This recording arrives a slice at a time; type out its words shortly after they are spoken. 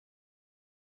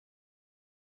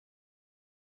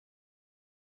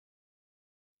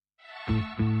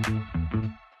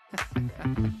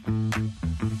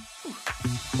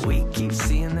We keep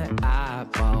seeing their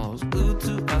eyeballs glued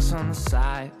to us on the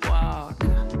sidewalk,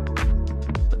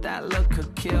 but that look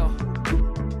could kill.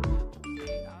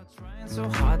 We are trying so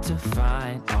hard to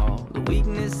find all the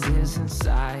weaknesses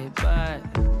inside, but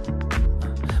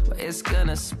it's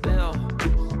gonna spill.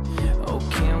 Oh,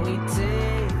 can we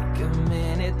take a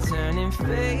minute, turn and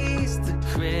face the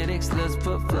critics? Let's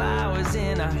put flowers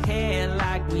in our hair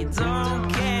like we don't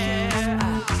care.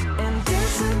 And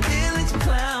dance a village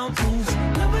clown moves,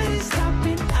 nobody's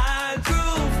stopping our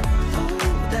groove. Oh,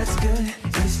 that's good,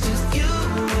 it's just you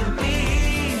and me.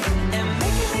 And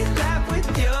making me laugh with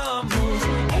your moves,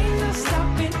 ain't no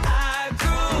stopping our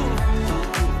groove. Oh,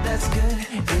 that's good,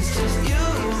 it's just you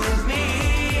and me.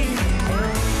 And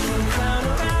we can clown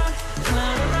around,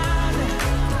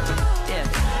 yeah.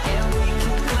 And we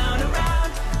can clown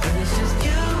around, and it's just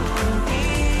you and me.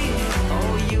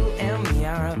 Oh, you and me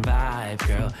are a vibe,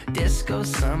 girl. Disco,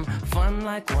 some fun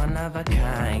like one of a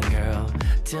kind, girl.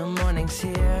 Till morning's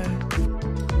here.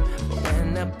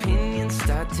 When opinions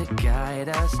start to guide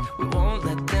us, we won't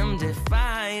let them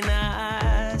define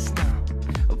us. No,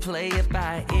 we'll play it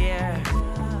by ear.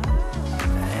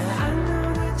 And I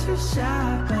know that you're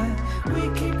shy, but we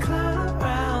can clown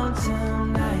around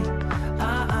tonight.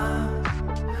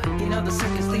 You know the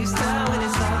circus leaves town when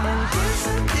it's out. And there's a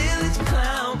village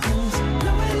clown moves,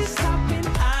 nobody's stopping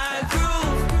our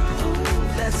groove. Ooh,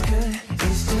 that's good,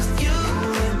 it's just you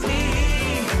and me.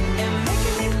 And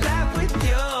making me laugh with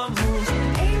your moves,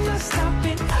 ain't no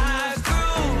stopping our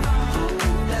groove. Ooh,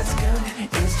 that's good,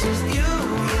 it's just you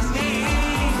and me.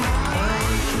 And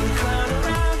we can clown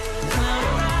around,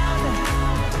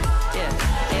 yeah.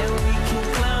 And we can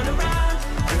clown around,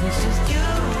 and it's just you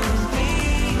and me.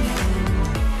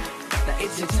 Now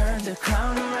it's your turn to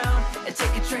clown around and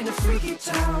take a train to Freaky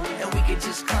Town. And we could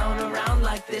just clown around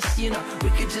like this, you know. We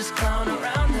could just clown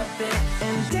around a bit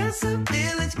and dance a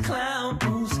village clown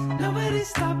moves. Nobody's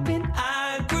stopping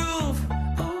our groove.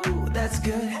 Oh, that's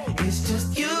good, it's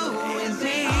just you and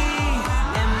me.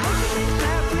 And making me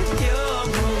laugh with your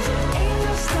moves, ain't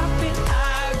no stopping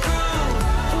our groove.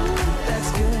 Oh, that's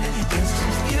good, it's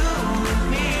just you and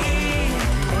me.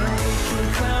 And we can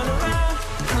clown around,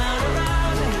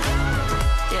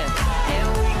 yeah. And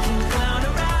we can clown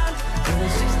around, and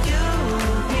it's just you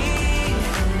and me.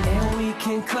 And we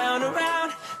can clown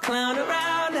around,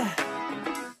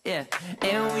 yeah.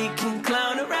 And we can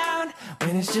clown around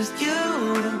when it's just you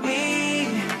and me.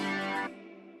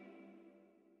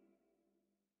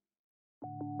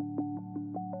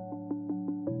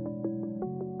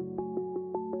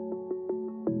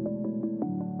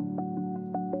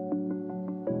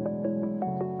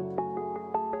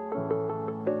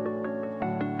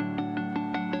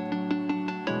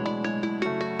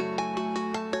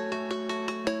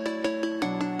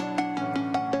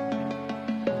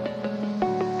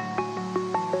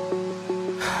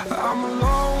 I'm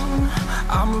alone,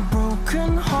 I'm a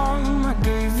broken home. I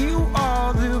gave you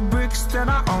all the bricks that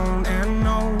I own and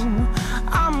know.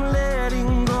 I'm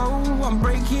letting go, I'm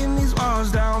breaking these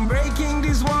walls down, breaking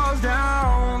these walls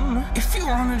down. If you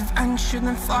want adventure,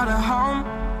 then fly to home.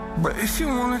 But if you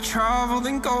wanna travel,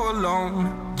 then go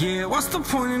alone. Yeah, what's the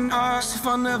point in us if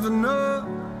I never know?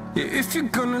 Yeah, if you're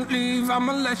gonna leave,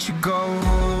 I'ma let you go.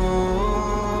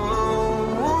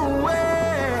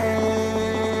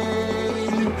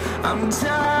 I'm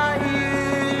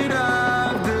tired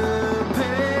of the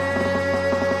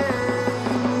pain.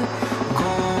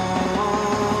 Go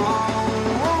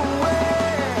away.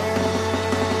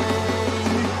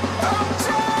 I'm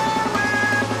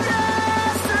tired of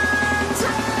dancing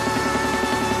time.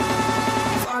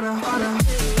 Harder, harder.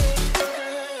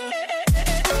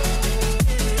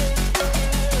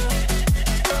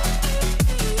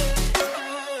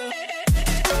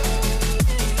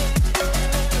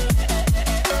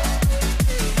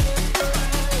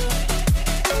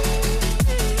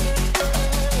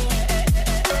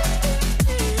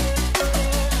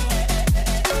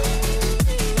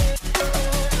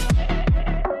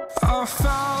 I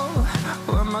fell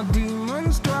where my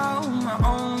demons dwell. My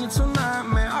own little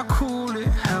nightmare, I call it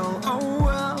hell. Oh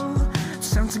well, it's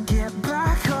time to get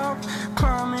back up.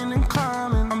 Climbing and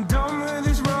climbing, I'm done with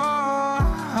this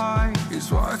ride,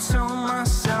 is what I tell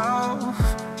myself,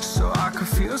 so I could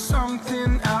feel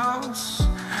something else.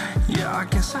 Yeah, I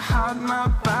guess I had my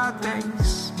bad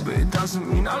days, but it doesn't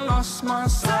mean I lost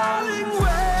myself. Darling,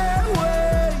 where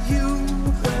were you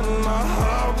when my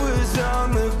heart was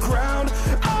on the ground?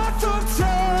 I thought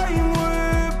time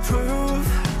would prove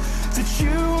that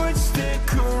you would stick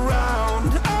around.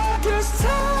 I guess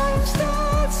time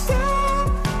stood still,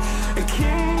 a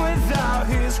king without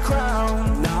his crown.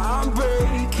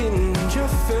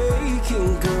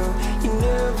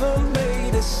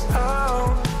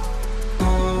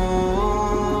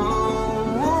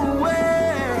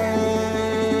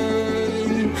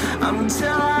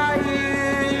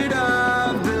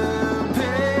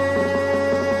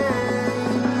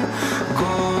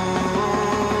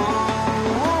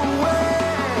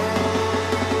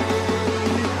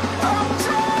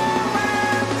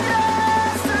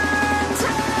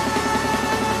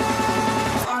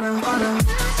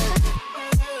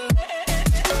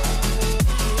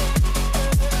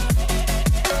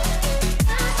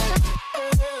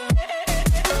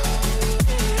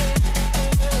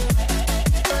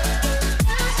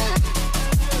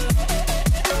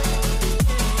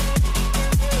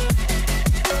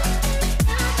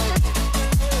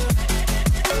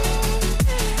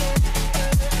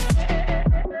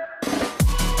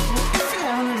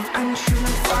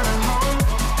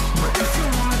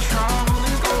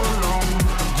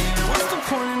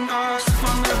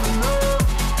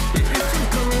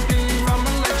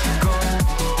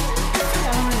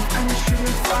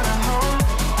 gotta hope.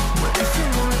 But if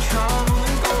you're gonna travel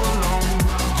and go alone,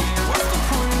 yeah, what's the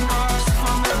point in us if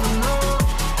I never know?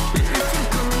 Yeah, if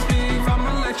you're gonna leave,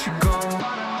 I'ma let you go.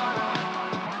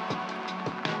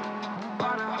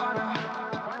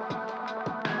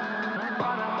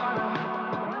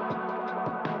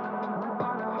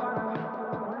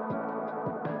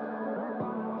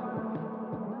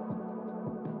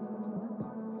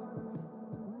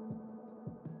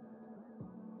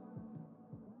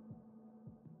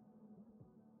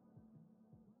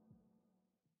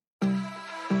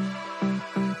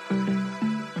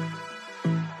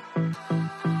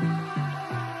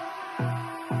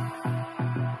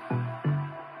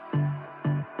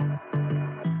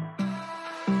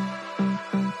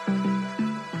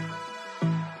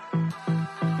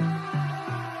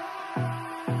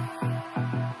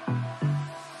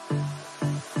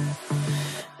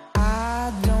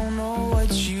 I don't know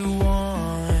what you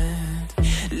want.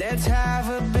 Let's have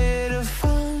a bit of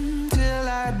fun till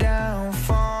I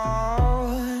downfall.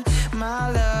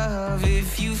 My love,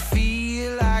 if you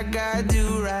feel like I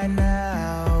do right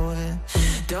now,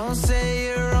 don't say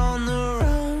you're on the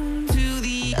run to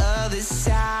the other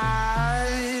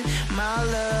side, my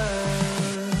love.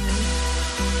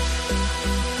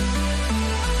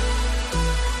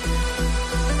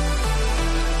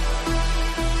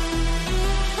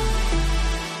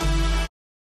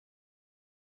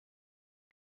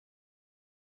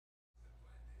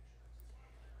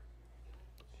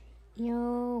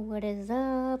 Yo, what is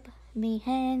up, mi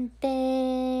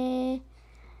gente?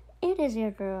 It is your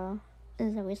girl,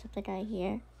 Zoe Guy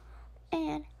here,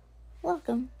 and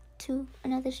welcome to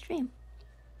another stream.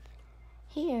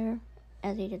 Here,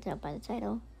 as you can tell by the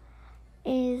title,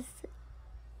 is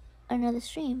another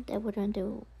stream that we're gonna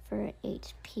do for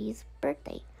HP's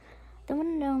birthday. The one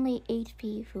and only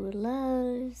HP who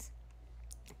loves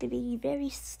to be very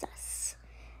sus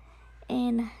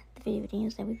in the video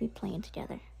games that we be playing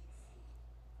together.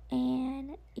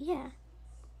 And yeah,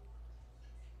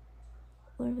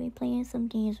 we'll be playing some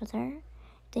games with her.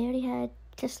 They already had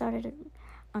just started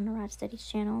on the Rodsteady's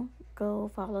channel.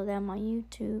 Go follow them on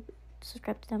YouTube,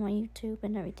 subscribe to them on YouTube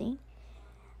and everything.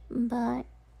 But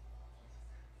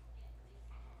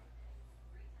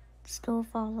still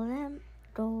follow them,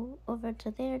 go over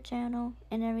to their channel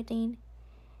and everything.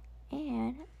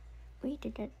 And we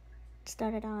did get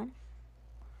started on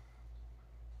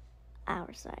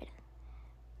our side.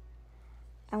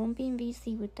 I won't be in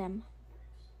VC with them,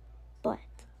 but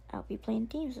I'll be playing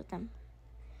games with them,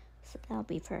 so that'll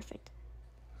be perfect.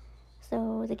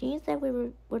 So the games that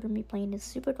we're going to be playing is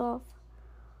Super Golf,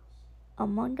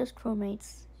 Among Us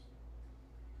Crewmates,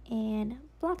 and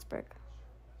Bloxburg.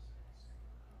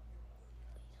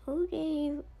 Who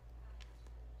gave...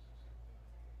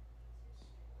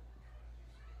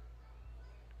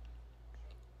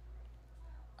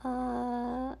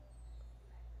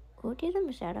 Who gave them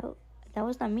a shout out? That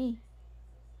was not me.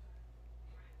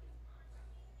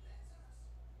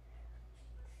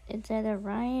 It's either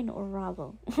Ryan or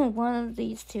Robbo. One of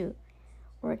these two.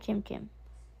 Or Kim Kim.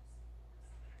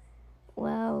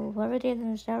 Well, whoever gave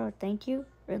them a shout out, thank you.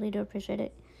 Really do appreciate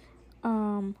it.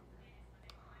 But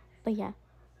yeah.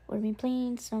 We'll be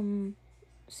playing some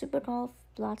Super Golf,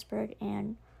 Bloxburg,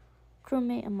 and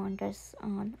Crewmate Among Us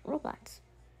on Roblox.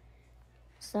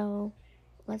 So,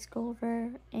 let's go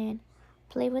over and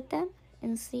play with them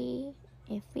and see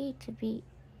if we could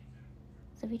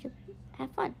have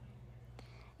fun.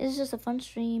 It's just a fun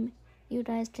stream. You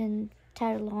guys can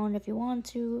tag along if you want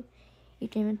to. You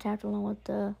can even tag along with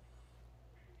the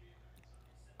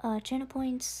channel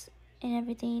points and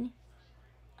everything.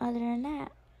 Other than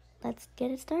that, let's get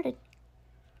it started.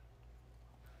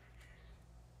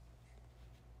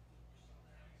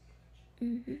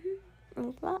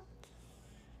 Roblox.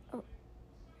 Oh.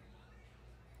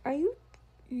 Are you?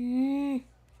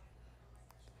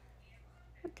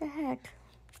 What the heck?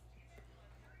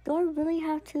 Do I really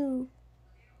have to?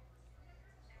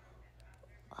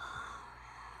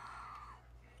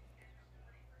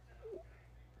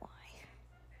 Why?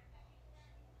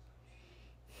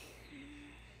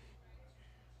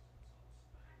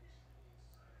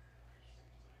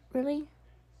 Really?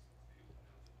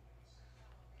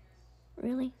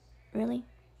 Really? Really?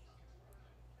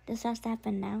 This has to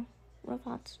happen now?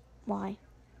 Robots? Why?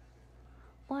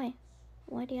 Why?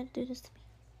 Why do you have to do this to me?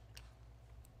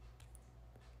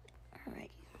 Alrighty.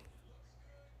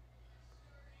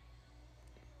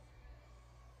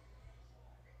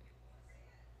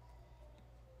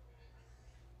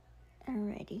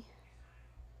 Alrighty.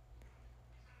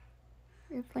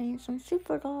 We're playing some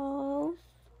Super Golf.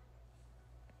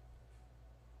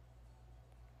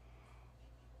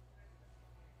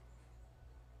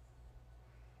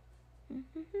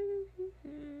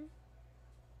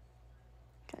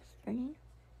 Just spinning.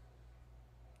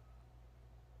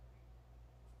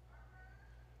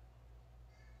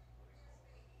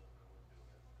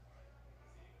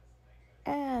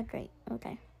 Great.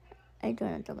 Okay. I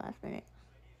joined at the last minute.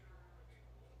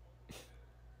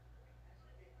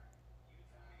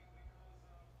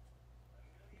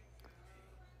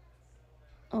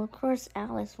 Oh, of course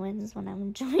Alice wins when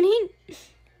I'm joining.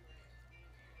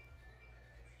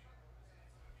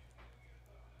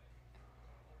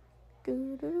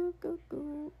 Go, go, go,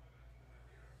 go.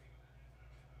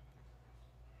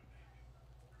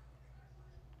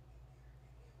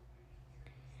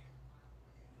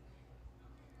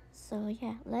 So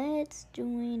yeah, let's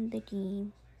join the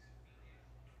game.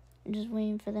 I'm just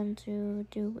waiting for them to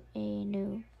do a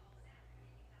new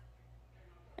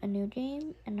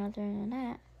game, and other than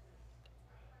that,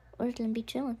 we're just gonna be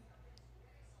chilling.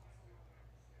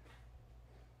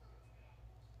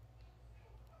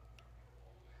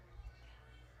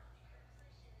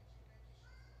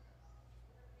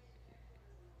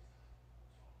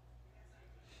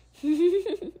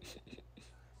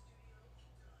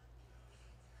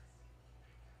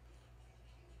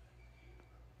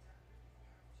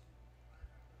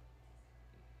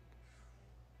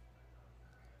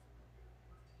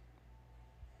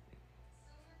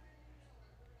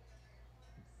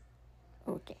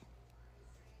 Okay.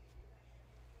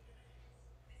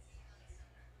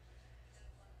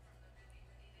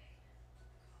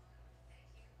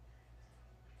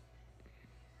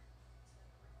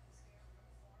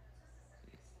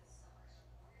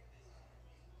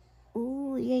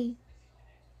 Ooh, yay.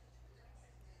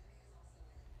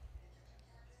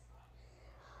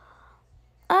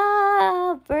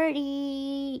 Ah,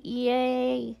 birdie.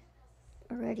 Yay.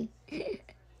 Already.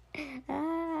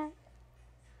 Ah.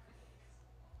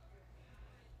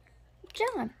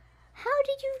 John, how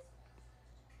did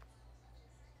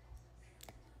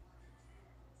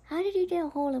you get a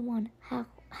hole in one? How?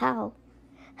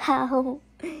 How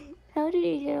did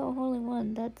you get a hole in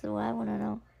one? That's what I want to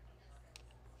know.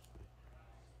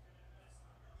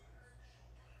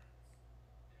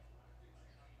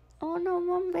 Oh no,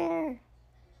 Mom Bear.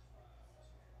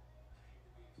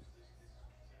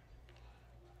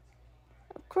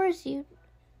 Of course you.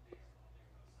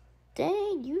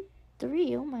 Dang, you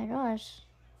 3. Oh my gosh.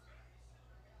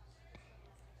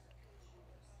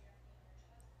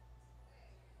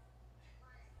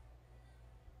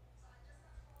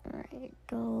 Alright,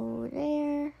 go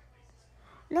there.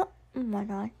 No, oh my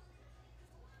god.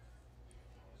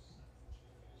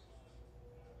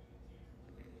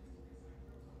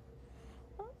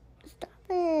 Stop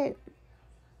it.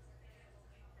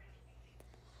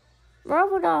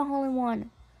 Bravo got a hole in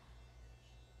one.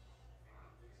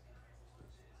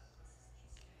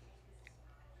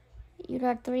 You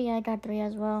got 3, I got 3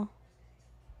 as well.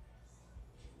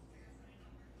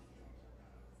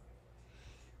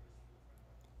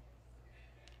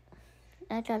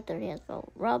 I got 3 as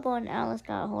well. Robbo and Alice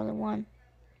got a hole in one.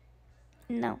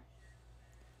 No.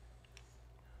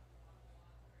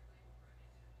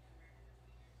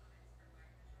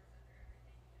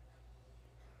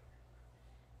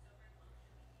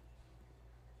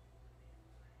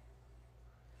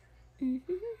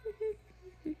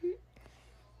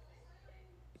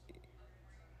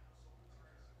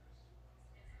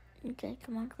 Okay,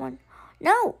 come on.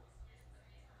 No!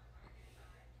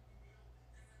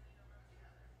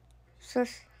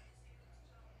 Shush.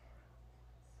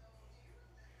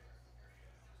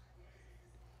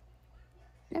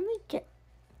 Let me get...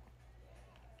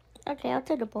 Okay, I'll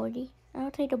take the bogey. Yeah,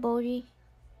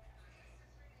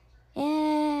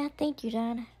 thank you,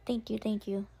 John. Thank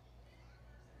you.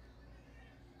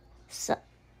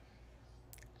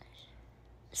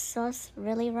 Sus,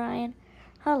 really, Ryan?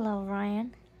 Hello,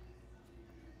 Ryan.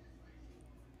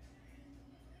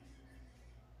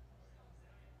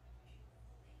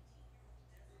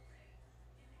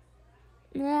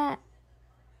 Nah.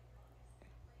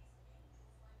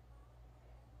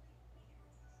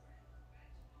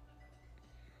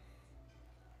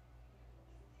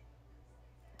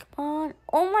 Come on.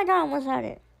 Oh my god, I almost had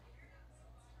it.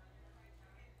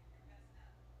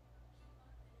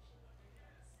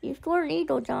 You scored an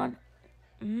eagle, John.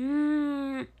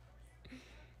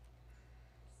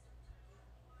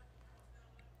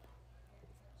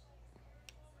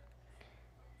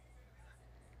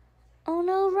 Oh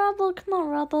no, Robbo. Come on,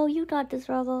 Robbo. You got this,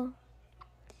 Robbo.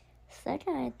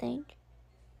 Second, I think.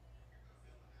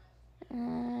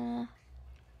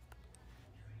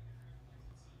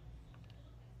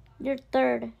 You're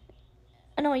third.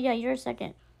 Oh, no, yeah, you're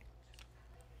second.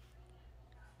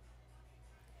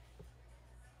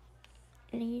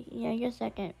 Yeah, just a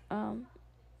second. Oh,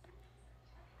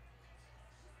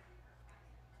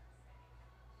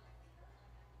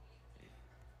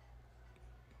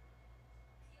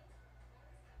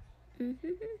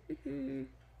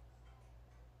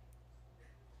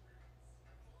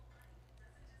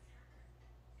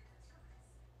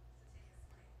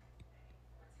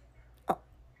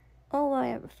 oh,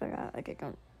 I forgot. I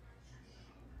didn't.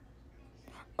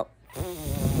 Oh,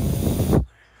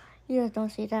 you guys don't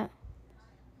see that.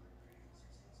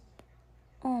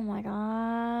 Oh my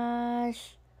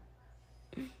gosh.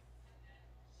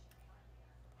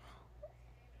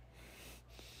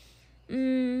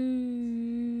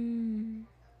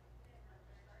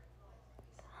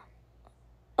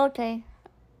 Okay.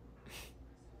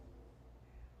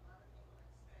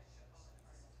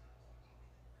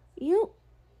 You.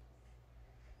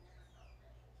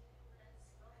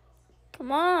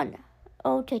 Come on.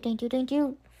 Okay, thank you, thank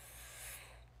you.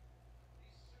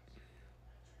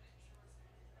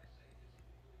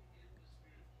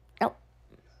 Oh.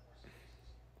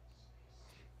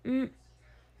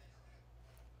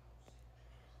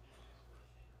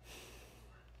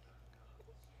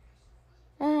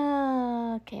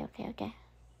 Okay, okay, okay.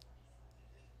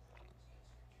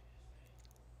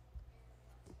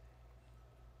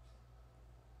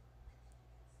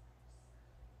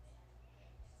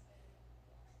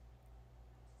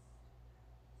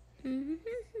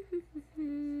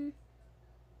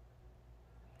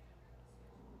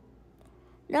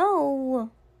 No.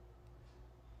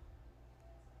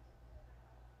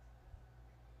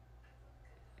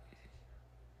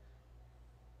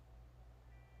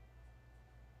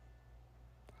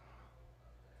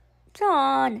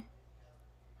 John.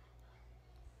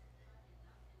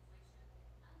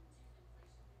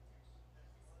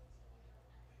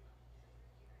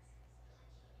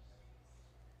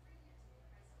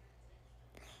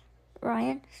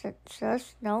 Ryan,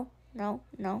 sus, no, no,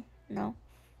 no, no.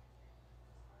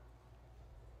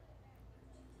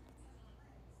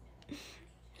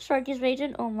 Sharky's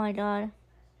raging? Oh my god.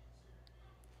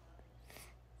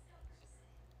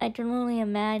 I can only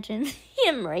imagine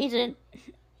him raging.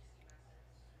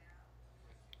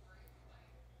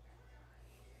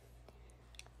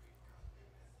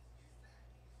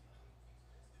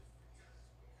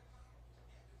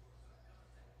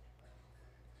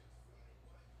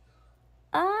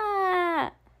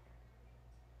 Ah!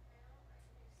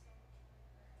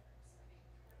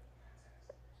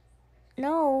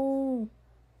 No!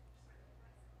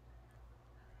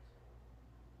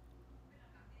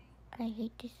 I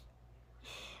hate this.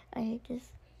 I hate this.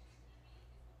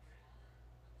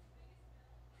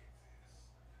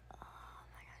 Oh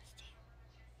my god, Steam.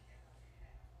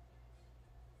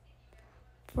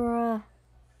 Bruh.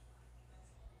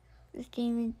 This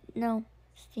game is. No.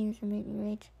 Steam's gonna make me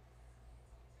rage.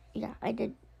 Yeah, I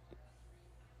did.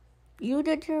 You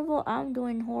did terrible, I'm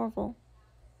doing horrible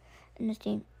in this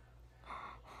game.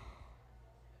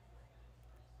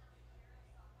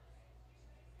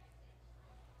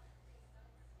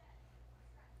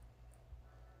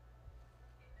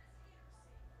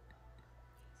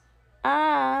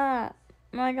 Ah!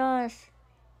 My gosh.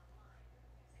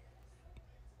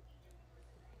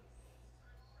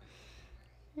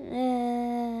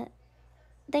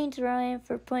 Thanks, Ryan,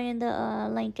 for putting the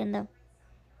link in the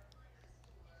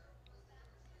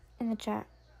chat.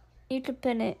 You could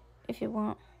pin it if you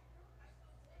want.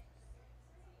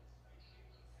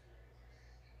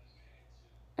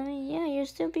 I mean, yeah, you're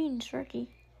still being Sharky.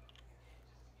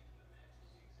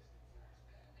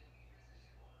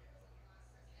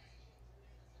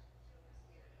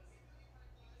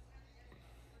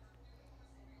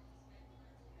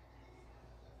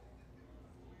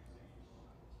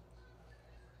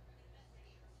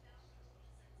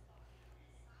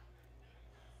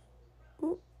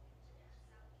 Ooh.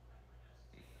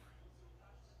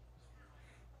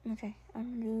 Okay,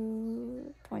 I'm gonna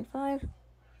do 25.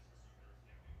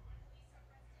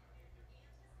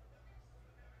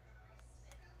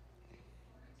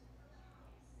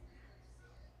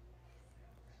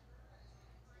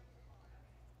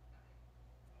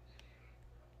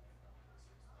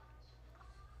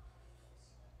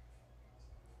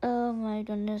 Oh my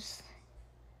goodness.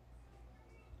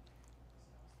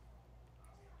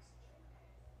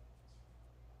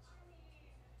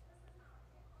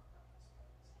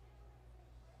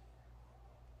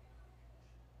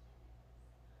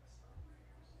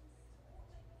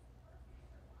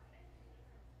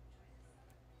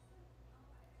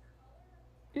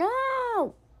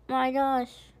 No! My gosh.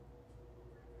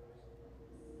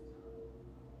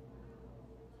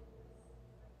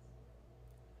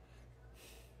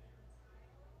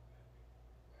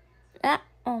 Ah!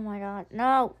 god,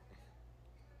 no!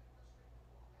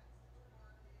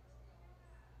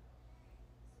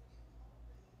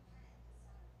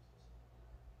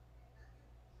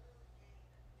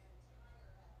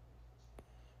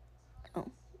 Oh,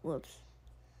 whoops.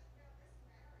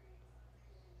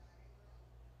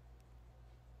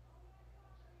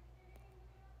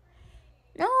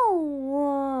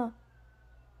 No!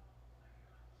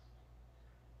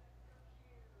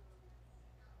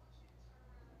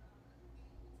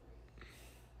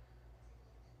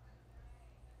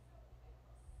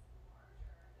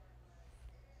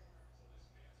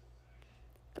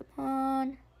 Come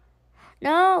on.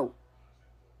 No!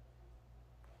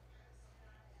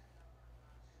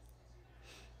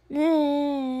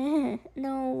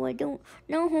 No, I don't.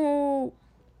 No!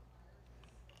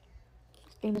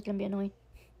 This game is gonna be annoying.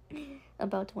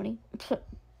 About 20.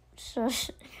 Shush.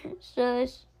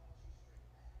 Shush.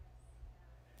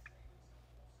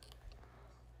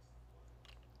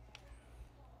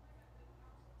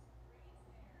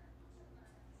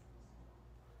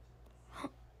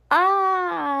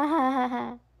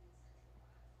 Ah!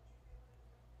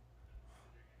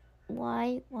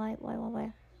 Why?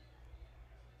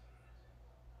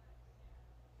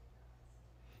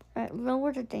 Alright,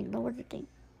 lower the thing, lower the thing.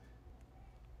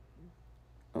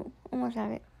 Oh, almost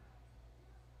had it.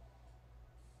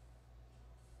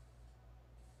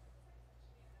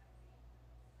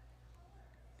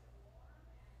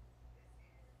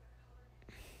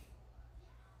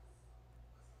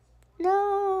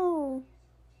 No!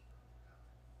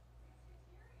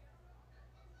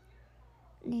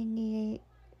 Need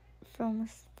from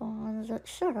spawns.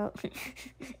 Shut up.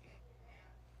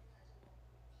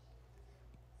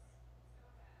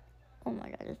 Oh my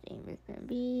god, this game is gonna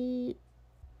be.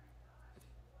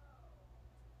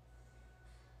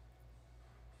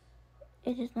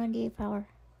 It is 98 power.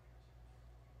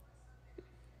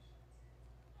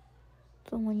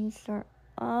 So when you start.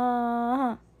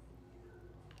 Ryan,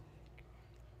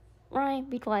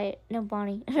 be quiet. No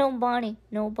Bonnie. No Bonnie.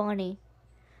 No Bonnie.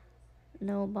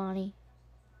 No Bonnie.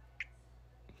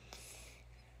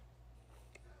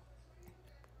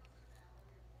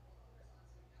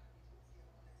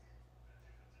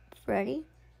 Freddy?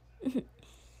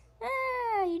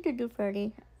 You could do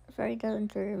Freddy. Freddy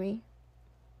doesn't trigger me.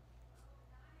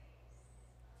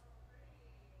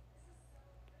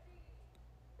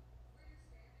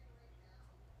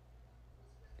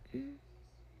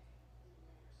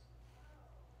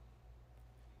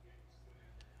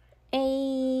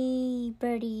 Hey,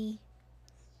 birdie.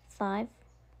 5.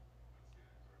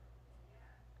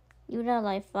 You got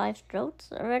like 5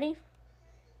 strokes already?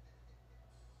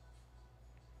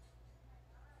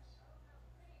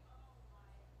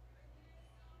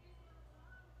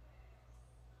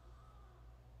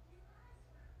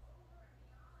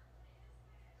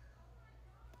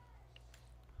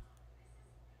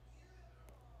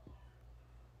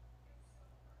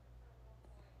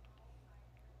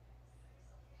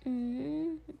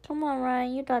 Come on,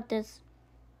 Ryan, you got this.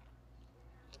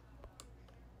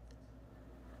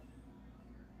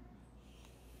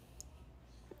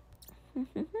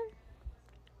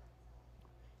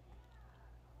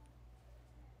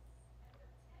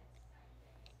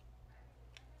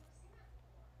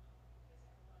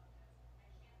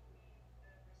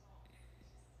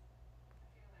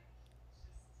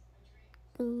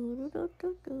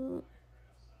 Do.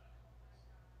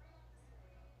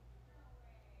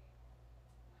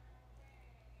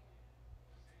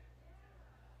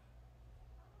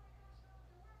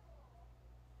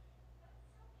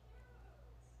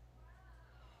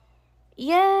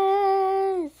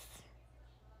 Yes!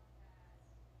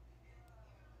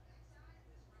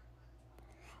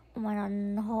 Oh my god,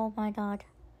 oh my god.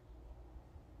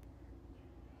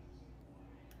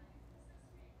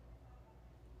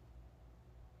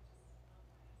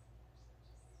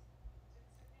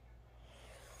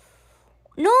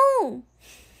 No!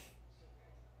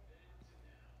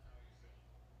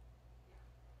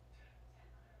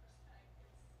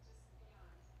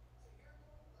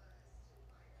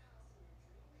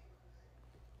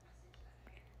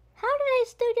 How did I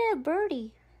still get a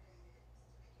birdie?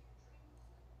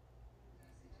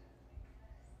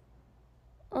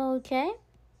 Okay.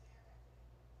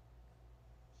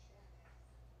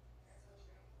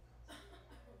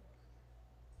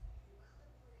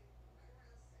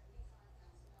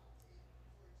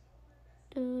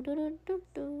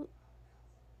 Do.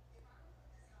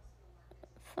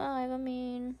 5, I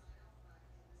mean.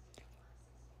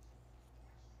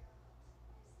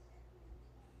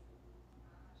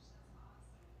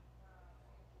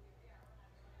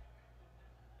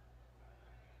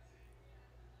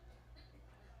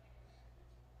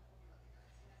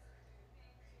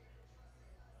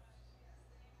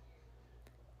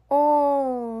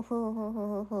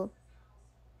 Who.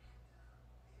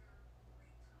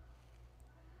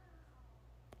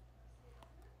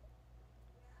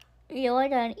 You're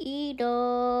an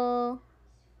idol.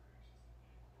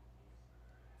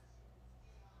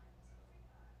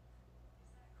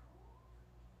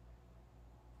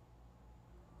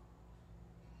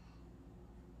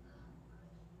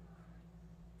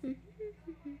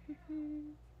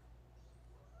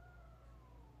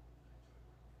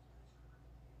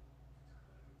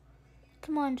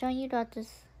 Come on, John, you got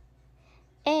this.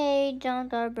 Hey, John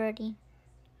got a birdie.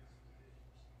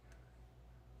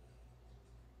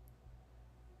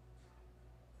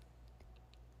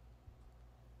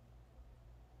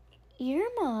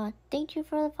 Irma, thank you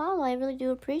for the follow. I really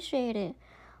do appreciate it.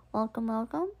 Welcome.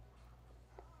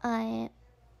 My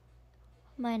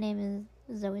name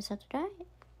is Zoe Saturday,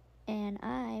 and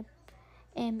I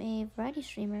am a variety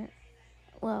streamer.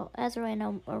 Well, as of right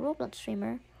now, a Roblox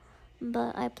streamer,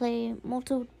 but I play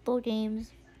multiple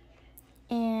games,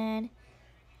 and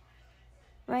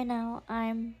right now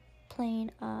I'm playing,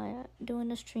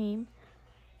 doing a stream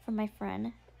for my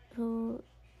friend who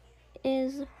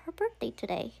is her birthday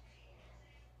today.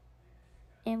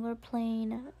 And we're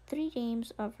playing 3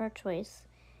 games of her choice,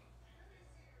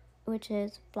 which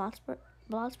is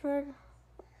Bloxburg,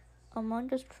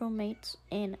 Among Us Crewmates,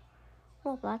 and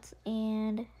Roblox,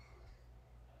 and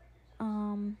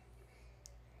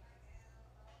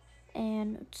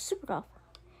Super Golf.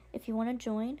 If you want to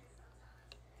join,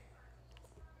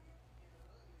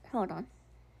 hold on.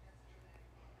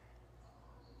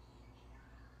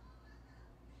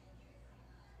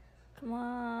 Come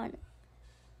on.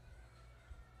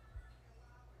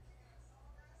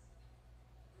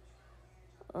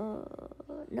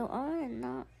 No, I'm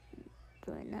not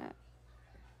doing that.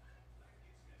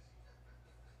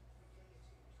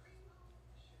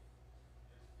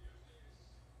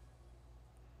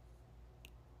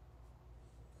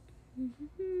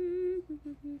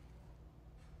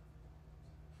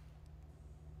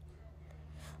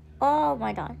 Oh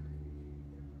my god.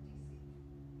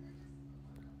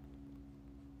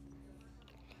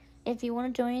 If you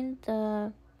want to join,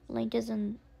 the link is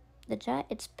in the chat.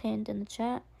 It's pinned in the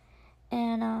chat.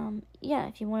 And yeah,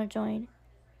 if you want to join,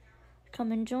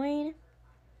 come and join.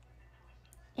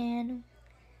 And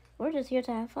we're just here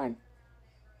to have fun.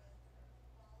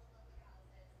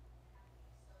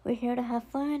 We're here to have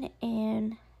fun,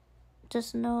 and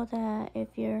just know that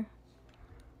if you're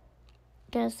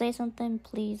gonna say something,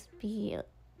 please be,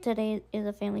 today is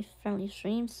a family friendly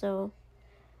stream, so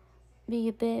be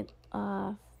a bit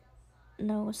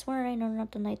no swearing or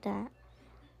nothing like that.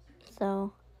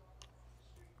 So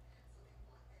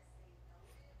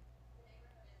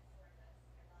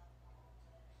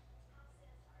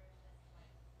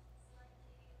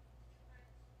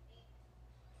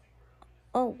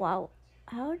oh wow,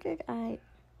 how did I?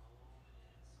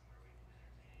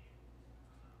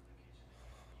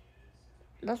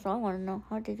 That's what I want to know.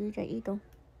 How did you get eagle?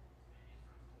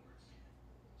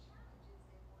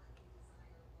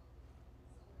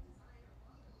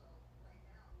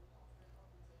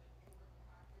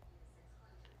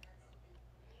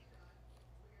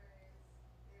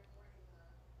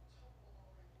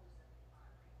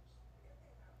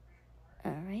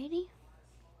 Alrighty.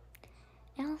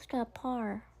 Alice got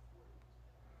par.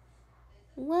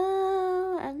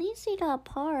 Well, at least he got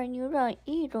par and you got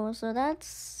eagle, so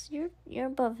that's you're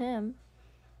above him.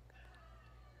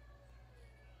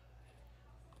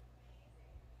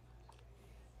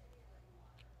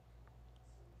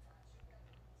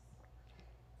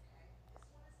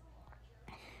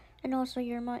 And also,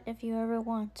 if you ever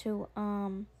want to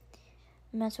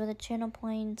mess with the channel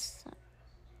points,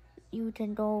 you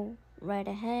can go right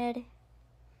ahead,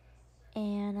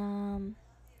 and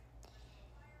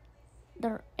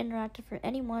they're interactive for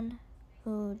anyone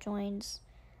who joins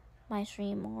my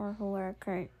stream or who are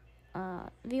current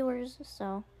viewers.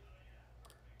 So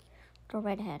go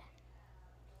right ahead.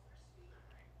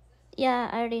 Yeah,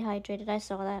 I already hydrated. I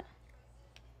saw that.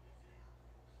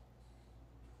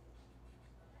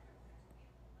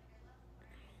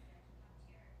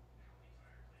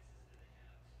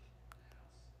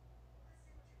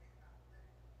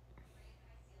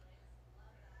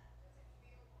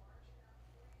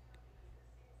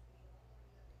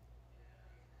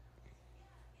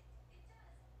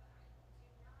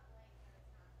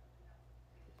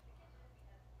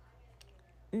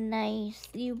 Nice.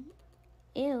 Ew,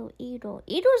 Edo.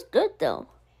 Edo's good though.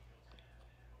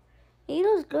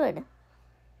 Edo's good.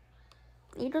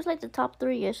 Edo's like the top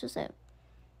 3, I should say.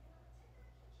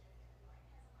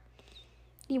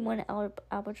 He won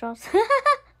Albatross.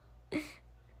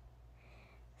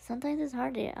 Sometimes it's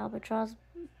hard to get Albatross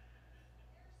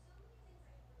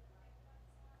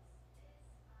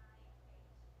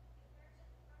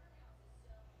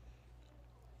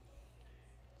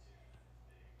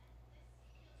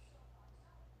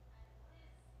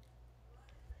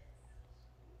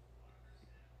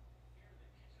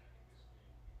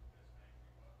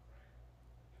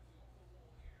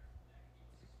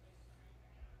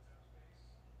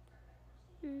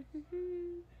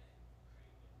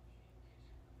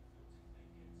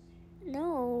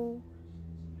No.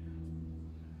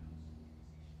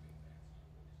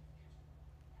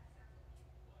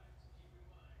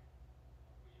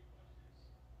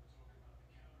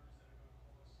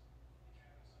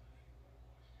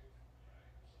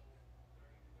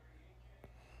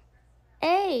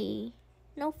 Hey,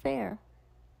 no fair.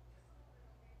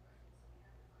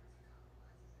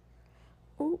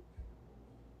 Ooh.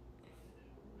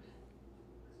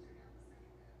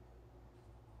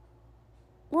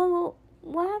 Whoa,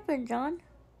 what happened, John?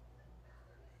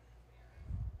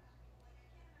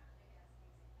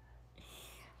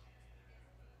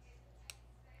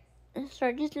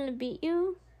 Sharky's gonna beat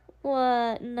you?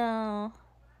 What? No.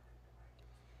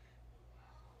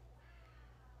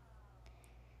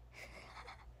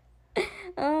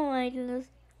 Oh my goodness.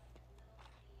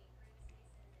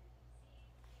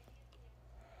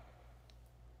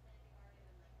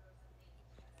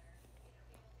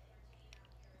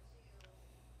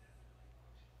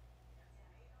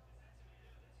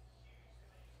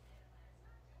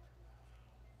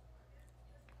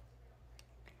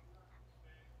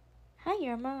 Hi,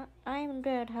 Irma. I'm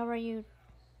good. How are you?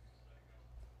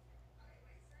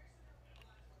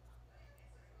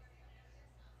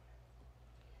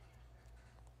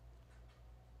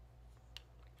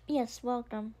 Yes,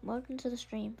 welcome. Welcome to the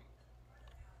stream.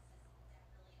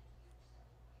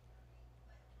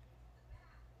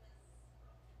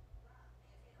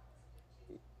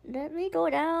 Let me go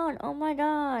down. Oh my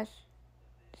gosh.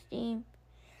 Steam.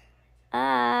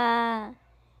 Ah.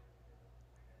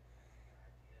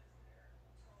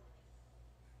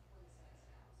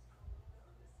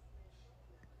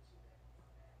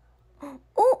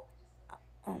 Oh.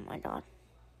 Oh my god.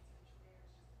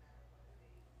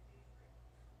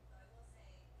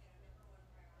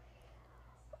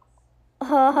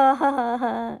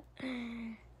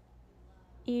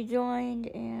 You joined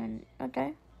and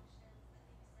okay.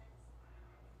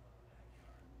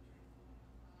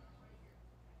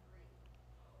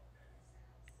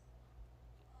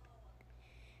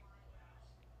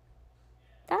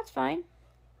 That's fine.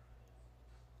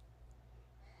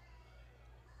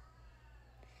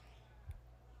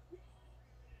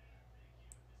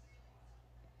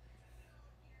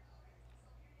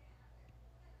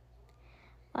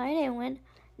 I didn't win.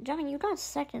 John, you got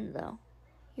second though.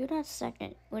 You got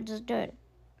second, which is good.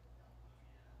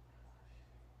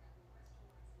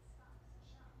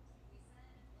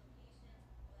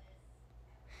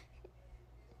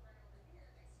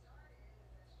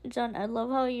 John, I love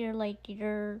how your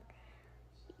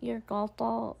golf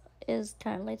ball is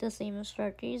kind of like the same as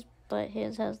Sharky's, but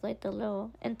his has like the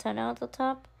little antenna at the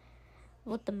top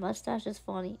with the mustache. Is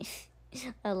funny.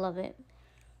 I love it.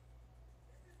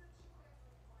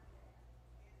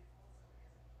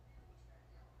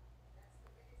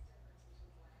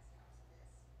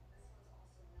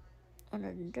 And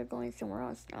then they're going somewhere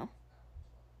else now.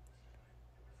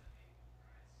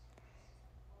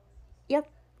 Yep,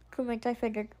 crewmates, I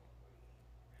figured.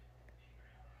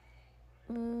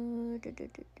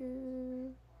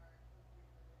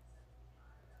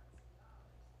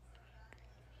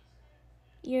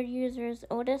 Your user is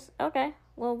Otis. Okay.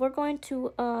 Well, we're going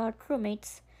to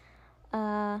crewmates.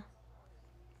 Right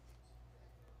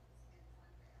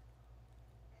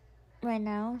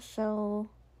now, so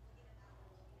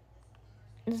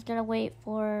I'm just gonna wait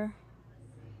for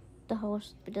the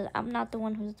host because I'm not the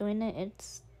one who's doing it.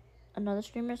 It's another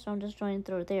streamer, so I'm just joining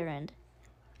through their end.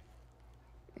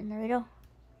 And there we go.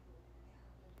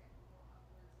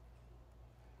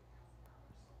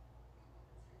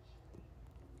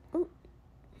 Ooh.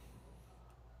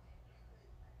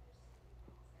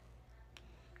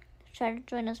 Try to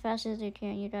join as fast as you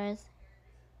can, you guys.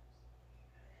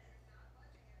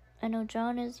 I know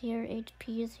John is here,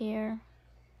 HP is here,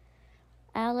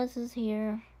 Alice is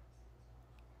here.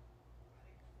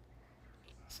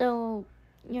 So,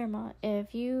 Yerma,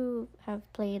 if you have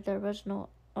played the original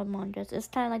Among Us, it's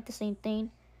kind of like the same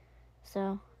thing.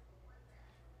 So,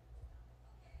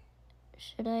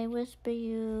 should I whisper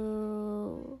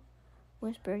you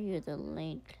the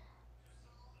link?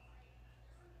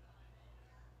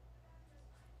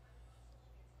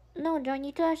 No, John,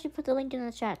 you can actually put the link in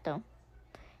the chat, though.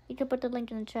 You can put the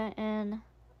link in the chat, and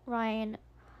Ryan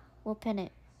will pin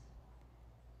it.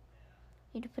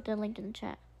 You can put the link in the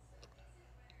chat.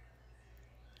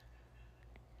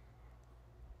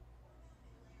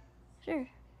 Sure.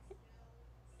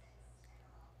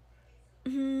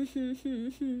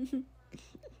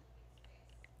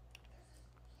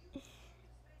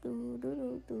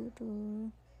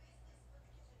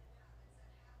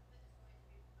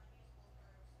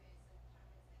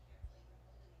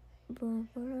 No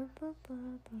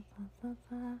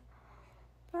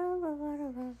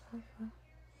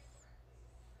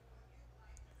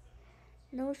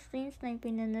stream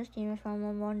sniping in this game if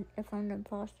I'm the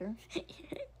imposter.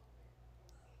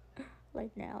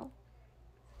 Like now.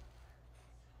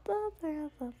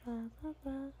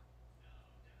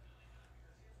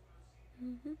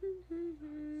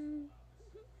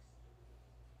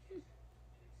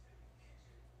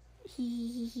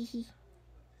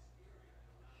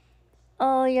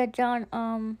 Oh yeah, John.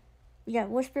 Yeah,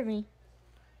 whisper me.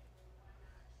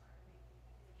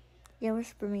 Yeah,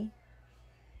 whisper me.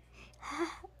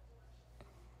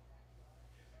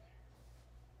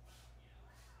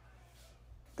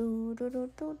 Do do do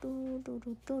do do do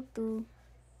do do do.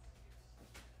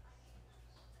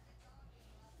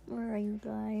 Where are you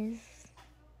guys?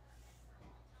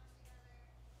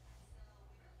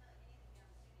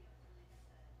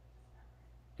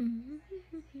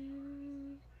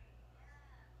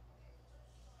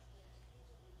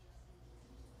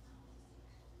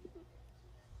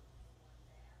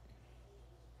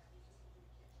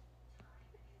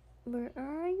 Where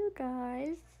are you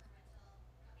guys?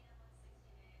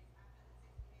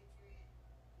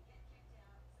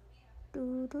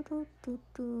 Do do do do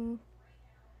do.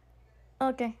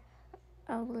 Okay,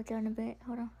 I'll look down a bit.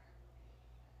 Hold on.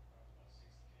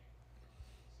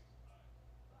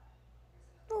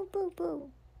 Boo boo boo.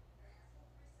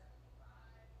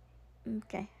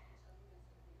 Okay.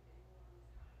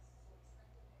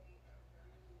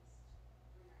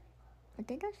 I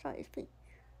think I saw his feet.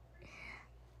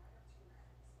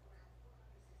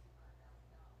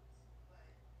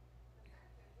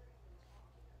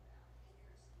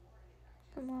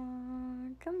 Come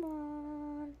on, come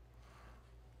on.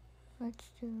 Let's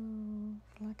do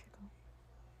logical.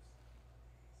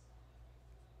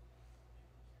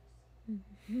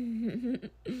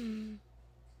 Come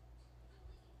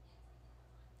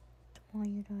on,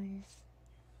 you guys.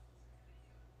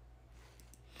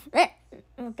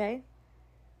 Okay.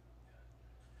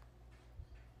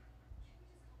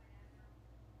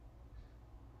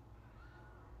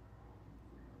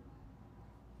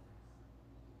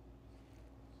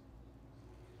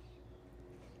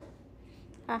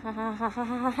 Ha ha ha ha ha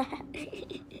ha ha.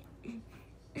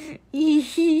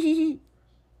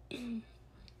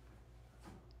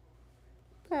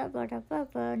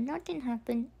 Ba-ba-da-ba-ba. Nothing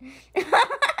happened.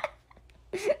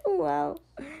 Wow.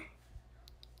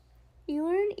 You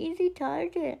were an easy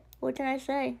target. What can I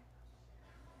say?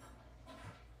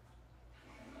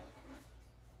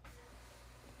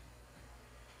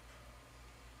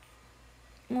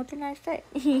 What can I say?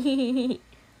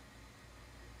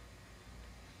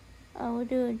 I will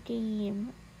do a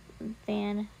game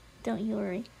ban. Don't you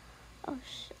worry. Oh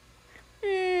shit.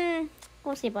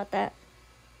 We'll see about that.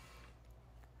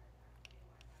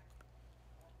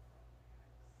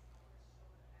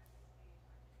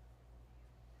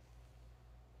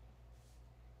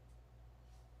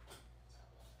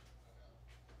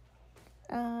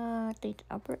 I think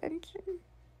upper engine.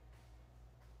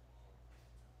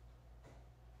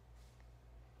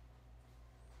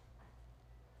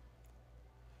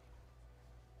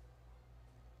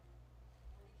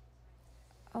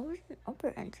 I was an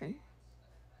upper engine.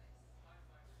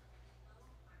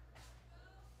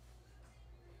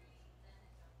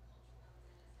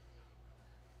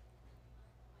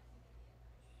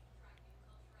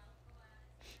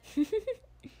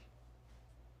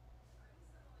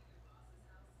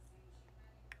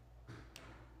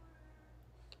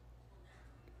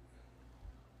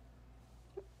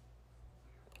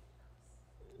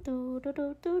 Do do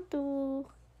do do do.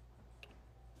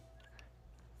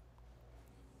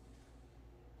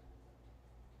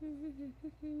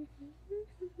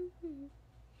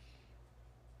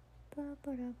 Ba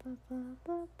ba da ba ba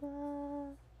ba ba.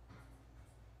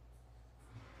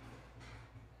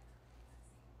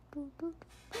 Do do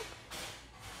do.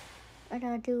 I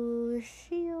gotta do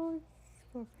shields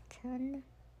for pretend.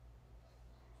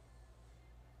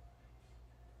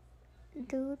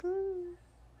 Do do.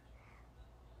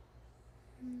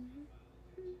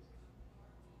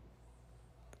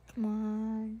 Come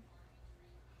on.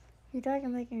 You guys are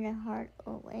making it hard.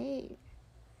 Oh, wait.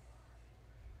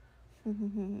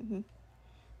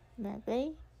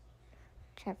 Maybe.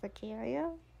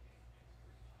 Cafeteria.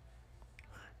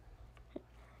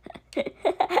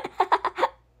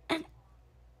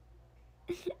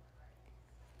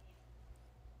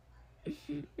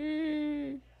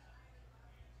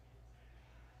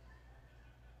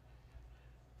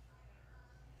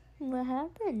 What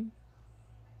happened?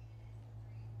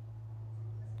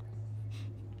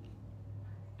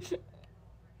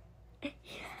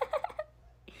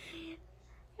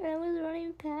 I was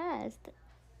running past.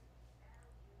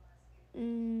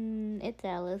 It's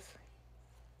Alice.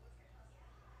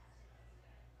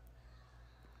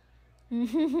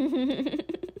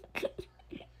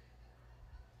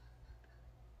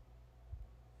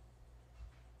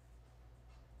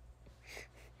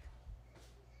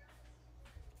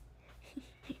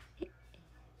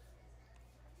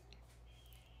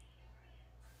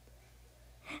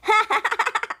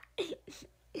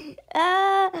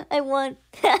 I won.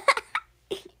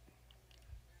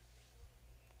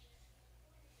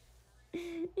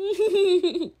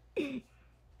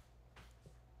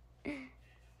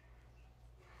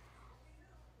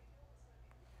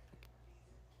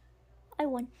 I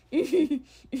won.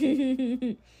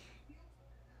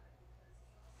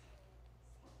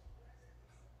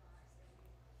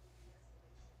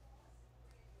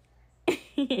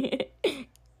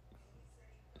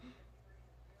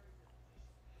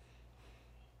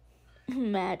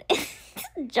 Mad.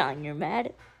 John, you're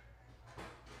mad.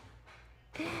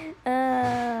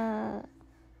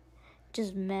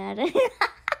 Just mad.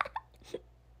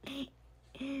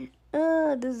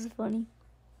 Oh, this is funny.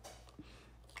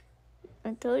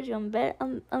 I told you I'm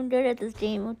good at this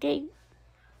game, okay?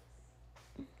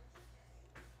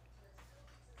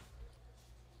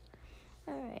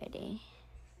 Alrighty.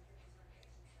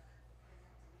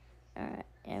 Alright,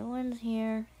 everyone's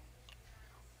here.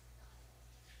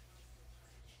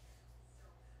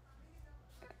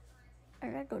 I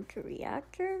gotta go to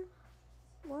reactor?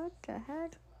 What the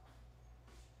heck?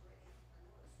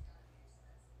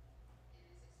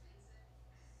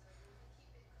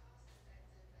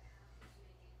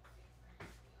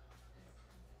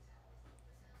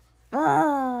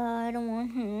 Ah, I don't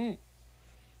want him.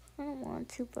 I don't want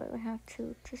to, but I have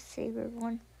to save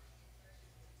everyone.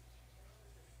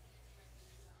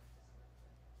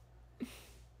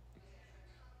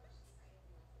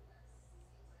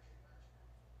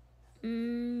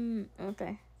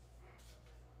 Okay.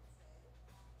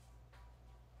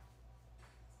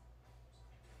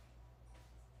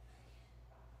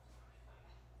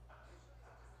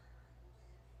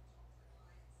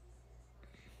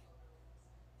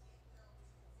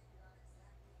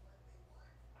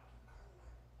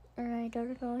 Alright,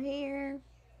 gotta go here.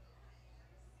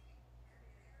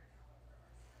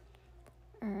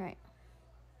 Alright.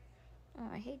 Oh,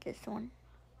 I hate this one.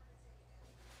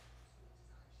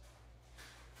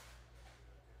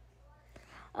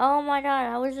 Oh my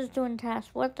god, I was just doing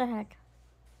tasks. What the heck?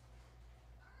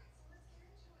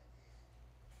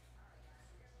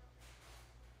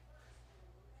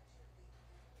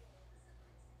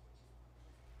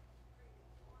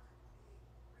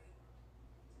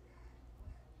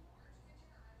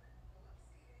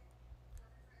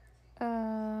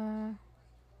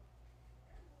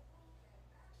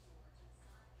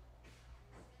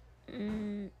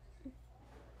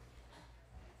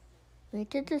 We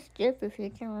did the skip if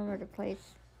you can remember the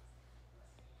place.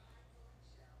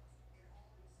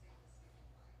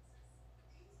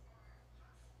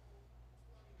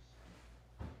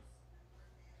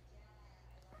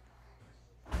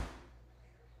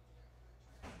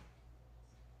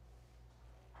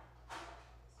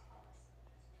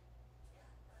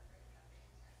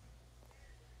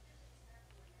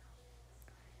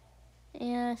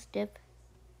 Yeah, skip.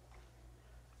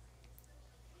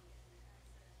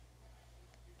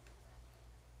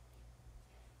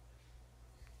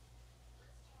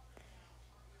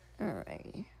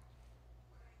 Alrighty.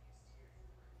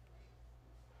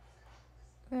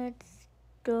 Let's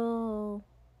go.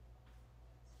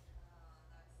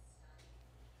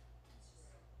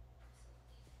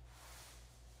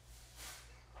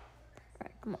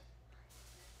 Alright, come on.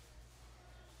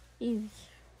 Use.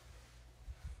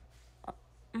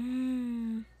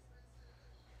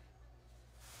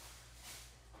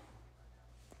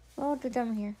 Oh, the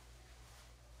down here.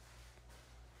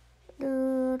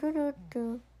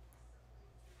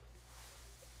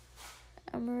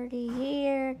 I'm already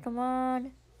here. Come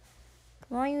on.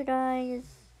 Come on, you guys.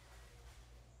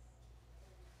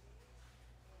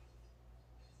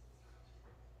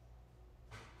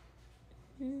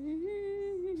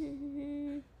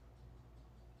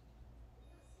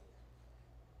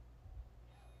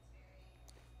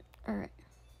 Alright.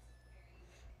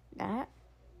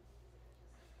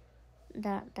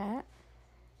 That.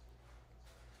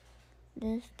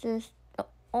 This.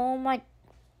 Oh my.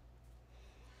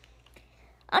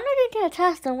 I'm not even gonna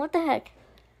test them. What the heck?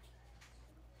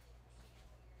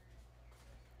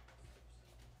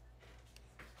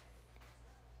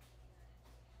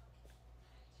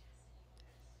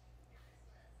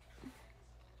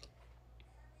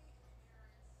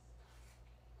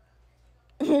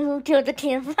 Who killed the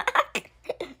king?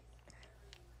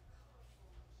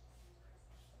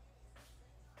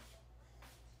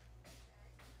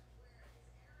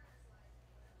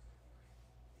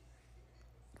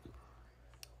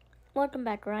 Welcome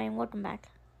back, Ryan. Welcome back.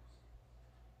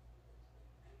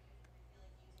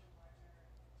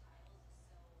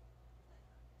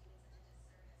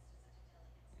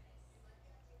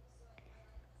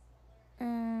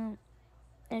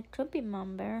 It could be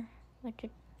Mom Bear.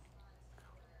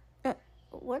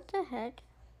 What the heck?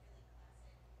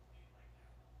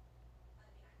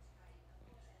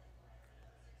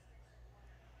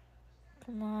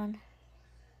 Come on.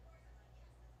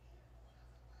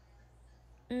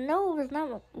 No, it's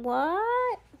not.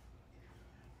 What?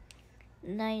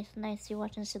 Nice, nice. You're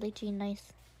watching Silly G.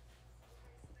 Nice.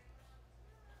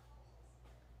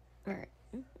 Alright.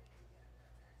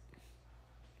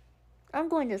 I'm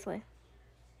going this way.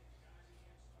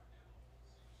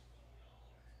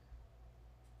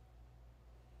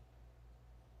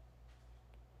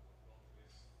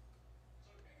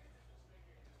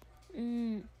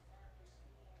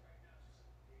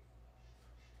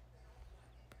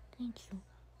 Thank you.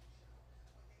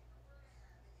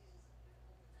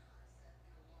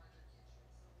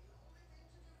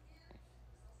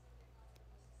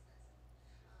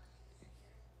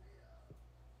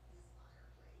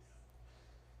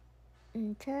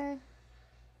 Okay.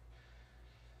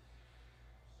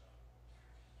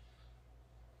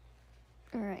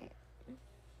 Alright.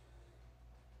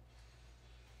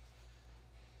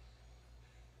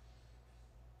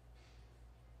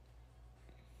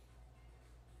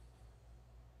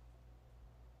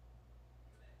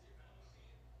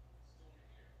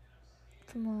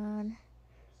 Come on.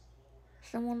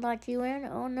 Someone locked you in?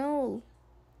 Oh no.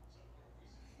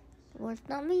 Well, it's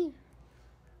not me.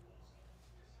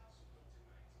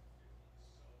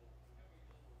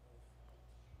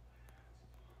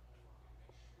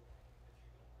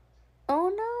 Oh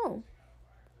no.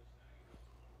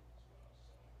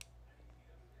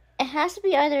 It has to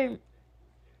be either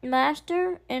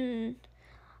Master and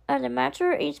either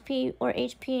Master or HP or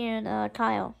HP and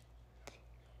Kyle.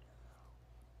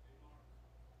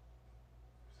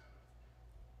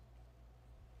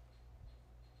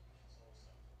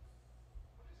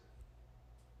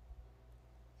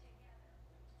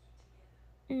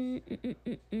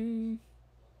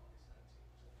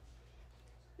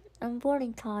 I'm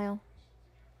voting Kyle.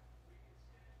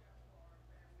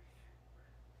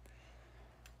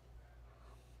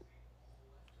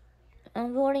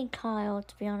 I'm voting Kyle,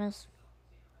 to be honest.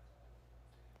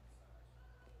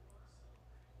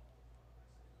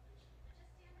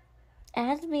 It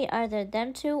has to be either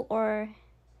them two or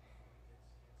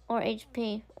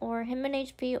HP. Or him and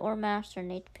HP or Master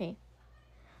and HP.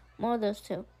 One of those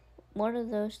two. One of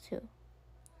those two.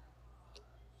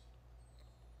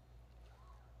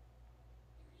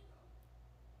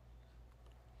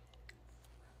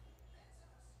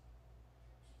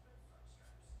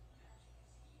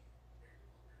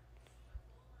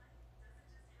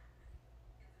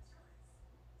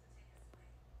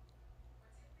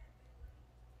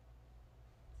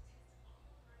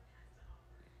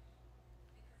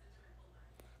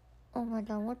 Oh my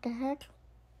god, what the heck?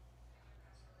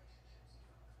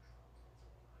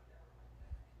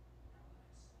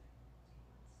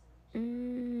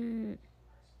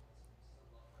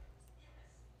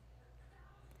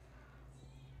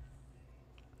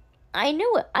 I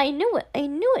knew it. I knew it. I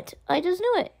knew it. I just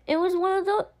knew it. It was one of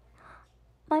the...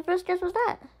 My first guess was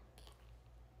that.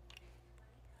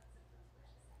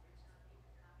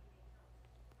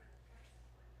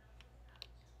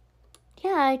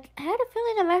 Yeah, I had a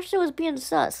feeling that Master was being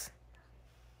sus.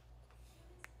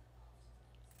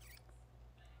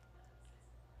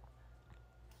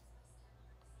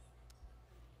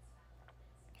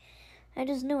 I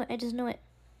just knew it. I just knew it.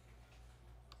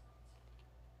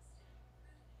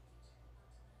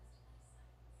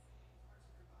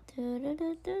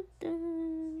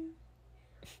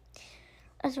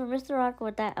 As for Mr. Rock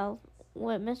with that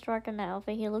with Mr. Rock in that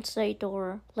outfit, he looks like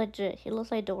Dora. Legit, he looks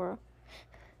like Dora.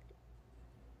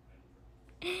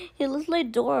 He looks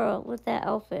like Dora with that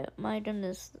outfit. My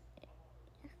goodness.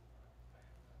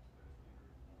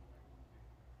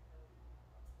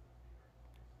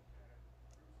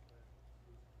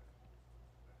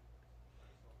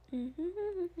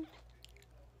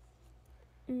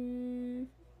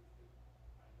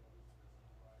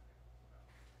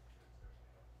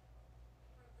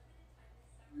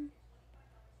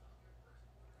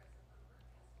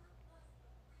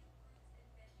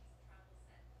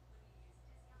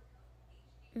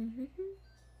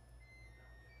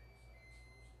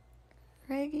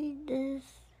 Ready this.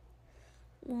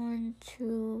 1,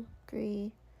 2,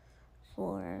 3,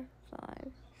 4,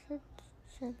 5, 6,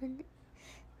 7,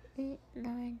 8,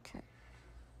 9, 10.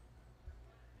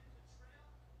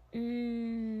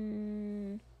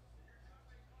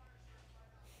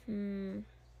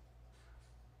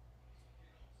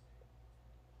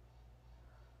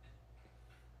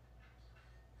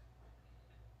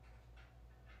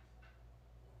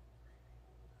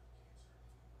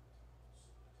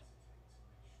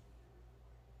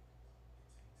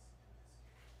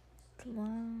 Come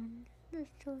on, it's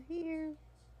still here.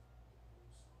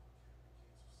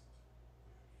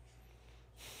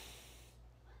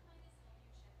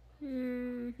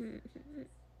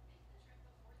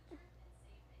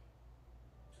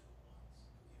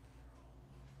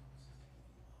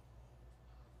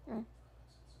 Oh.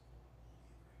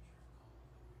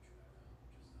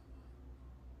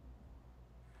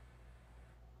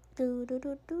 Do do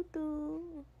do do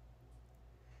do.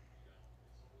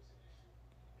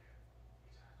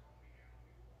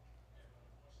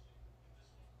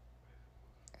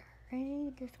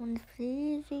 Alright, this one's pretty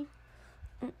easy.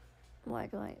 Why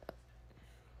do I?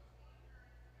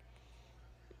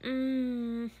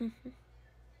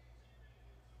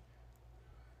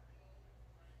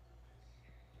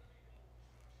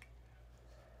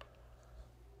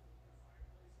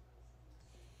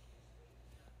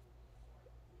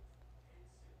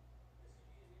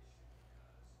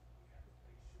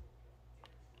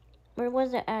 Where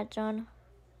was it at, John?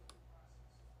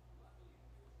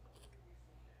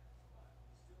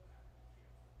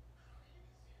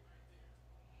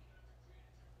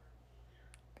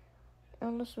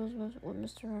 Oh, this was with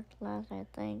Mr. Last, I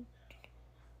think.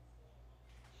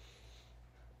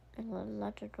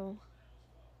 Electrical.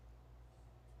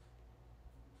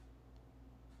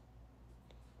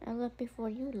 I left before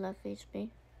you left, HB.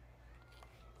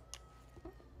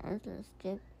 I was gonna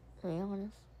skip, to be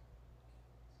honest.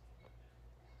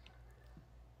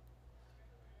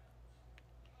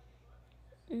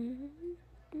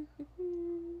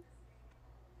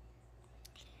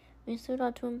 We still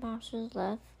got 2 imposters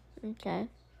left. Okay.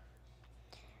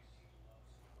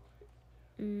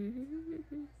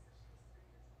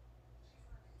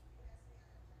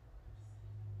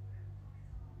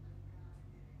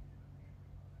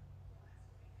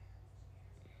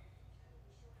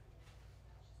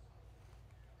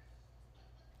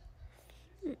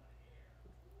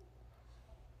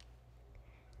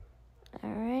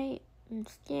 Alright, I'm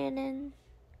scanning.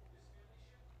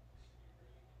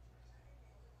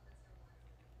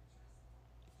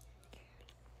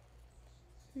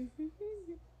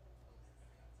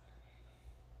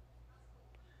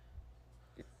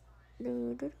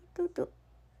 Do, do, do, do.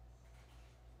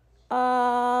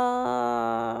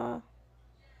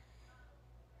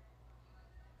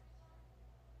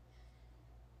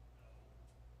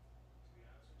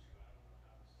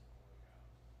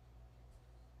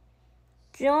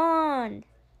 John!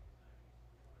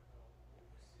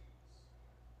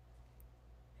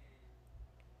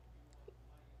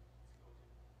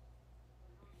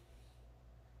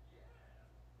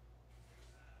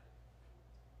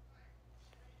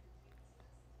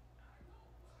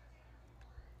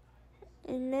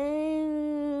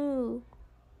 No!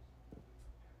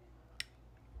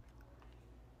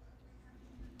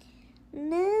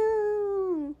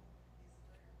 No!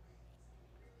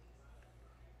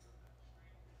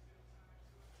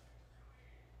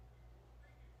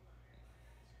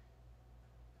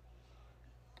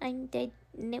 I'm dead.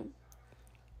 No.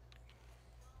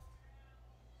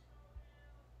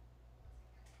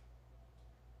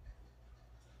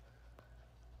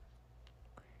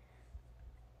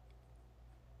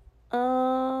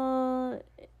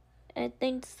 I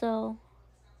think so.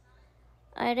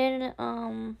 I didn't,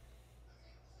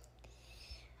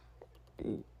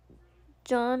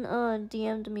 John,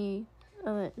 DM'd me,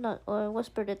 not, or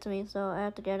whispered it to me, so I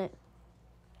have to get it.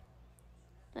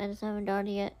 I just haven't done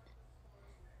it yet.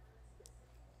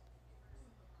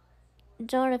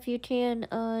 John, if you can,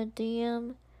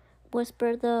 DM,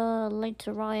 whisper the link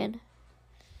to Ryan.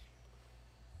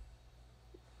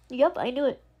 Yep, I knew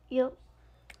it. Yep.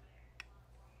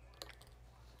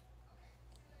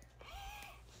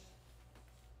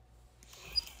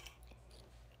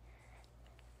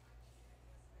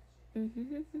 Okay,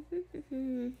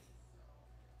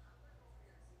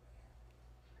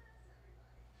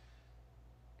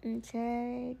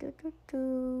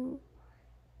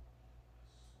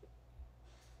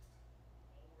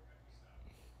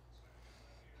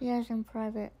 Yes, in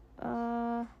private.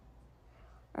 Alright,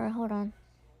 hold on.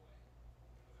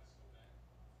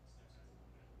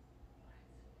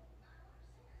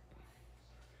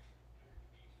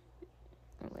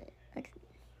 Oh, wait,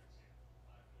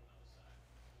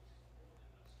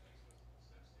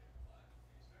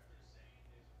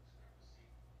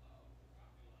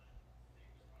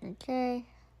 Okay.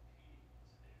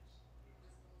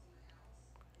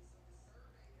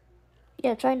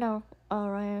 Yeah, try now.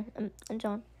 Alright,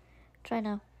 John. Try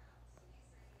now.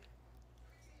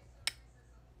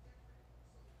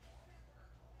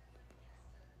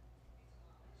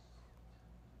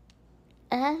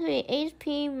 It has to be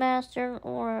HP Master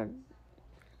or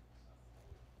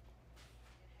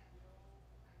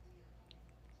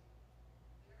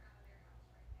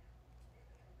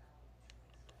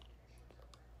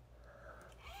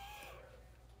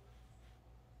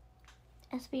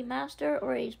SP Master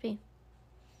or HP.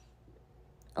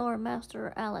 Or Master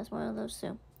or Alice, one of those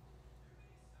two.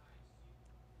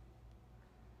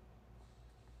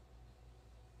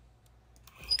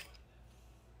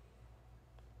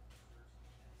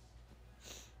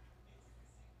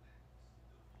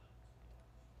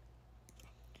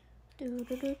 Do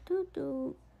do do do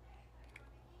do.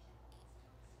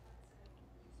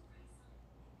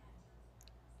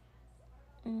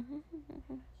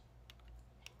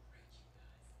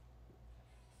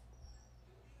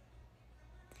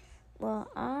 Well,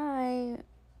 I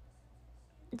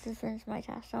just finished my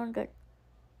task, so I'm good.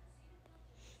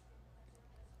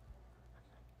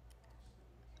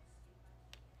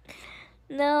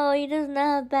 No, he does not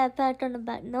have bad patch on the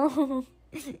back. No.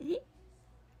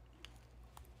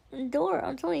 Door.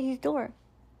 I'm telling you, he's door.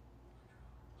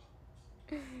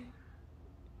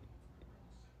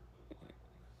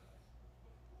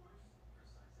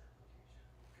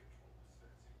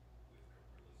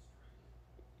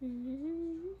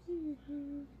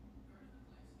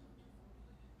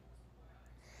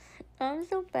 I'm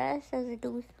so fast as a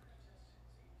goose.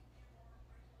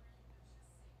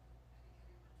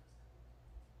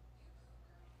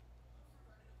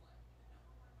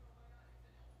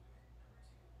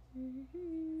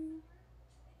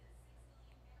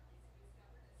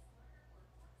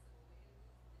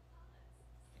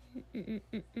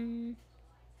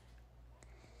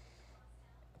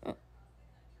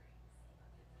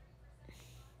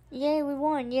 Yay, we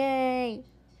won! Yay!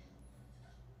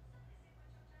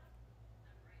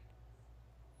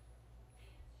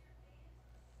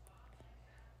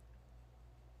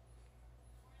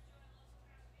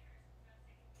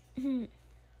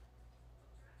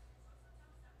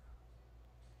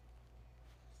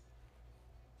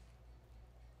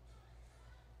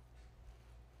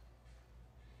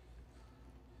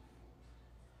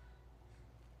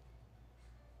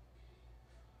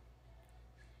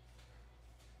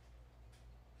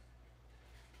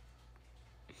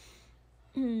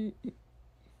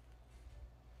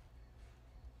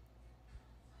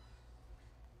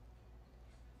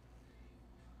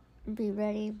 Be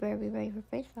ready, better be ready for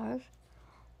face flowers.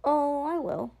 Oh, I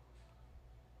will.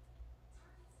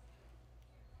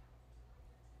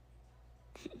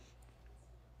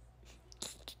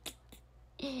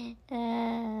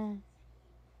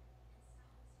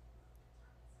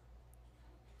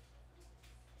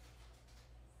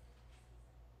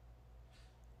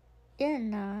 You're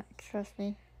not, trust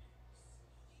me.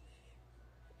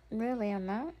 Really, I'm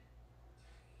not?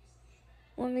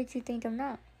 What makes you think I'm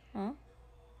not? Huh?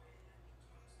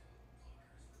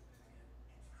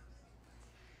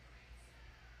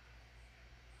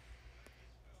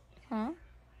 Huh?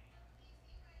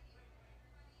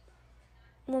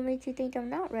 What makes you think I'm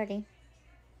not ready?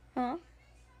 Huh?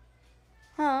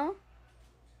 Huh?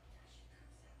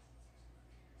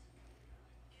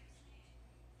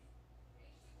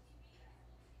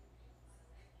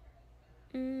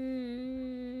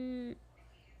 Mm.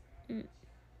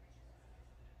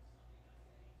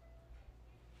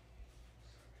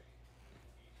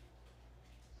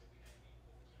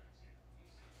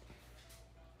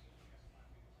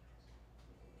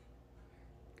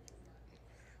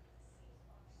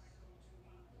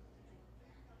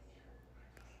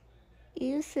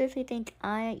 You seriously think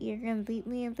you're gonna beat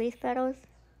me in base battles?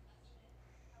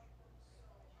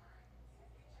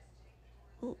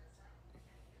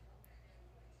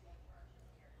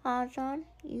 John?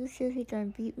 You seriously gonna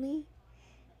beat me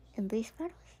in base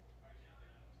battles?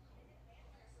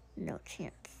 No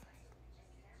chance.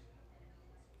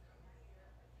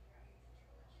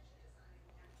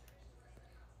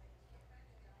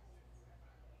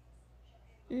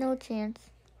 No chance.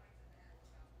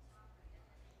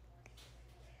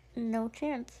 No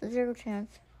chance. Zero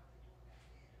chance.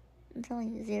 I'm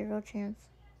telling you, zero chance.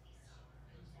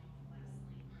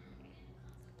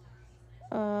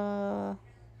 I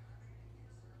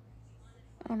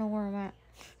don't know where I'm at.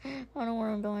 I don't know where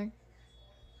I'm going.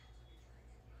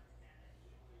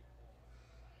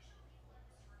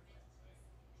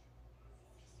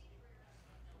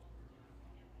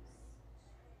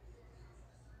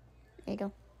 There you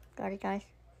go. Got it, guys.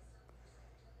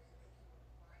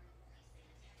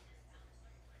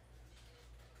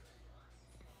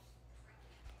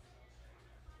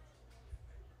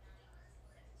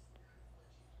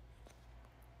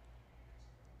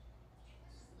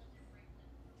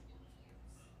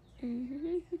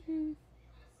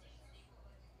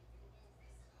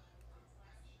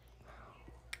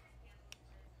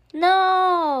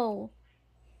 No!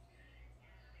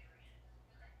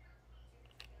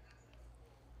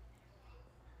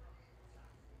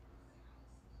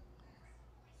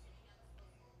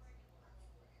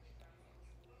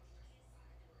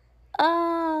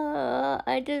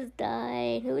 I just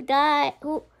died. Who died?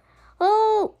 Who?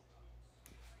 Who?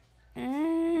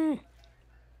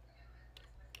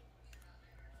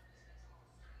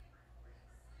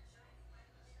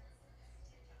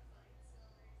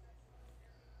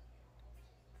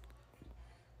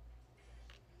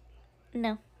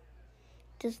 No.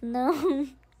 Just no.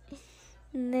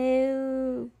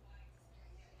 No.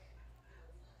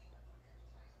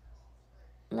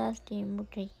 Last game,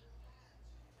 okay.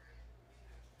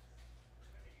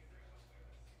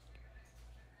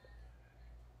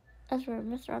 That's right,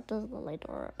 Mr. Up does the light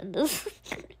door in this.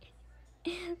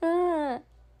 Alright,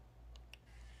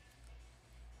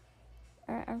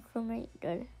 I'm crewmate,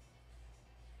 good.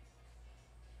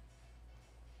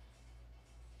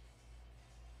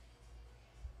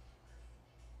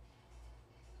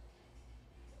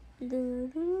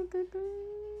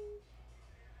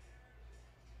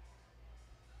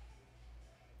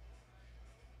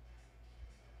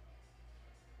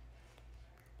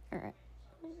 Alright.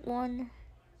 1,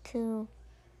 2,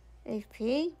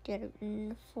 HP. Get it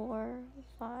in 4,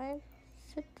 5,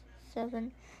 6,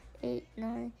 7, 8,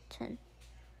 9, 10.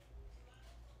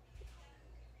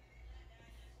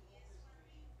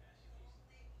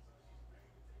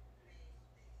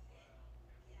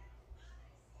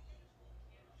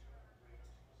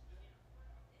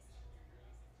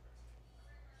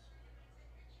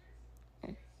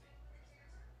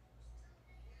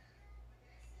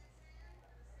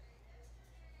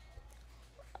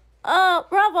 Oh,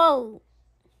 bravo!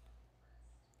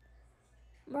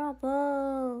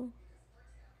 Bravo!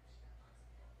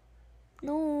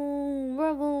 No,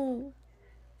 bravo!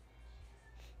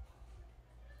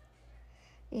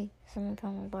 Hey, someone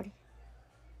found my body.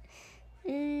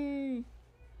 I'm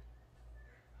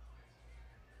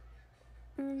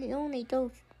the only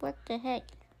ghost. What the heck?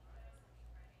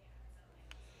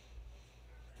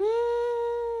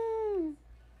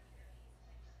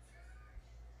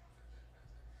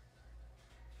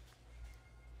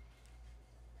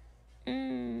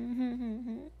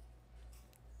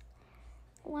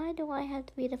 Why do I have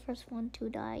to be the first one to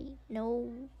die?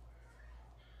 No.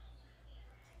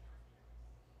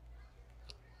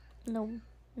 No.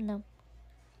 No.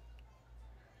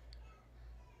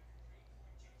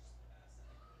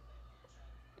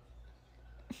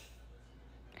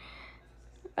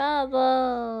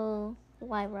 Bravo!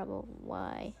 Why, Bravo?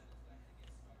 Why?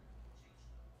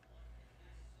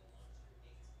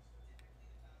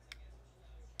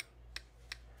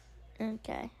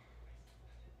 Okay.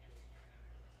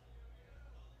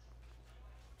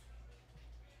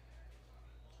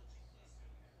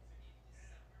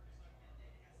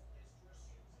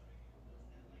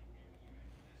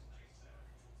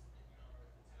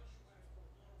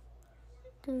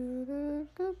 Do, do,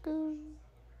 do, do.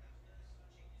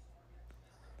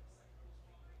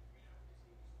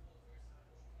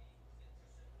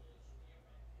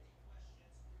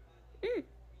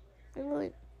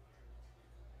 Really?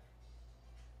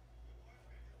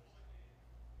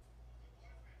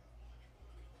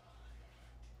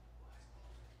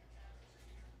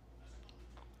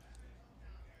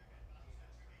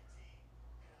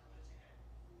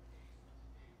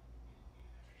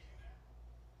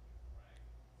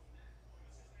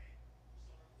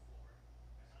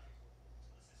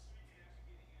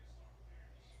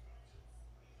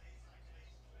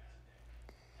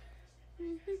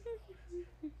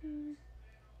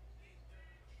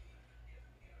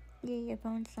 Yeah, your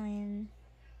phone's saying.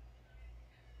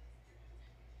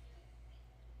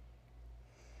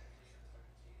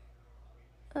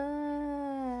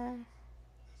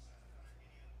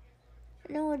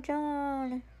 No,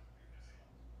 John.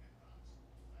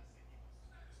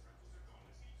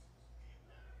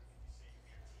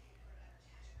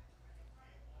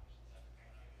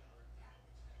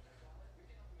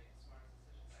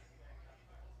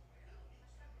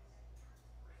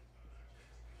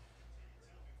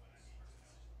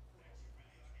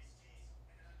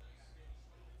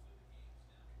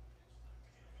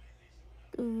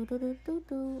 Do, do, do, do,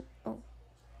 do. Oh.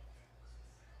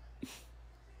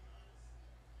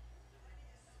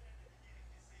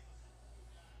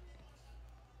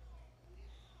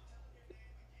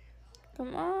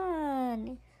 Come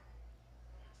on.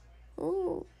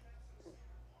 Ooh.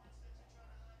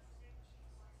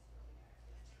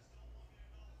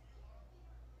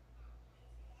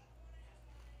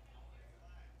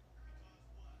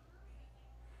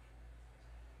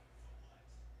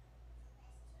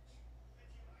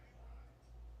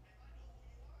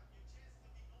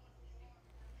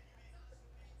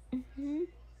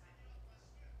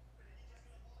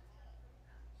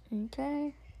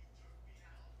 Okay.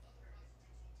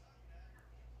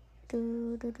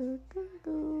 Do do do do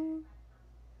do.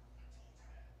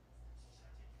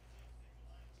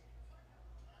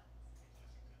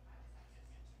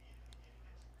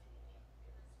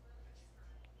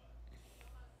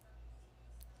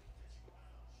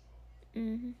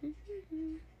 Mm-hmm.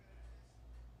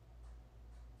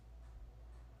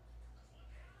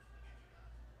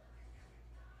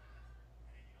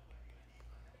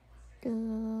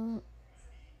 Do.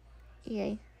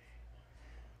 Yay.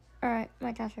 Alright,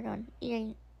 my tasks are done.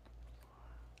 Yay.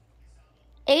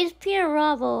 HP and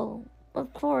Bravo,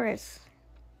 of course.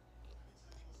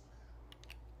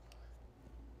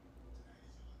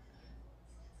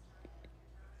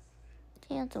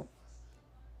 Cancel.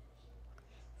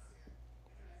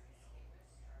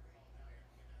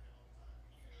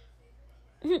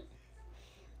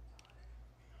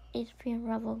 HP and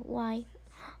Rebel, why?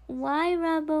 Why,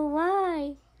 Rebel,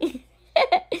 why?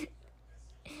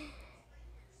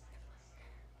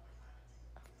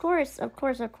 Of course, of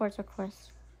course, of course, of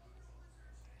course.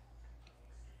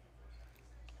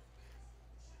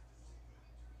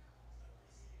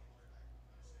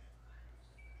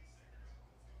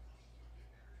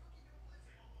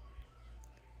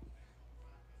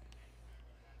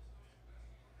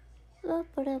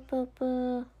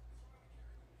 Ba-ba-da-ba-ba.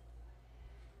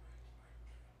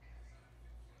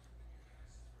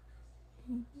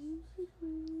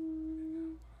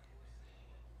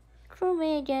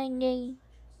 Crewmate,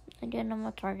 again, I'm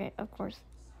a target, of course.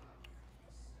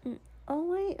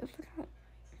 Oh wait, I forgot.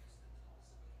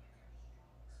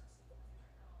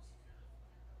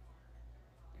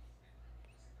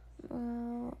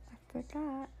 Oh, I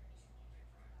forgot.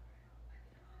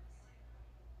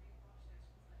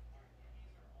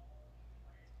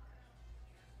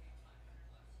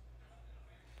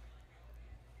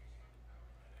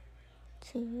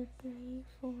 Two, three,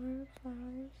 four,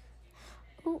 five.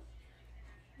 Oh,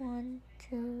 1,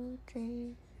 2,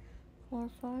 3, 4,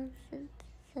 5, 6,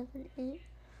 7, 8,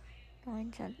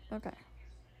 9, 10. Okay.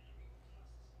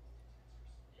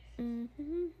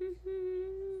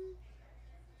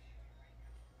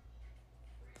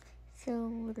 So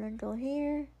we're gonna go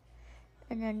here,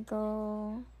 and then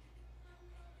go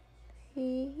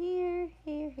here,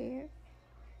 here.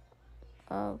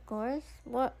 Of course.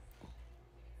 What?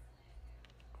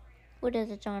 What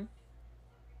is it, John?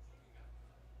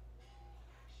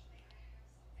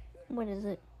 What is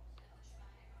it?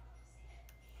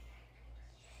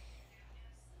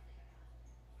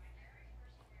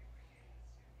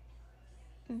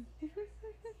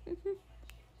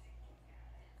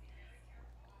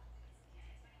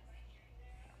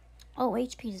 Oh,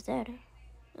 HP's dead.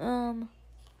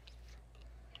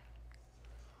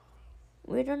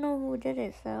 We don't know who did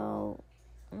it, so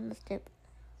I'm gonna skip.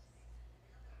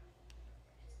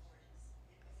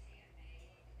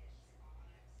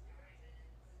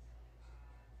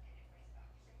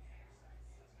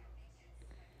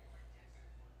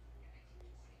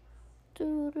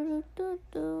 Do do do do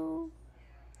do.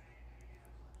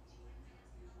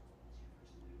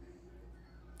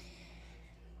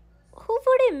 Who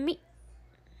voted me?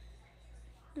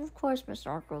 Of course, Mr.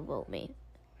 Ark will vote me.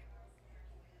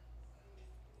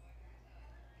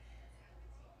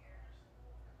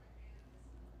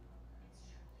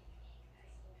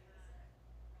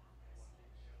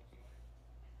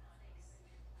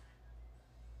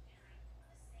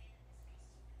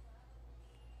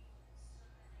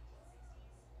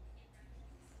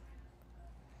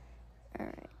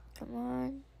 Alright, come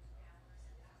on.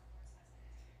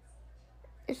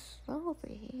 It's over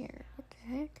here. What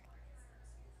the heck?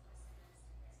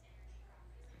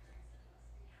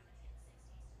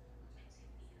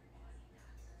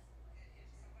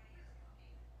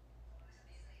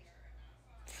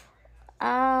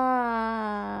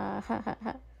 Ah.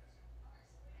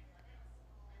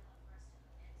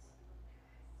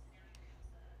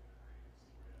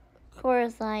 Of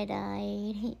course I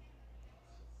died.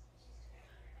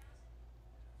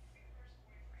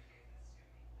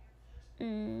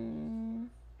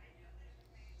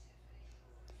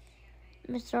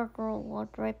 Mr. Girl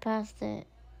walked right past it.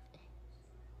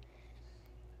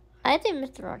 I think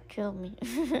Mr. Rock killed me.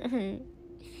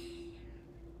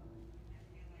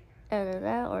 Either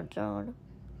that or John.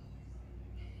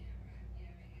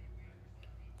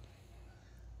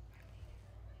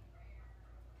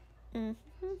 No,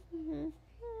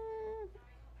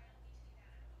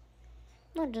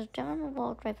 just John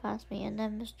walked right past me and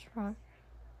then Mr. Rock.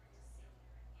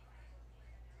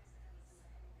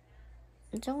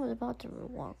 John was about to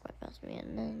walk right past me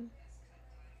and then.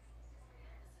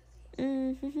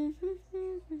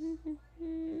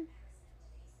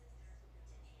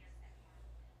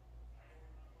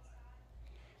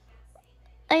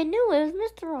 I knew it was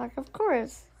Mr. Rock, of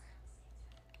course.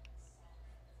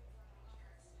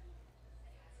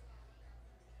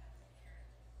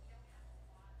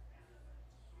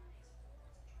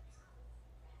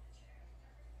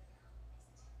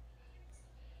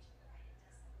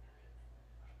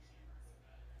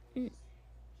 Mm.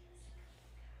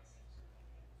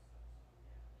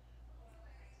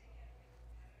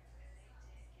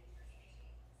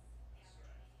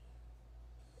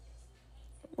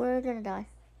 We're gonna die.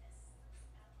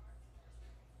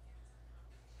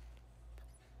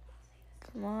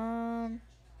 Come on.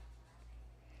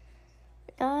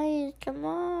 Guys, come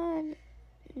on.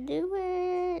 Do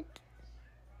it.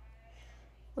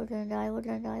 We're gonna die, we're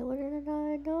gonna die, we're gonna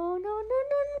die. No, no, no,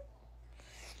 no, no.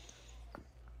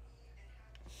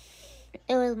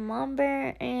 It was Mom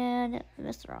Bear and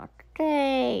Mr. Rock.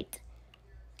 Great.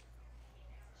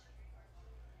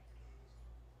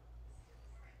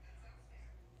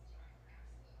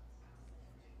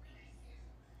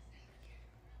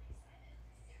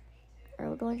 Are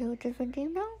we going to a different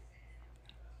team now?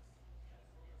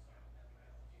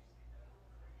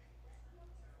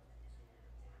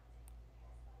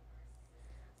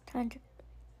 Time to...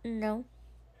 No.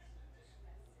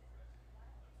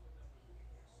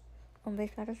 On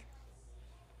base batters.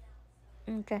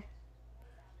 Okay.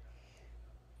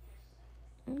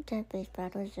 Okay, base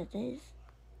batters it is.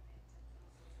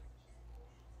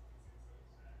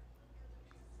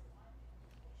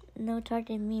 No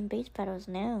targeting me in base battles,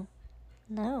 no.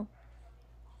 No.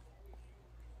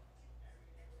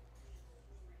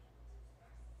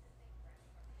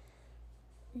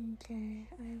 Okay,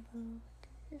 I will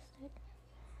do this.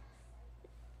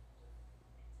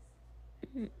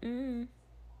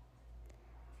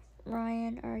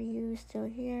 Ryan, are you still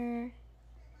here?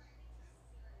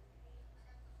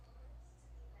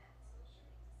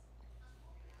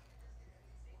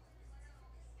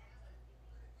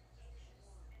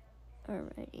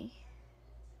 Alrighty.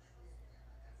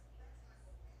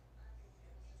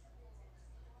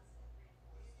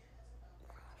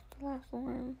 The last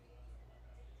one.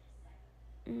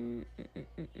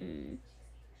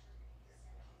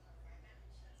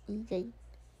 Easy.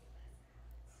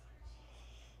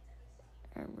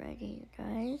 Alrighty, you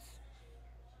guys.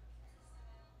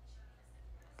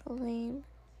 Flame.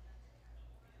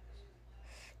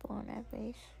 Spawn at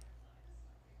base.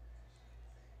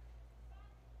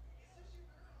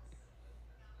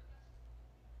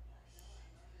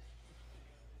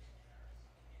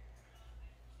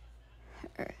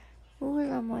 Who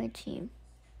is on my team?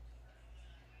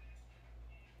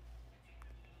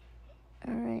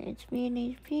 Alright, it's me and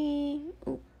HP.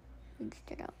 Oh,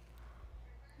 mixed it up.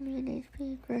 Me and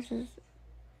HP versus...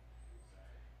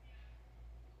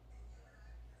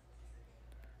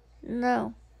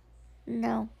 No.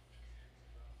 No.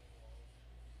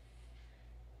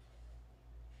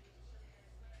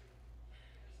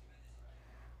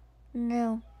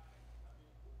 No.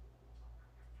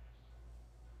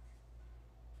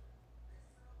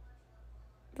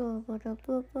 Boo, boo, boo,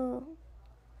 boo, boo.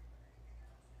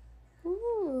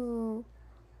 Ooh.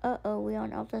 Uh-oh, we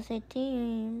on opposite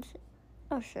teams.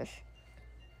 Oh, shush.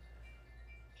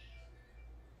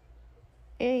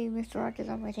 Hey, Mr. Rock is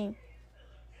on my team.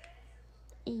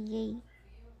 Yay.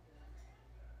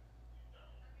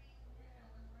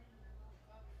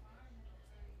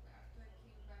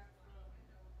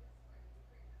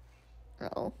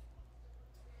 Uh-oh.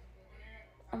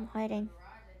 I'm hiding.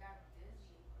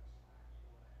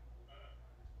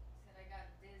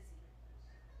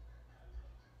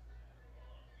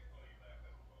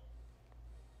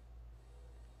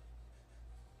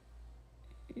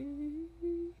 Ooh.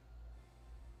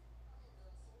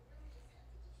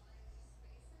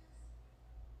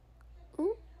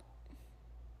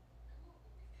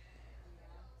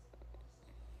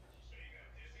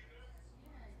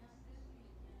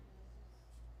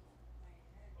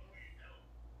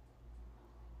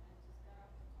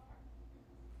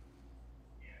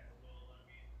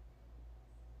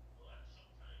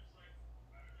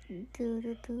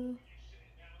 Do.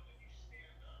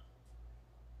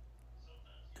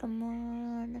 Come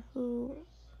on, who?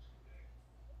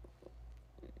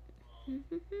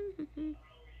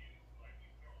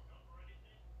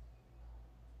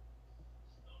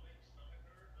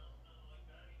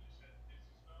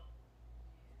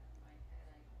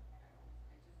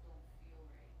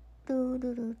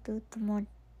 Do. Come on.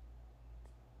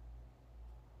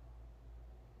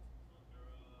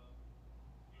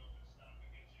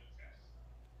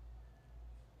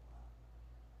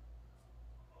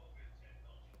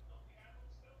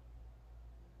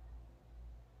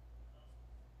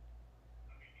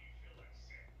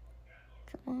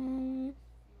 Come on.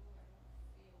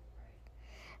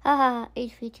 Haha,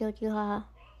 HP killed you, haha.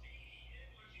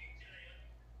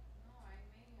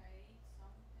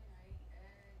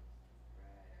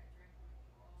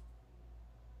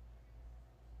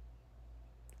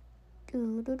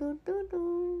 Do do do do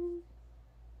do.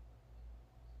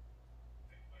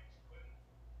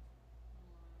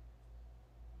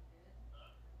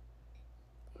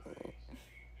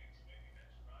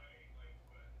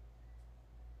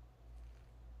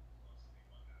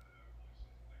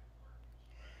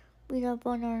 We got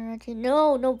bun on our team.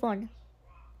 No, no bun.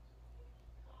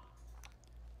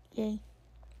 Yay.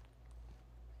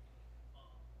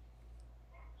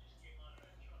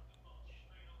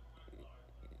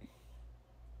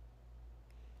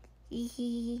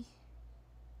 Hee.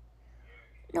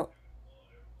 No.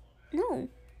 No.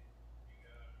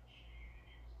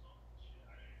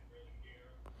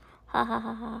 Ha ha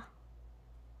ha ha.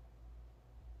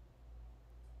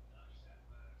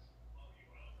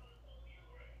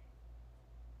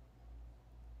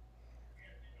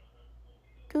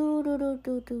 Do do do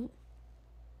do do.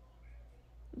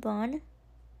 Bun.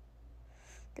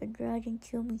 The dragon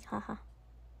killed me, haha.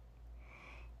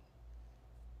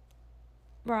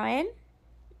 Ryan?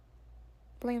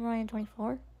 Blame Ryan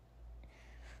 24.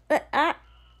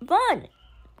 Bun!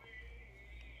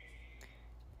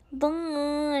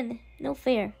 Bun! No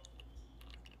fair.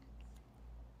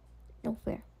 No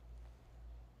fair.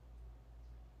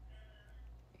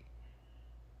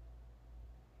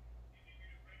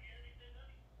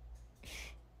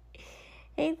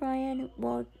 Hey Ryan,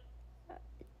 well,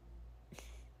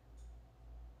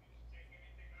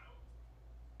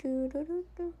 do do do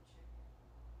do.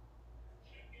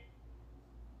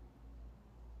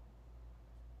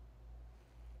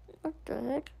 What the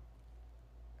heck?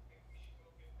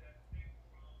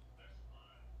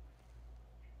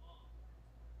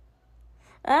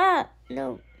 Ah,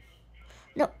 no.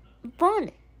 No,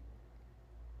 Bun!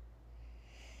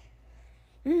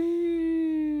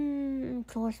 Of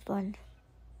course, Bun.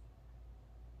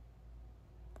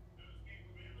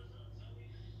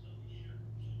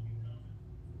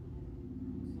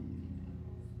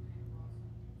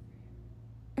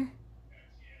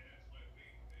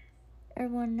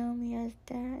 Everyone know me as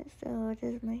that, so it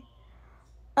is me.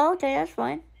 Okay, that's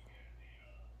fine.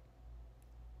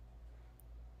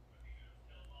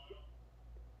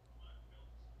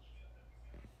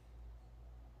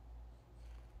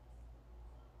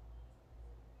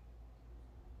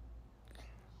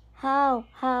 How?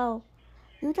 How?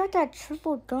 You got that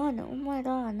triple gun. Oh my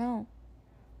god, no.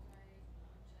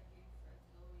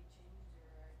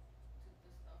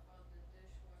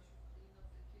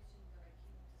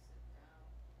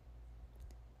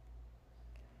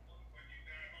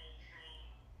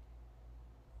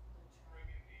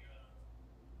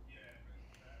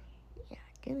 Yeah,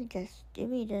 give me this. Give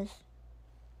me this.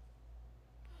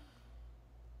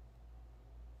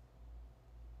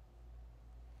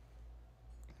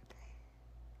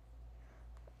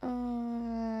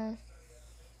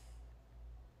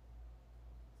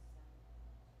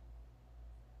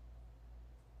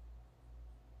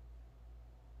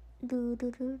 Do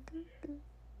do do do do.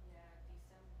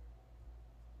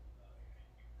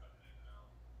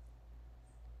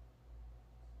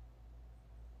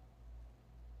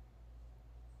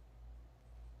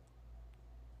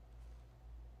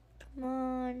 Come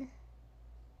on.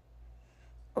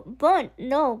 Oh, Bun!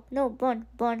 No, no, Bun,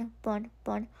 Bun, Bun,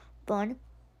 Bun, Bun,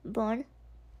 Bun.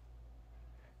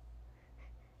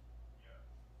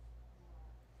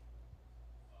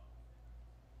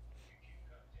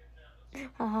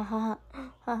 Ha ha ha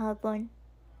ha ha, Bun.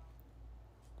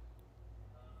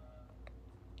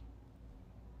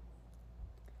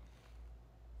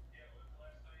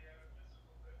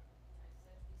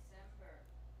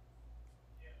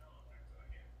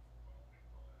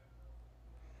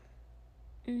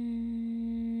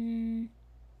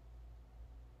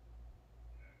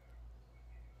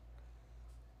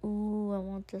 Ooh, I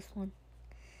want this one.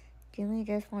 Give me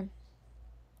this one.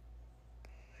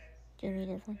 Give me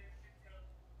this one.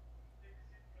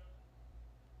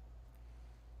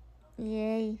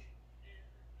 Yay.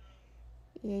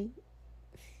 Yay.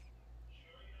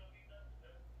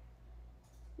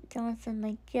 Johnson,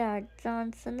 like, yeah,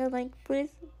 Johnson, like, please.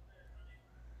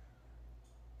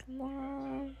 Come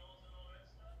on.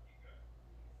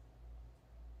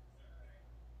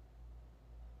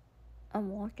 I'm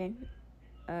walking.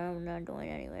 I'm not going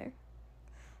anywhere.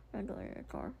 I'm not going in the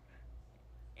car.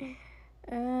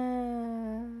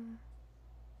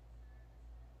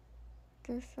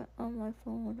 Just on my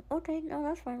phone. Okay, no,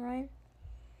 that's fine, Ryan.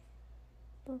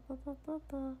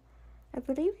 I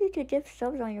believe you could give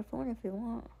subs on your phone if you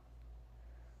want.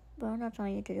 But I'm not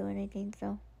telling you to do anything,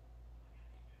 so.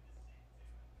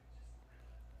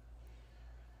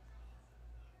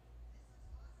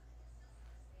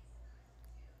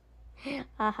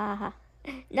 Ha ha ha.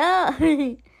 No!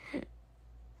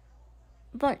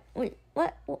 Bun, wait,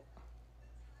 what?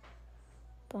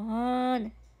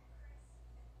 Bun.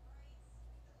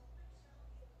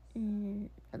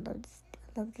 I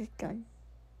love this gun.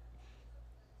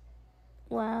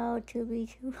 Wow,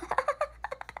 2v2.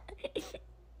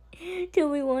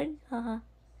 2v1. Haha.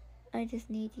 I just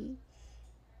need you.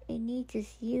 I need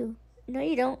just you. No,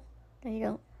 you don't. No, you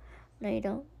don't. No, you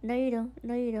don't. No, you don't.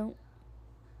 No, you don't.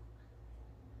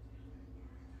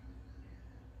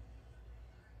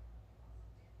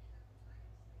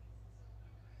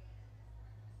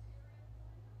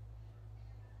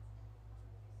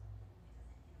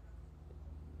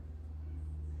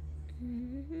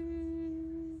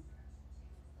 Mm-hmm.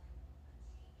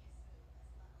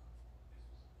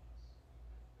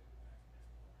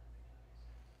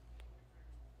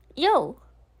 Yo!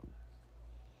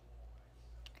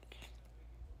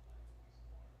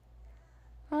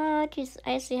 Jeez,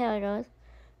 I see how it goes.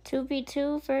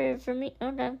 2v2 for me.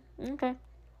 Okay. Okay.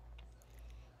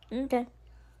 Okay.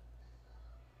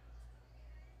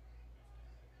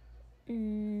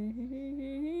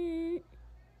 Mm-hmm.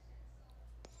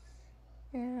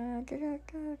 Da, da, da,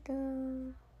 da, da.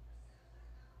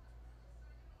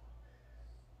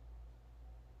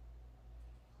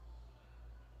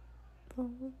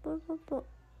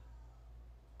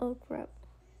 Oh crap.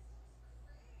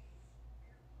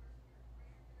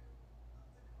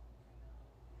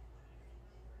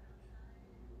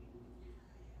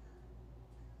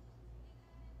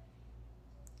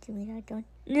 Give me that gun.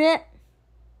 Yeah.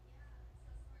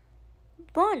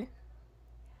 Bun.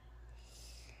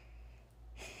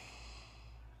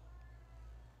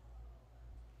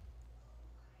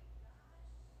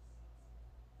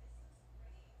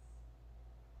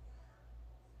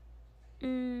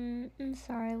 I'm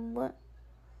sorry, what?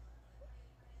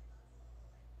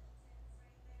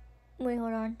 Wait,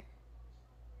 hold on.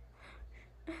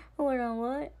 Hold on,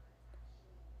 what?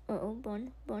 Uh-oh,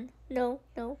 Bun. No,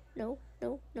 no, no,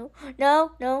 no, no.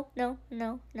 No, no, no,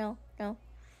 no, no, no.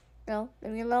 No,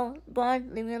 leave me alone. Bun,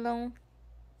 leave me alone.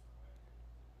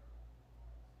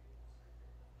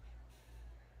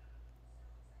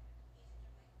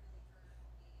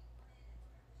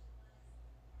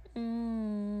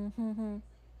 Mm-hmm.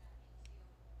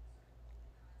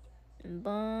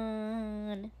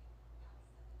 Bun.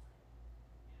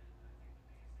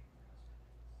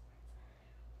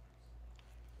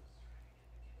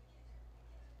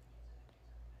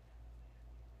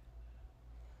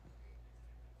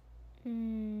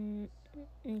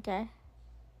 Okay.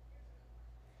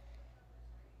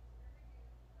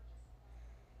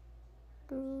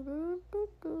 Do, do, do,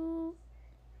 do.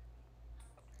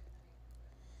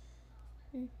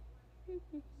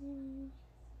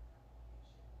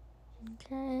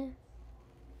 Okay.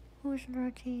 Who's in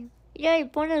our team? Yay,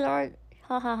 Bun is our.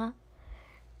 Ha ha ha.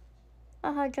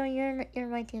 Haha, John, you're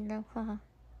my team now. Haha.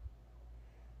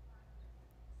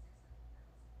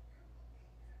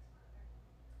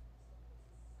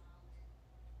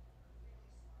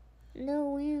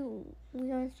 No,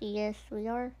 we are. Yes, we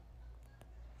are.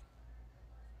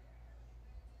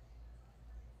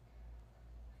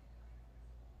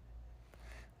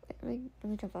 Let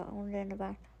me jump out. I want to get in the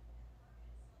back.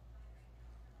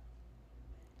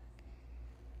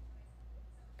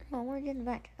 No, I want to get in the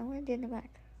back. I want to get in the back.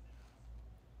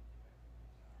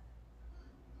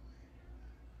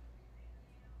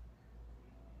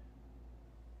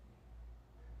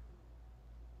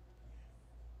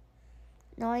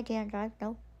 No, I can't drive.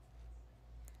 No.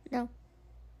 No.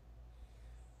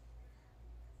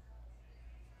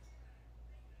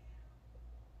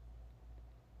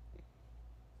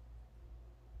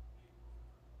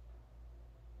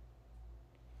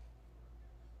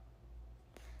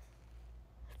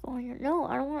 No,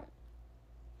 I don't want.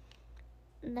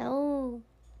 No.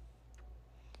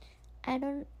 I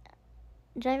don't.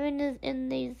 Driving is in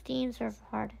these teams are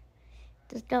hard.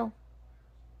 Just go.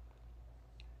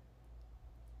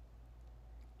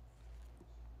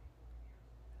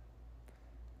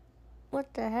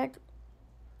 What the heck?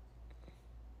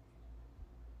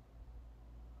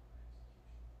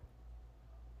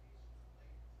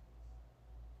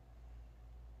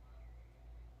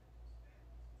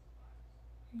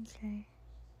 Okay.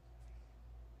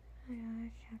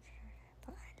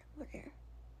 Over there.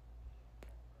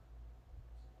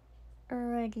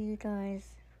 Alrighty, you guys.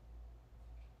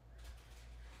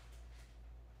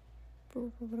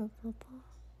 Boo, boo, boo, boo, boo.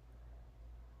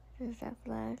 There's that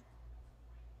flag.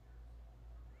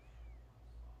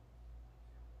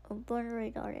 Oh, Bun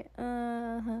already got it.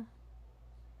 Yeah,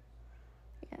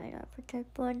 I gotta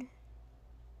protect Bun.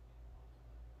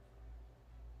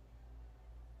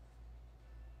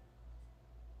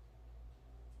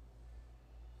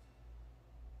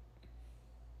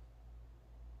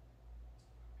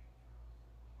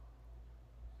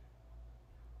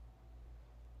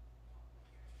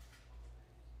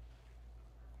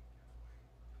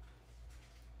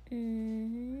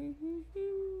 Mm-hmm.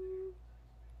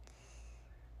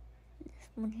 This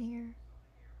one here.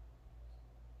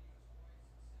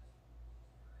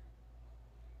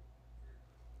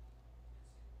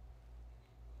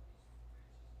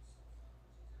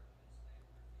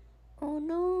 Oh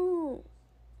no!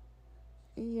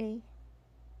 Yay.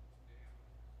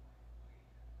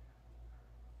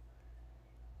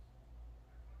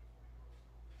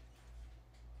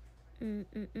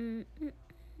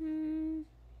 Mm-mm-mm-mm-mm.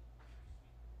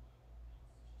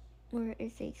 Where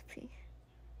is HP?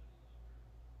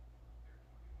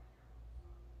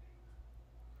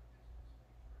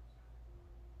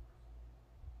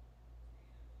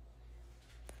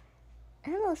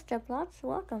 Hello, Steplots.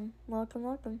 Welcome. Welcome,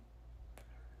 welcome.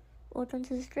 Welcome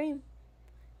to the stream.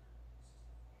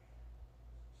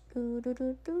 Do do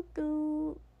do do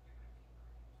do.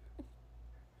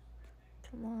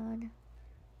 Come on.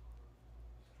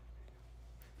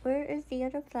 Where is the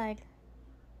other flag?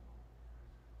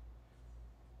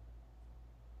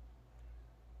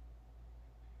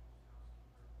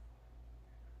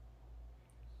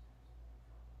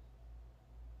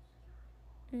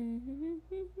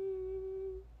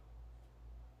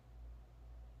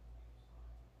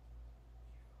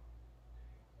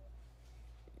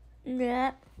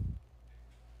 Yeah.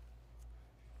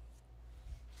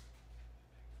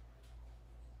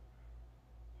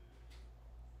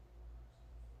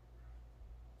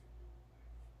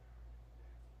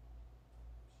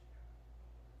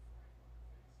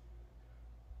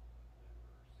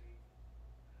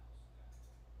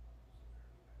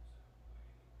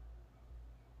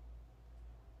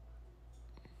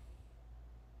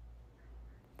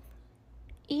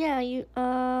 Yeah, you,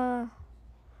 hold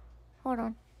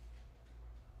on.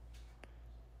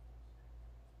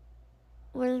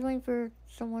 We're just waiting for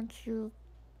someone to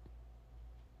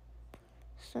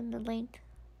send the link.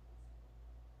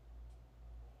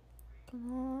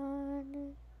 Come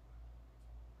on.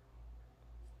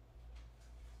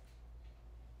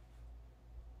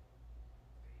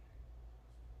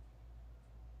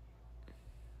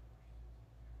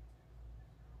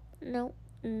 No,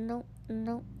 no,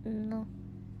 no, no.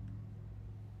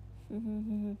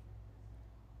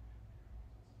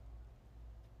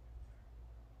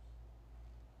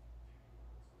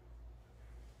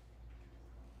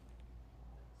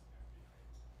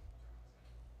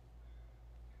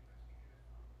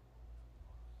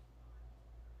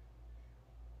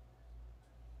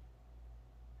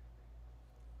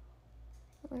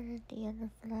 Where's the other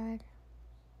flag?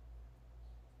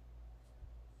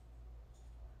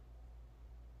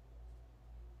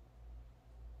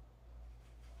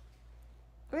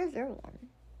 Where's there one?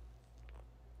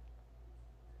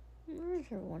 Where's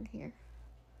there one here?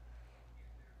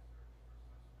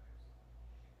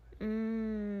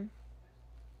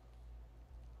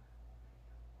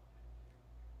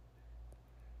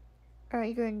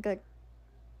 Alright, you're doing good.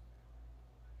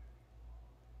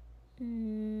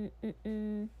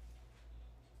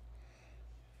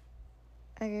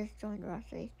 I just joined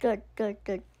Rossi. Good, good,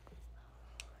 good.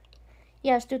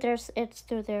 Yes, dude, it's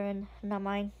through there and not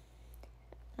mine.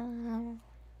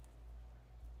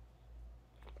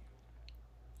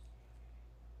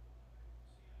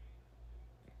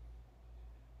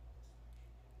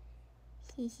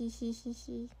 He.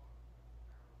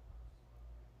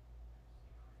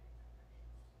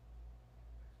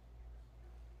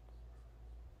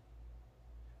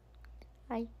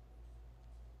 Hi.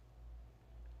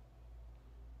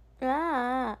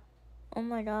 Ah! Oh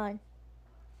my god.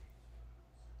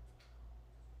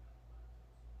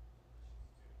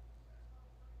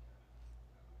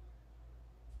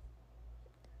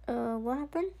 What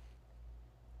happened?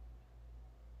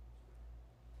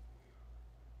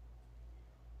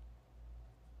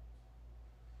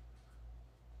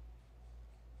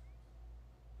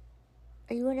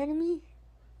 Are you an enemy?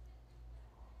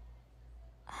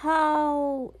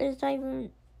 How is that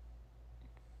even...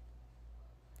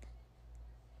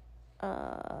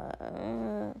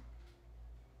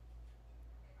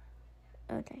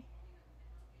 Okay.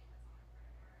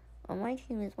 Well, my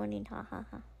team is winning, ha ha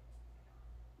ha.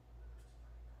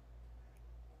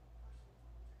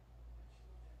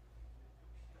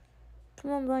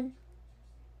 Come on, bud.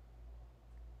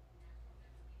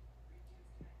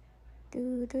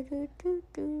 Do do do do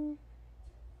do.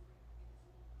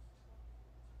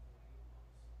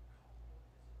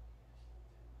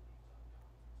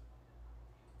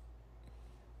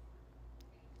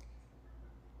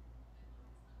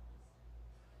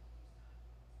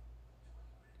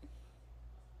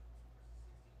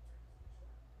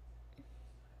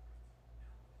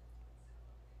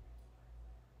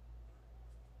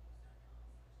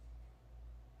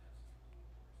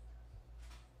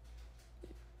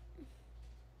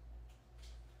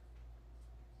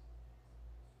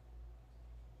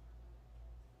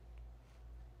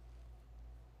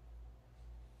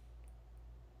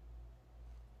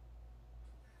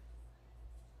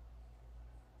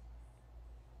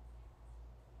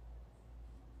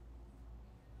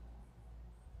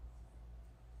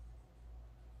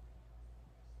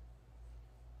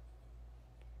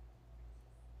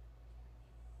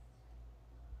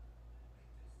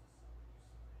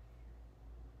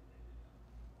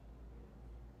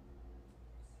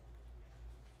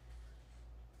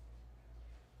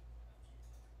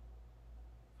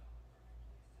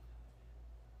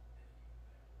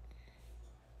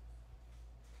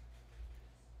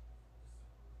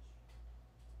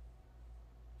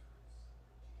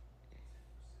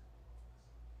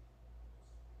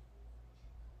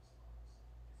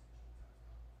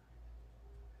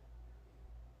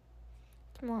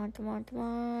 Come on, come on, come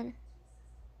on.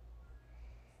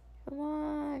 Come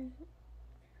on.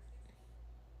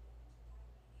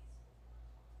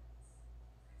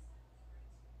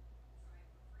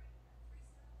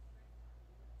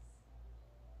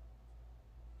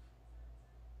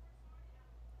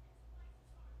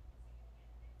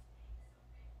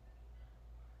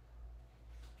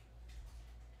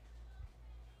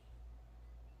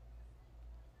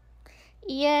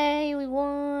 Yay, we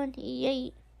won.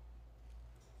 Yay.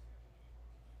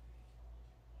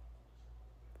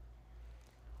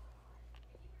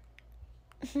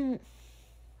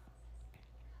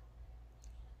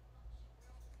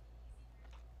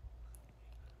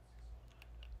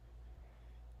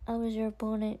 I was your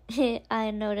opponent.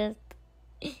 I noticed.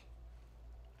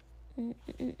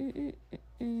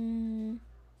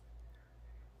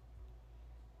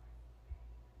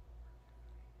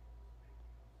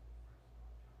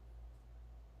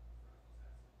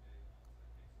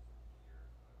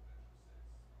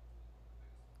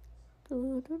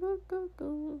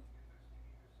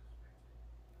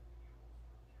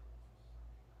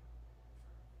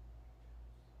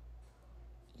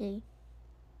 Yay.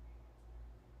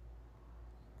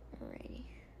 Alrighty.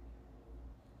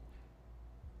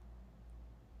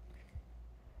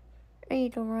 There you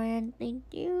go, Ryan. Thank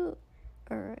you.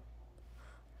 Alright.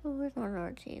 Who is on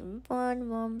our team? Bun,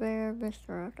 Mom Bear, Mr.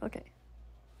 Rock. Okay.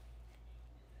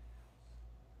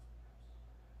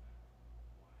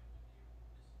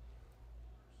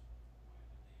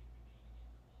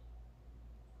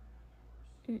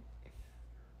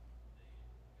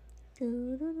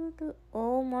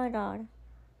 Oh my god.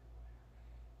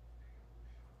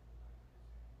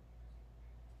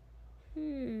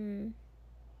 Hmm.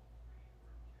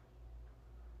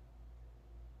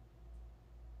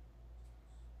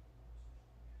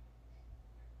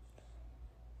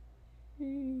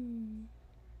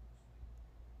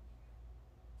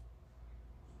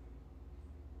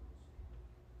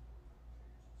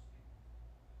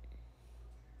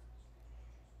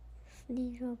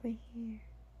 Sneak over here.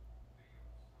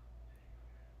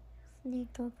 Sneak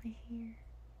over here.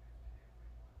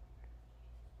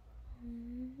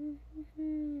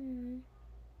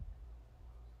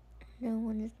 No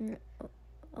one is in the...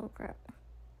 Oh crap.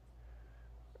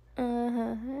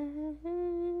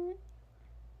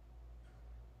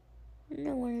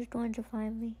 No one is going to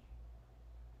find me.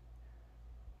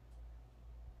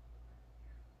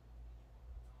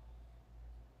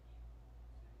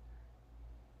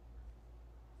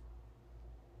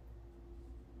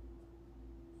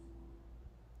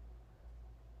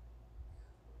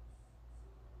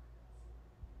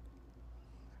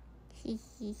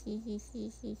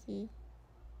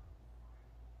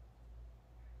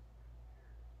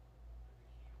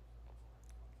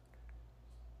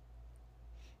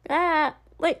 Ah!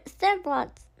 Wait,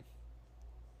 Sandbots!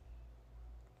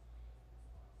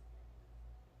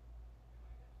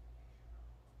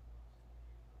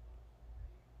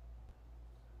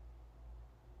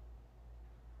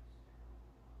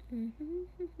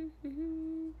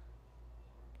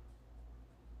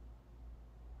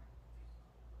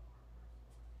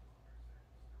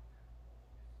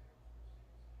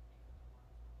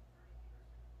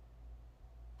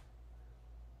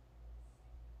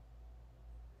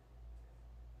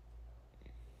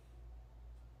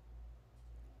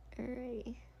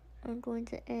 Alrighty. I'm going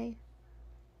to A.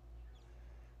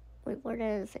 Wait, where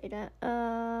did I say that?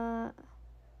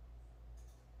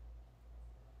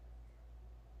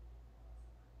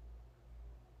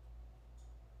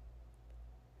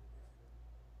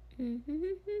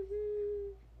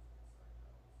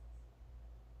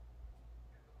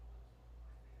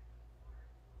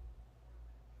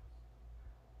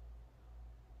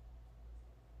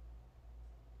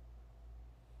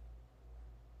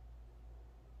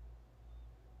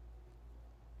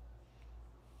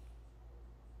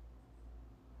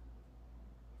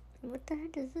 What the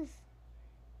heck is this?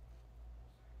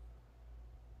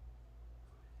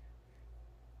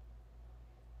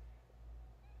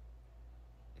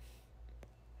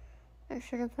 I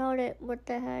should have held it. What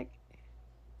the heck?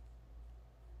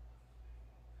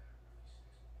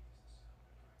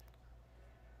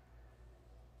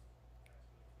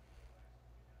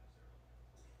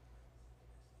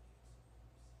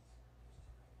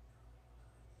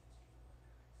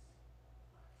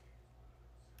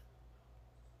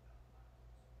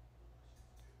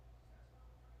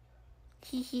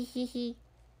 Hee.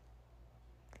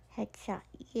 Headshot.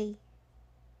 Yay.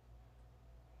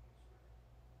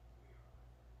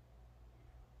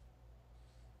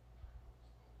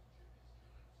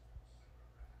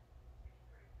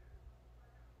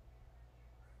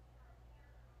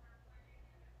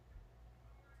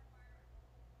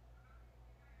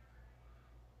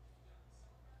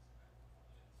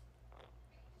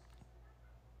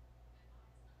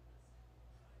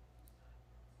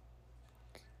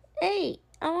 Hey,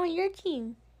 I'm on your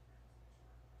team.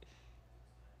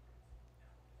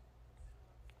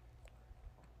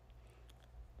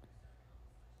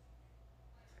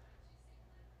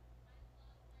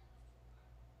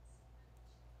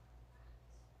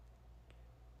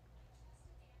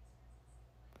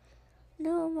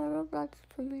 No, my Roblox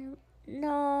premiere.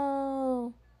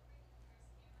 No.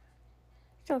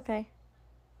 It's okay.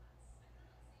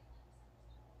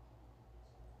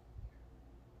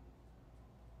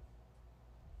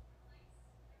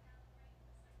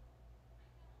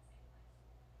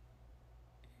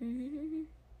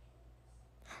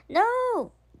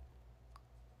 No!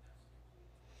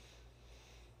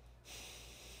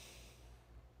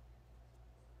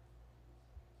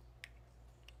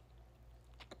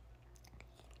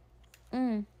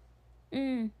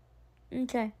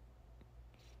 Okay.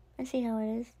 I see how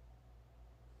it is.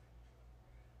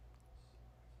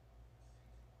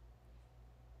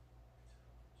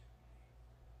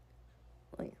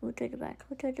 Wait, who took it back?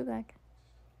 Who took it back?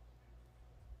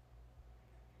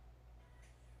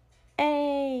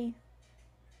 Hey!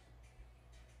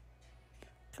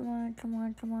 Come on, come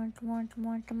on, come on, come on, come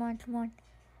on, come on, come on.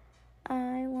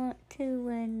 I want to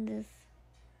win this.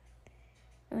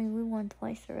 I mean, we won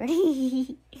twice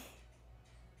already.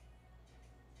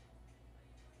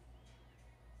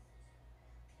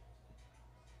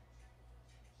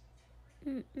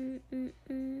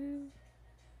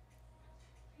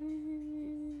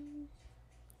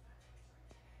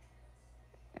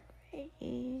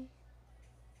 Alrighty.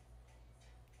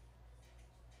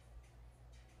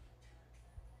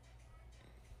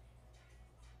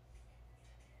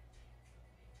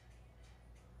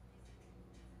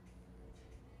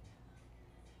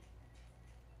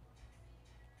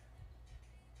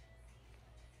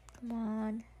 Come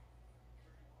on.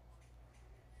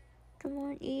 Come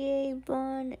on, EA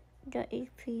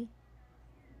Bond.HP.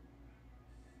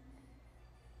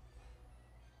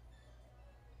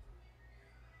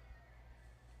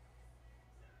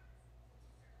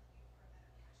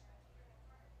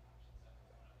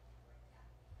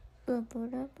 I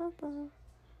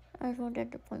just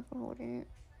wanted the point for holding it.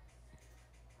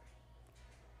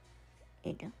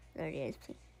 There you go. There it is,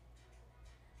 please.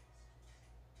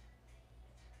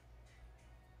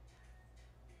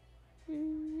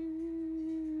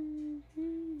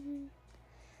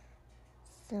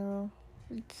 So,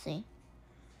 let's see.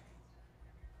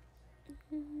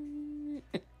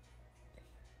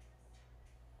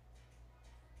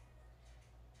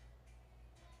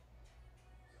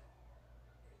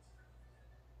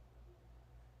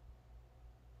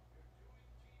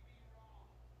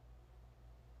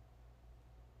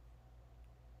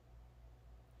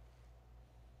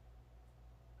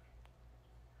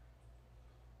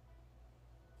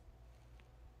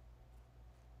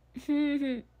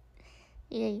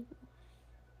 Yay.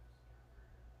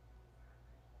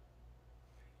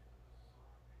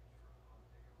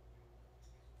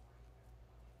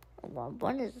 Well,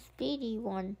 one is a speedy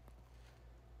one.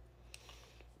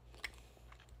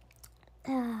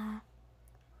 Ah.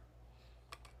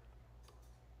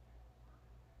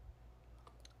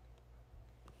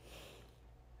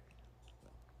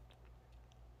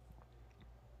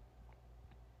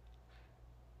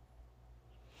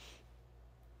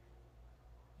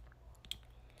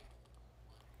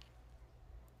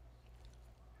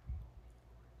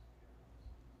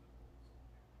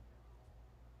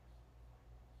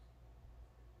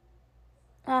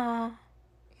 Ah.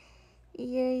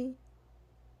 Yay.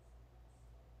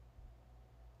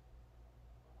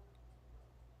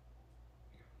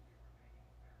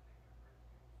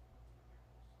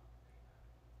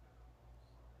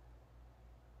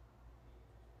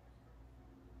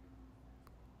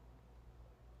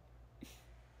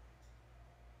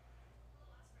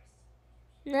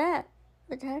 That.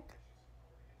 What the heck?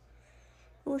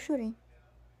 Who was shooting?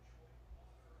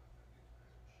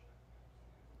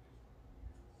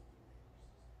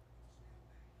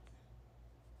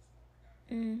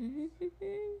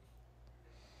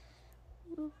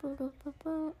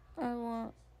 I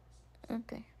want.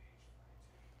 Okay.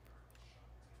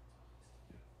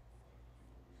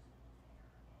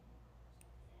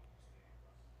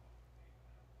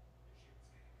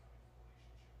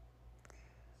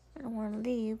 I don't want to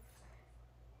leave.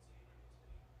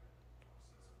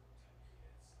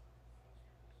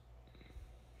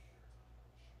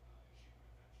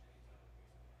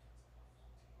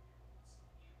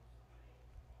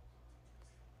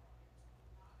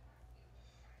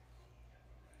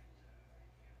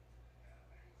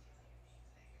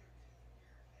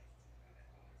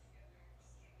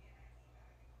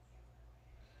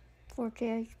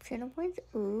 $4K channel points.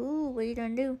 Ooh, what are you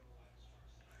gonna do?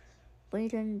 What are you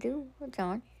gonna do,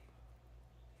 John?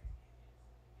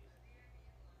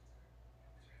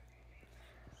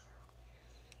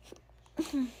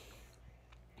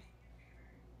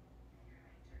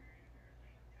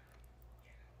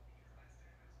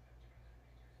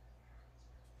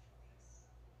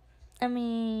 I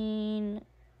mean,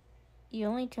 you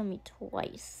only killed me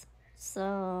twice,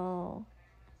 so...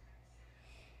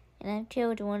 And I've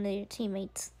killed one of your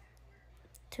teammates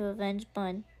to avenge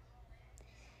Bun.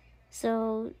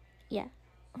 So, yeah.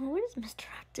 Oh, what is Mr.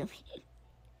 Rock doing?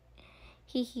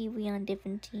 Hee, we on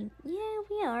different team. Yeah,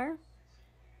 we are.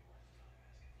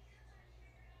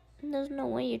 There's no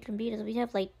way you can beat us. We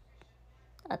have like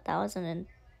 1,000 and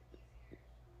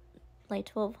like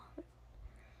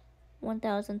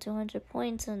 1,200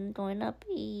 points and going up.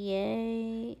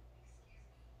 Yay.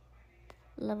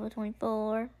 Level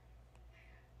 24.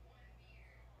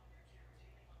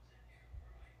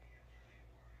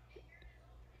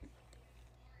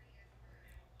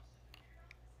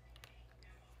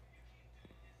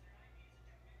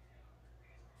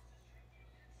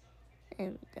 There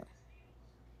we go.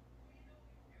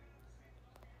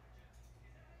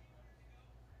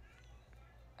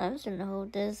 I'm just gonna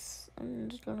hold this. I'm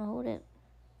just gonna hold it.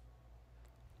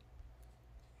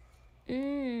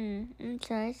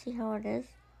 Okay, I see how it is.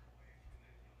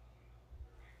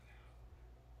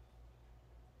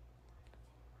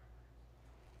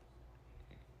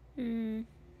 You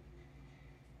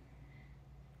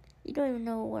don't even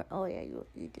know where. Oh yeah, you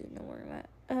do know where I'm at.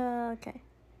 Okay.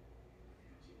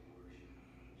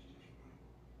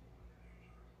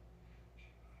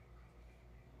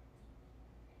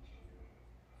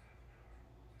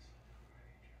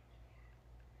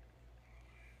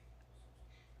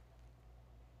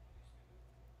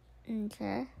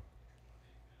 Okay.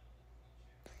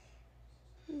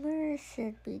 Where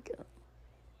should we go?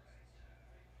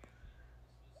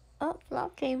 Oh,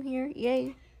 Flop came here.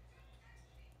 Yay.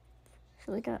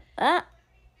 So we got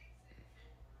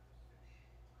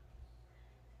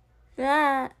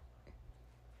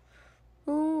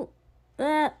Ooh,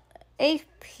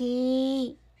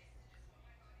 HP.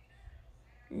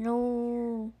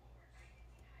 No.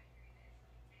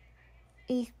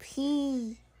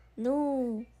 HP.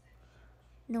 No.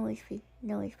 No HP.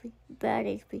 No HP. Bad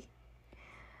HP.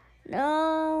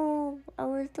 No. I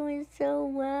was doing so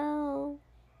well.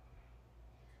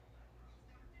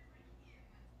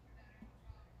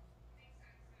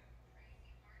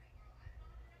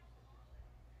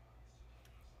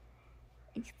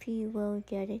 HP will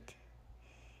get it.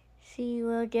 She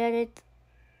will get it.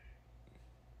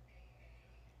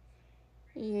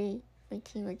 Yay. My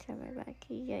teammates have my back.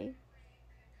 Yay.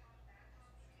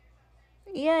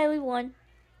 Yay, we won.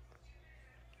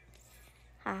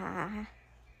 Ha ha ha ha.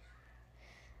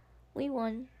 We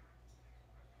won.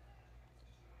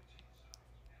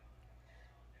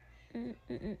 I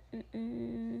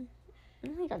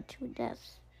got 2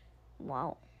 deaths.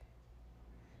 Wow.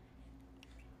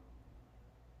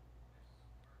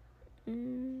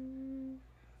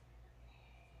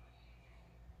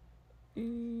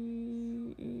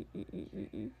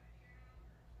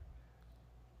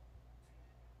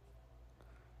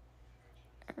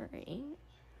 Alright.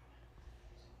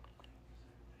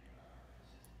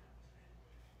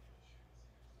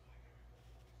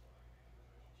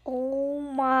 Oh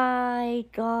my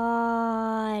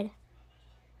god.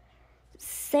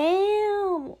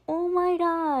 Sam! Oh my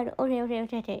god.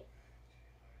 Okay.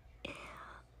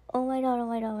 Oh my god.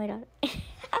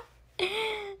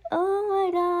 Oh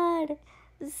my god.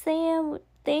 Sam,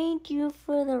 thank you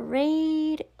for the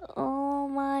raid. Oh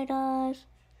my gosh.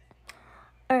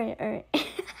 Alright.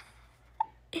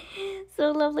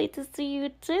 So lovely to see you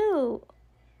too.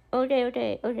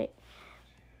 Okay.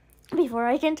 Before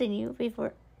I continue,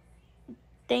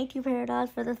 thank you,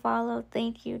 Paradox, for the follow.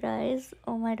 Thank you, guys.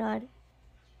 Oh my god.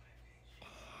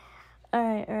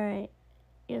 Alright.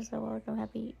 You're so welcome.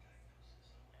 Happy.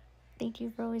 Thank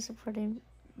you for always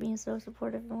being so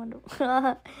supportive and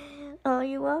wonderful. Oh,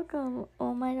 you're welcome.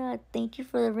 Oh my god. Thank you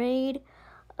for the raid.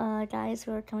 Guys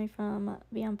who are coming from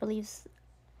Beyond Beliefs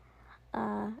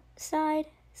side,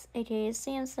 aka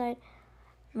Sam's side.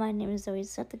 My name is Zoe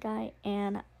Septiceye,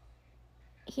 and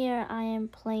here I am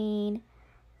playing.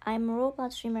 I'm a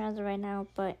Roblox streamer as of right now,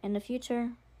 but in the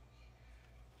future,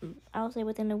 I'll say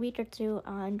within a week or two,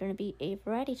 I'm gonna be a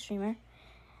variety streamer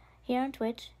here on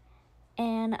Twitch.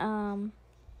 And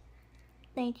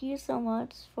thank you so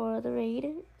much for the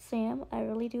raid, Sam. I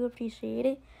really do appreciate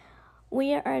it.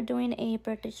 We are doing a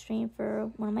birthday stream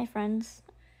for one of my friends.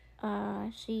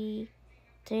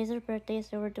 Today's her birthday,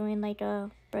 so we're doing like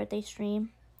a birthday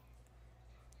stream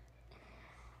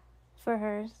for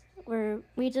her.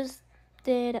 We just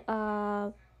did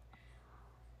the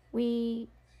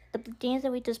games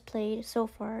that we just played so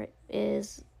far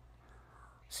is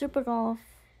Super Golf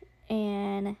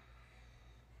and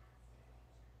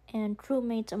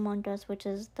Crewmates Among Us, which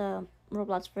is the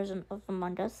Roblox version of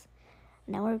Among Us.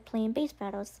 Now we're playing base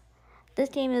battles. This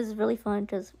game is really fun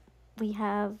because we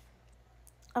have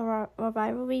a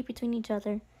rivalry between each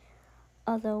other.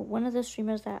 Although one of the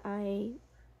streamers that I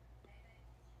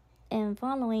am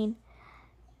following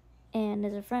and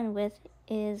is a friend with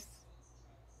is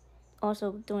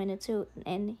also doing it too,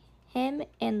 and him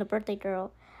and the birthday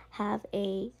girl have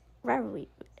a rivalry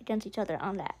against each other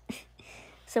on that.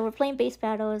 So we're playing base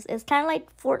battles. It's kind of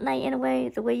like Fortnite in a way,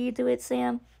 the way you do it,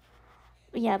 Sam.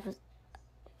 Yeah,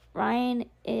 Ryan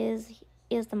is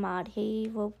the mod. He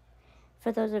will,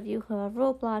 for those of you who have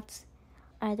Roblox,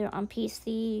 either on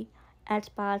PC,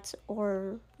 Xbox,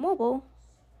 or mobile,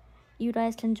 you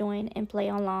guys can join and play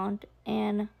along.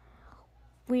 And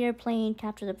we are playing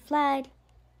Capture the Flag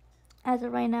as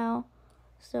of right now.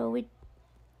 So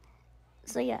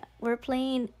yeah, we're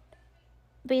playing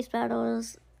base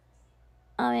battles.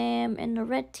 I am in the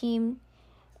red team,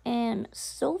 and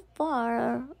so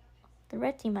far, the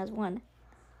red team has won.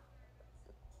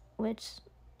 Which,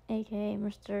 aka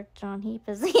Mr. John Heap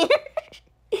is here.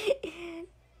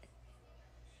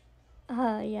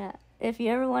 Yeah. If you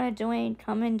ever want to join,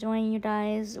 come and join, you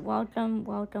guys. Welcome,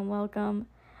 welcome, welcome.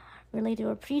 Really do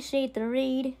appreciate the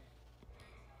raid.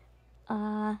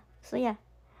 So yeah,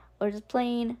 we're just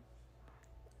playing.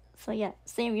 So yeah,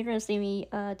 Sam, you're gonna see me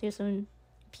do some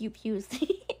pew pews.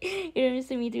 You're gonna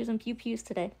see me do some pew pews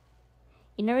today.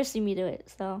 You never see me do it,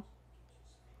 so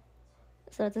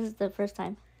this is the first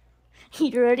time.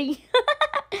 You ready?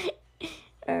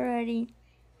 Alrighty.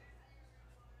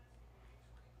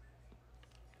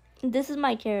 This is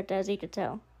my character, as you could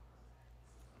tell.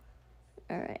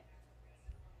 Alright.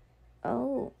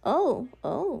 Oh.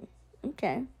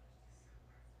 Okay.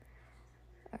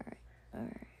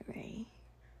 Alright, ready.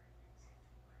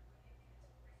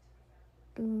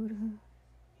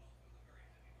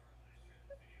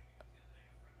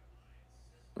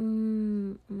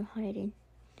 I'm hiding.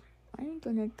 I'm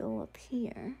gonna go up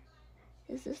here.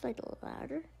 Is this like a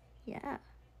ladder? Yeah.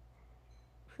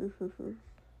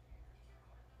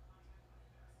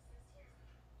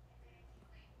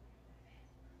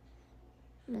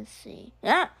 Let's see.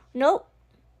 Ah! Nope!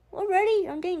 Already?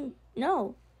 I'm getting...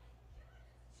 No.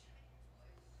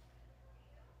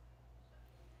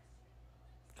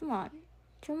 Come on.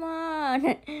 Come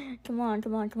on. Come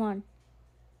on.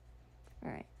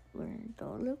 Alright. We're gonna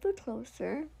go a little bit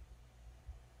closer.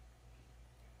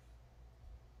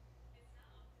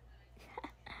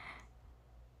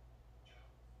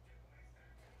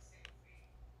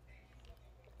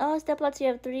 Oh, Steplots, you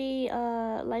have 3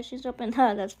 live streams open.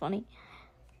 That's funny.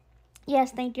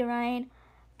 Yes, thank you, Ryan.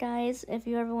 Guys, if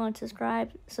you ever want to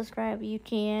subscribe, you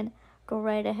can. Go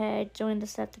right ahead. Join the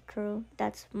Septic crew.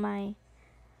 That's my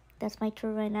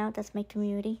crew right now. That's my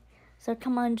community. So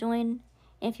come on, join.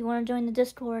 If you want to join the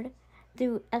Discord,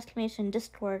 do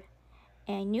 !Discord,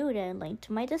 and you get a link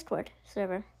to my Discord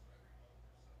server.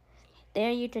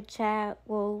 There you could chat.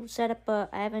 We'll set up I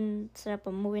haven't set up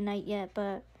a movie night yet,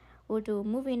 but we'll do a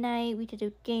movie night. We could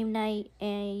do game night,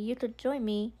 and you could join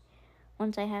me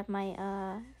once I have my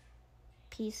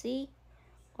PC,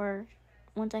 or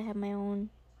once I have my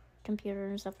own computer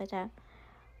and stuff like that.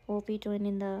 We'll be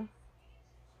joining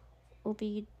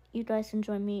you guys can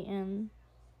join me and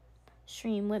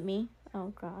stream with me.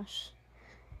 Oh gosh.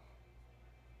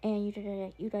 And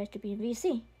you guys could be in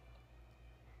VC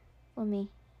with me.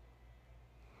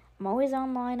 I'm always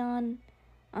online on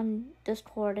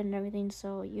Discord and everything,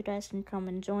 so you guys can come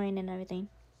and join and everything.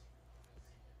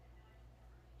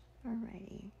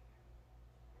 Alrighty.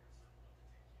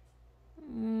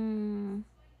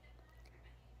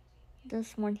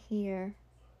 This one here.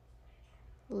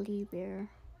 Lee Bear.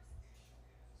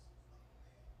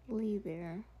 Come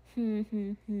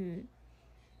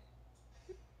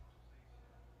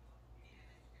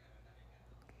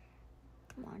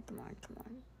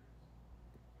on.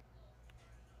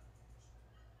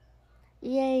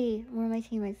 Yay! One of my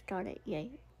teammates got it. Yay.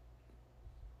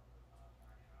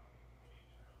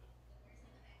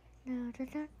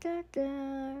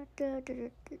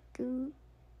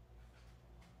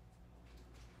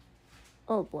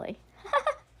 Oh boy.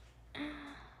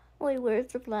 Wait, where's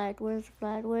the flag? I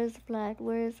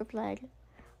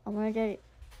wanna get it.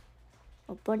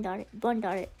 Oh, Bun got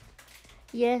it.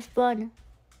 Yes, Bun.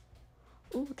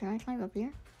 Ooh, can I climb up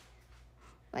here?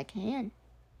 I can.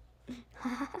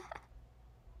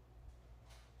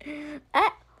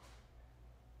 Ah!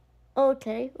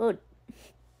 Okay. Oh.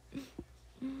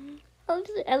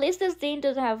 At least this game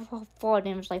doesn't have fall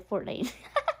names like Fortnite.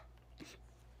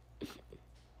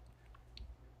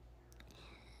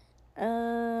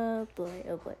 Boy,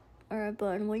 oh boy. Alright,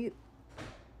 Bun, what you...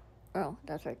 Oh,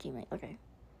 that's our teammate. Okay.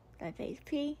 That's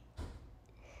HP.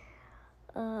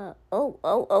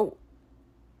 Oh.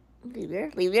 Leave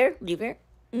there.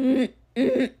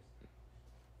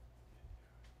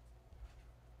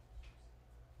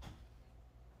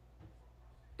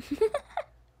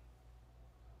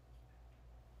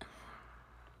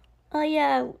 Oh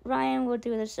yeah, Ryan will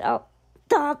do this. Oh,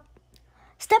 stop.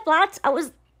 Step lots. I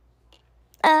was.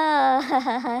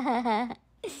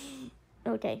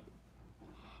 Okay.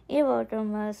 You're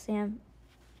welcome, Sam.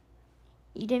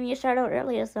 You gave me a shout out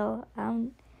earlier, so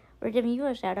we're giving you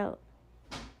a shout out.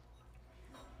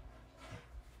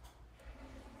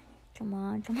 Come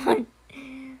on.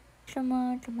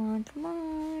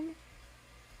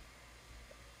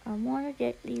 I wanna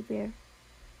get Lee Bear.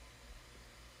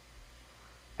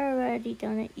 Already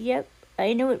done it. Yep,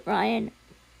 I knew it, Ryan.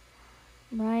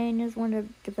 Ryan is one of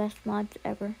the best mods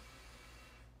ever.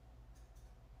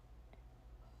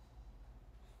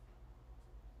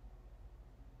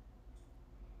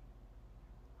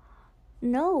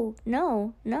 No.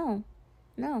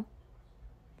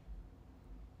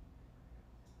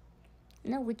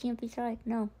 No, we can't be tied.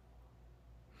 No.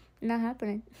 Not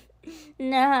happening.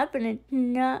 Not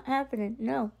happening.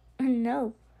 No.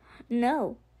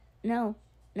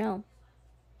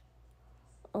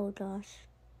 Oh gosh.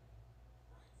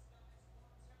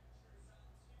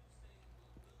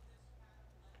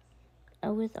 I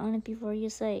was on it before you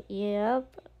say,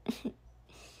 yep.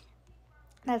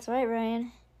 That's right,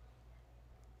 Ryan.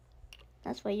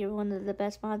 That's why you're one of the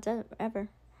best mods ever.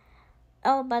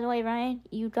 Oh, by the way, Ryan,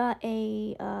 you got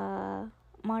a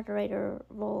moderator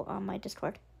role on my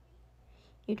Discord.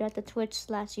 You got the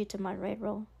Twitch/YouTube moderator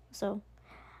role. So,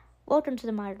 welcome to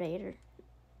the moderator.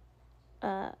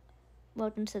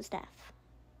 Welcome to the staff.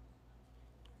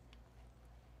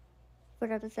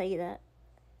 Forgot to tell you that.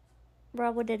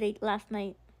 Bravo did it last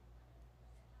night.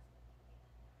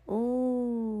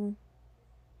 Ooh.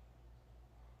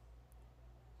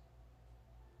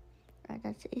 Alright,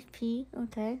 that's HP.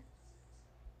 Okay.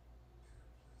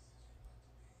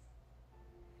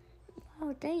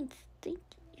 Oh, thanks.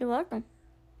 You're welcome.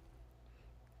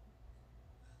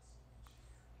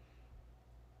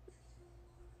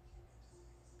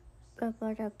 Come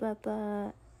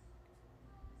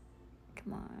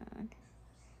on.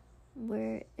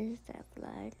 Where is that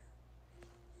flag?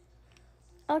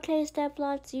 Okay,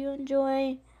 Steplots, you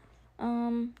enjoy.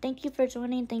 Thank you for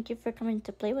joining. Thank you for coming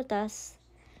to play with us.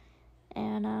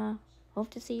 And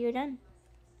hope to see you again.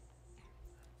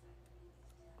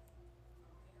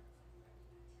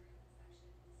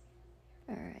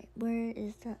 Alright, where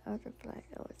is that other flag?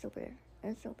 Oh, it's over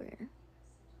there.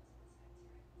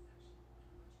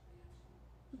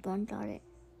 Bun got it.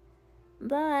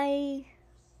 Bye.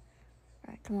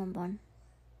 Alright, come on, Bun.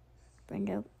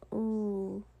 Brenda.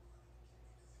 Ooh.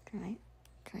 Can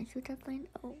I shoot that plane?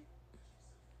 Oh.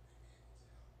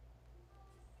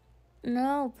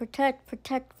 No, protect.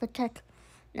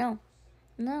 No.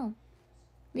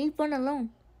 Leave Bun alone.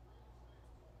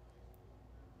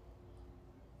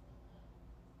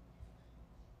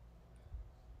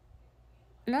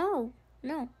 No.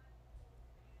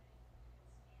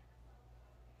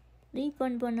 Leave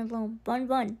Bun alone.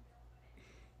 Bun.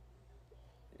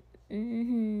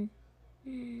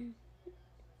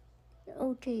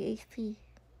 Okay, HP.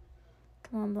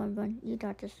 Come on, Bun. You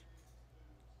got this.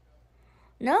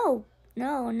 No.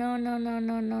 Come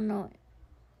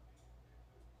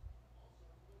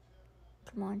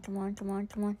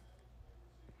on.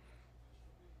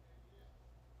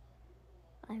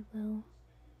 I will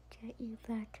get you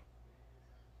back.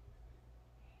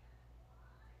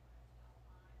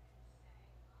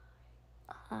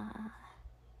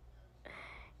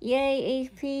 Yay,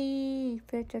 HP!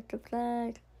 Picked up the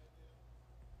flag.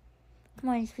 Come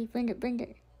on, HP, bring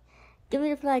it. Give me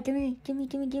the flag, give me.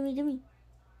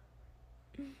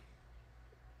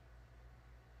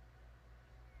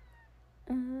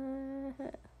 Come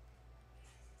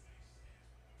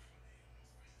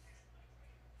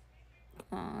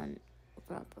on.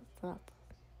 Flop.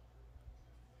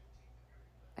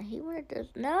 I hate when it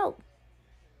does. No!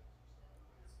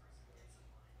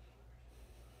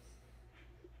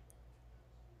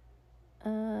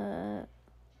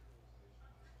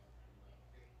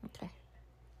 Okay.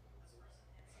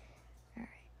 Alright,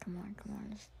 come on.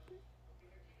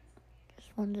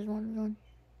 This one.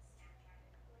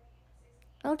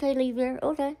 Okay, leave here.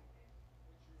 Okay.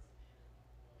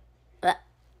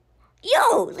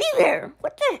 Yo, leave here.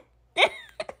 What the?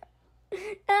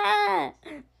 Ah!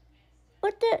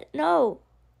 What the? No.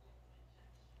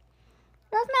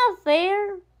 That's not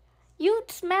fair. You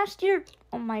smashed your...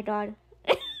 Oh my god.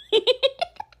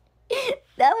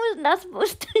 That was not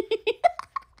supposed to...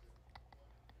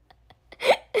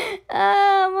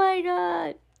 Oh my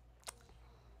god.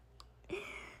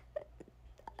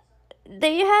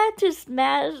 They had to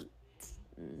smash...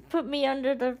 Put me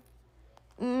under the...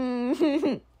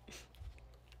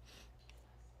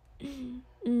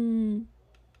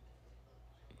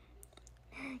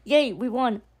 Yay, we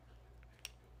won.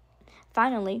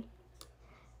 Finally.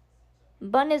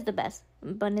 Bun is the best.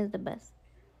 Bun is the best.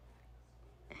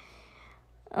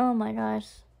 Oh my gosh.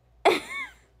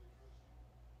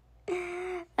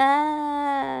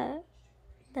 Ah,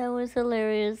 that was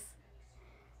hilarious.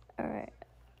 Alright.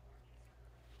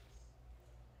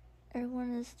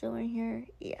 Everyone is still in here?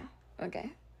 Yeah. Okay.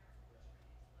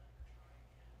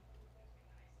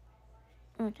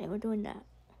 Okay, we're doing that.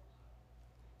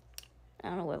 I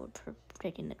don't know why we're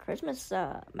taking the Christmas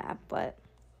map, but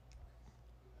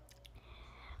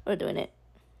we're doing it.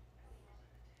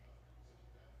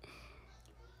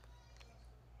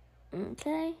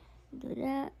 Okay, do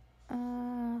that.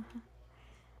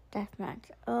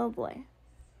 Deathmatch. Oh boy.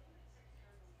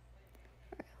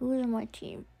 Right, who's on my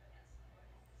team?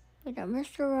 We got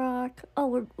Mr. Rock. Oh,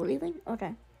 we're leaving?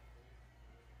 Okay.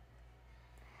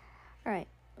 Alright.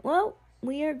 Well,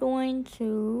 we are going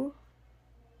to...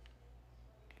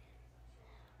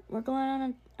 We're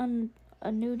going on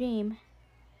a new game.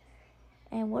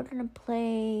 And we're going to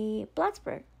play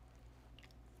Plattsburgh.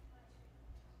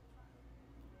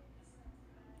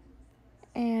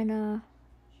 And,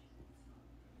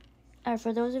 alright,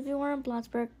 for those of you who are in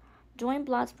Plattsburgh, join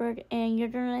Plattsburgh and you're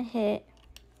going to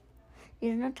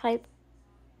type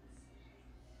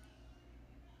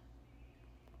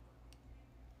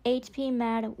HP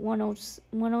Mad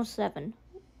 107.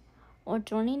 Or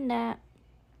joining that.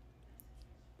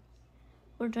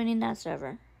 We're joining that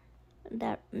server.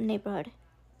 That neighborhood.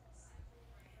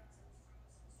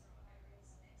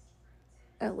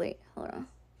 Oh, wait, hold on.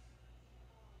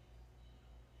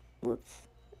 Whoops.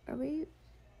 Are we?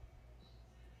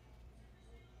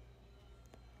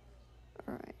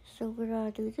 Alright, so we're gonna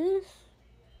do this.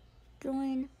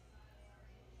 Join.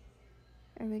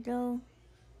 There we go.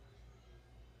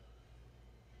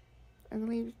 I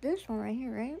believe this one right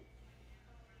here, right?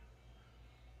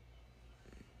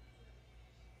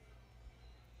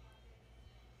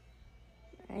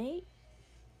 Right?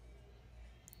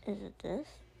 Is it this?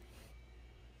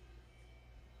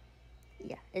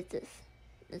 Yeah, it's this.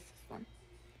 This one.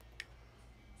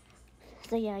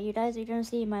 So yeah, you guys are gonna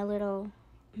see my little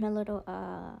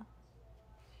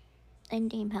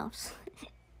in-game house.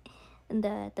 And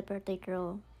the birthday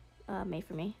girl made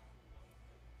for me.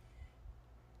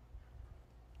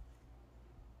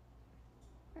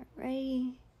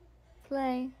 Ready,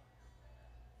 play.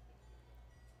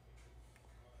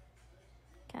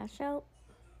 Cash out.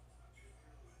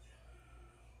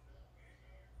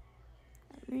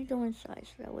 Let me go inside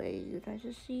so that way you guys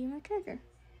will see my character.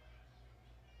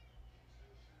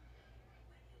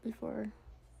 Before.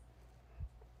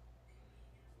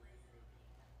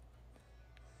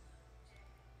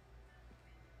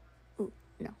 Ooh,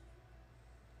 no.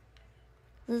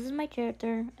 This is my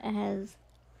character. It has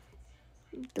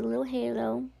the little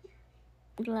halo,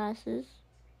 glasses.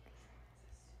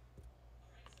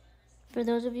 For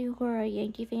those of you who are a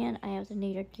Yankee fan, I have the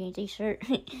New York Yankee shirt,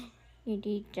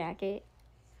 Yankee jacket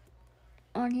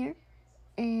on here,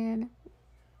 and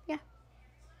yeah.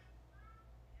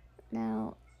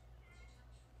 Now,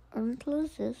 I'm gonna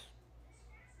close this.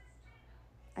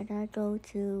 I gotta go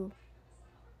to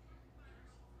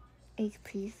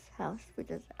HP's house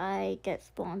because I get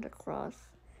spawned across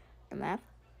the map.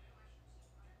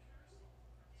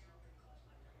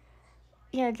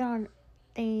 Yeah, John.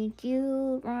 Thank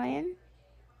you, Ryan.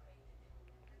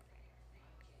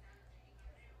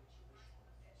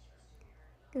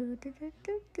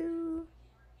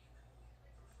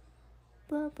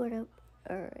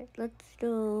 Alright, let's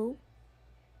go.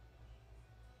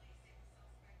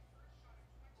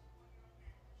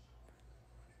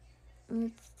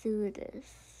 Let's do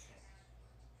this.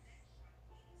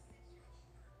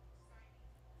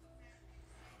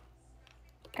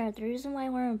 The reason why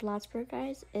we're in Plattsburgh,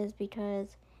 guys, is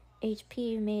because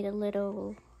HP made a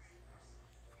little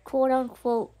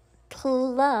quote-unquote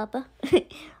club,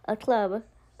 a club,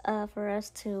 for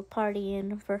us to party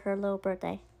in for her little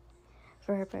birthday,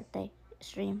 for her birthday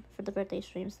stream, for the birthday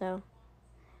stream. So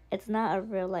it's not a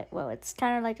real, like, well, it's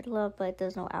kind of like a club, but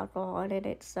there's no alcohol in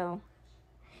it, so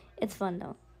it's fun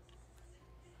though.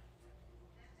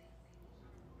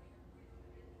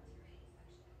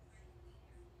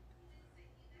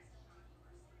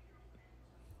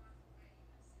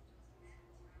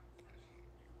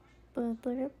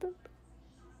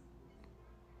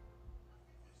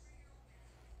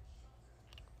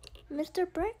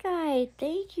 Mr. Bright Guy,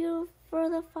 thank you for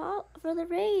the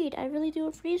raid. I really do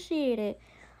appreciate it.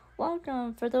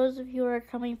 Welcome. For those of you who are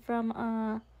coming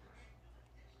from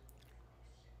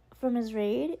his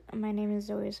raid, my name is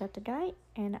Zoe Septidite,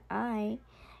 and I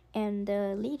am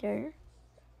the leader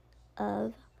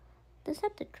of the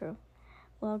Septic Crew.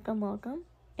 Welcome, welcome.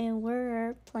 And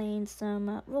we're playing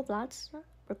some Roblox.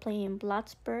 We're playing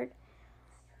Bloxburg,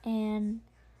 and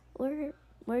we're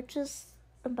just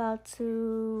about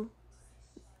to.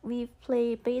 We've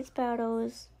played Base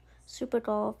Battles, Super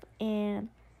Golf, and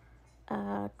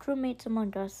Crewmates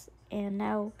Among Us, and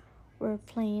now we're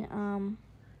playing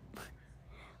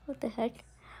what the heck?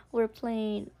 We're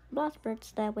playing Bloxburg,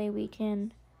 so that way we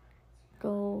can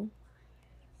go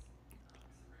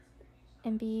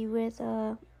and be with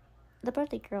the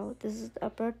birthday girl. This is a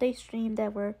birthday stream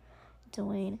that we're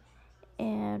doing,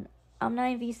 and I'm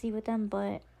not in VC with them,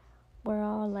 but we're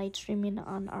all live streaming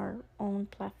on our own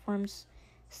platforms,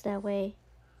 so that way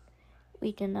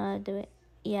we can do it.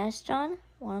 Yes, John?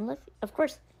 Wanna live? Of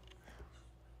course.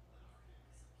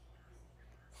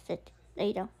 Sit. There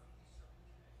you go.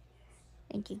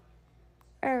 Thank you.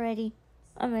 Alrighty.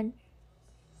 I'm in.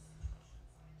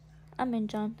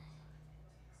 John.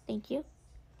 Thank you.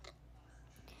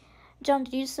 John,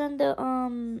 did you send the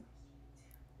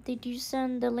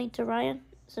link to Ryan?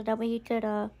 So that way he could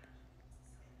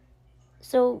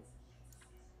so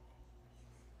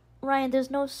Ryan, there's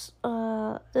no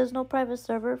private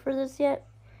server for this yet.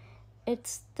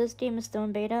 This game is still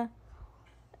in beta.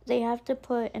 They have to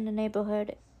put in the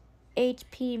neighborhood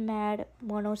HP Mad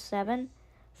 107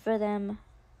 for them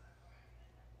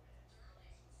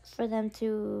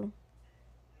to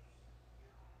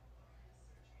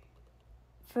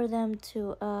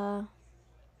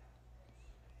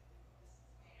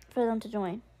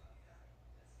join.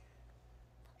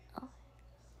 Oh.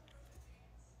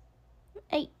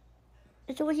 Hey,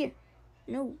 it's over here.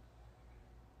 No.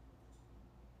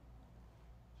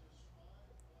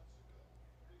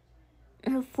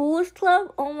 Fools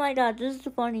Club? Oh my god, this is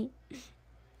funny.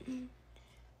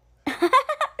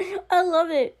 I love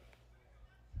it.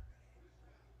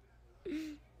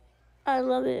 I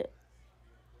love it.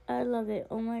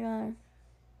 Oh my god.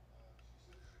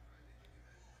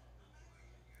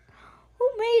 Who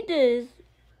made this?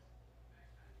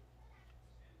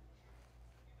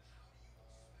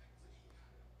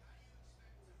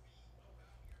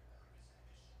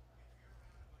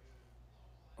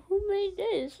 Who made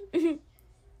this?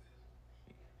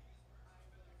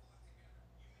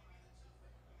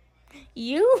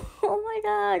 You? Oh my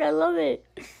god, I love it.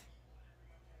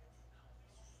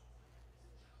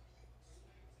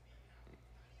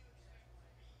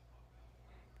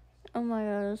 Oh my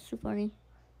god, that's too funny.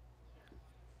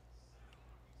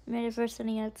 Made it first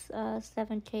sending at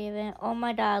 7K event. Oh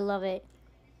my god, I love it.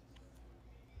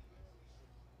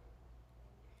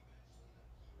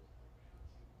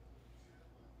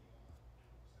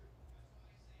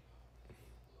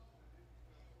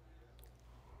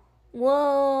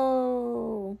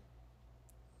 Whoa.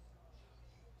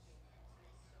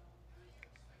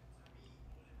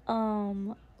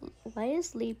 Why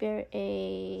is Lee Bear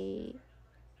a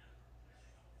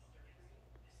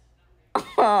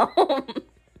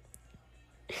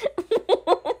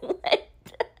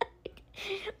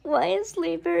why is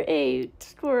Sleeper a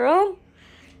squirrel?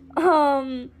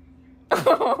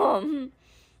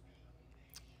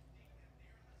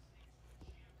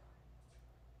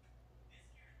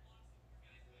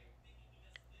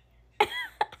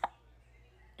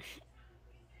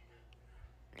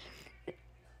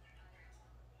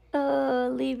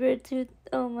 Libra to,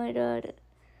 oh my god.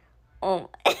 Oh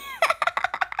my.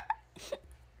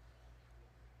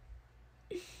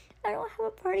 I don't have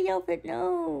a party outfit,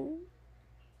 no.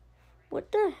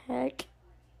 What the heck?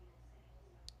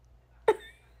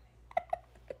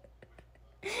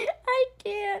 I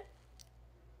can't.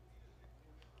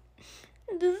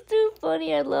 This is too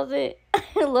funny, I love it.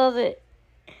 I love it.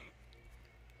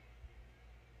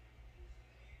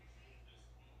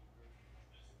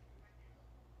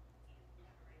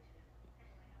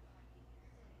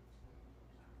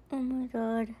 Oh my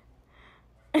god.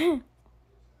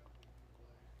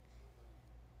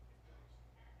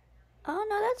 Oh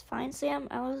no, that's fine, Sam.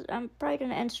 I'm probably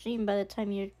gonna end stream by the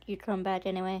time you come back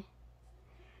anyway.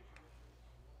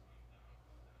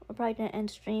 We're probably gonna end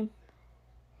stream.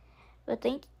 But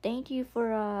thank you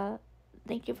for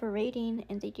rating,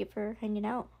 and thank you for hanging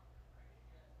out.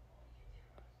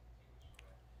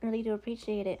 Really do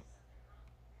appreciate it.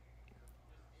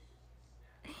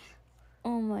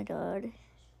 Oh my god.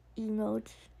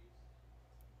 Emotes.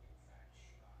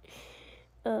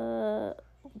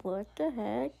 What the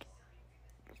heck?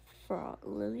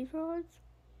 Lily frogs?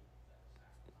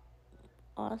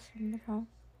 Awesome, huh?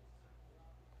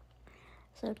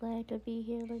 So glad to be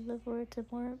here. Look forward to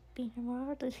being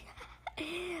more.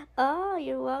 Oh,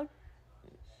 you're welcome.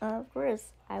 Of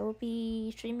course, I will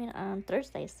be streaming on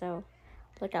Thursday, so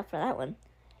look out for that one.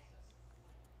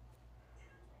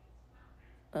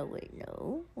 Oh wait,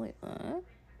 no, wait, what?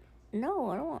 No,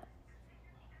 I don't want.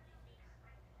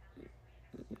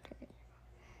 Okay.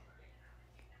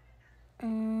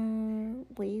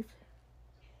 Wave.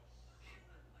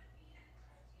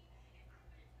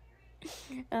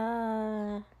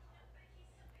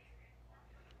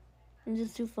 This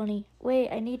is too funny. Wait,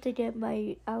 I need to get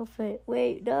my outfit.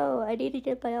 Wait, no, I need to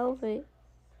get my outfit.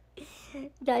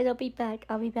 Guys, I'll be back.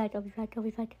 I'll be back.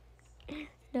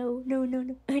 No.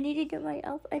 I need to get my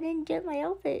outfit. I didn't get my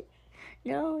outfit.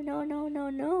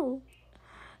 No.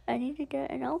 I need to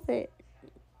get an outfit.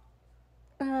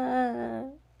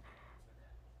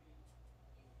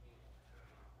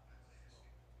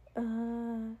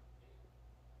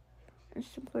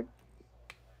 Support.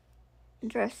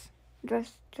 Dress. Come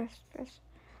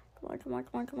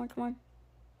on.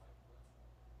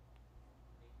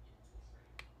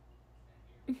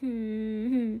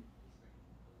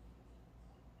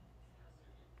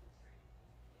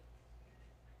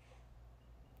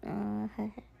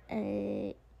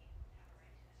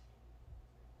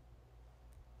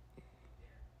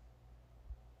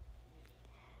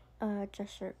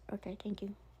 Dress shirt. Okay, thank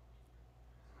you.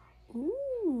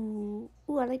 Ooh,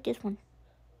 I like this one.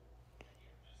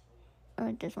 I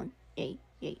like this one. Yay.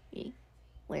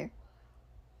 Where?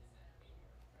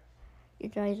 You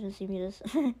guys didn't see me this.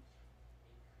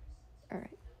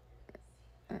 Alright.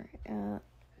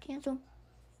 Cancel.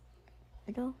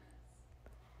 I go.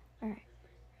 Alright.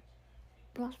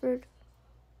 Blossbird.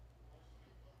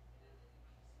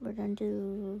 We're gonna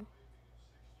do...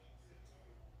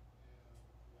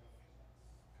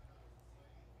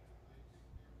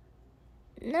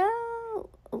 No!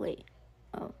 Oh, wait.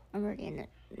 Oh, I'm already in it.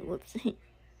 Whoopsie.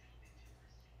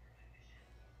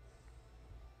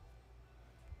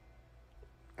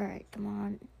 Alright, come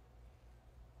on.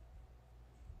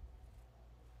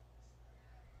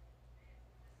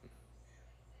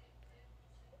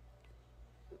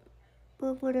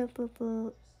 Boop.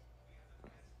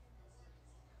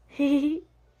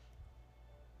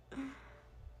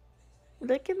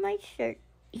 Look at my shirt.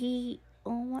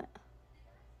 Oh my...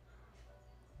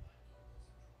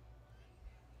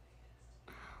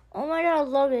 Oh my god,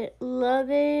 love it.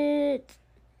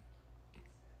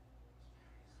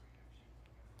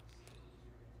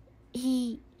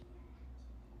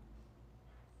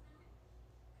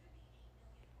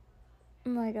 Oh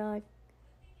my god.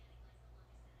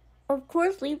 Of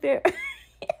course, leave there.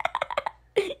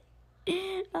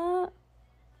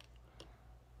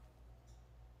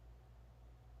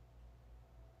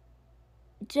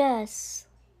 Jess.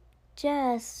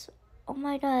 Oh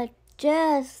my god.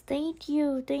 Jess, thank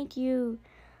you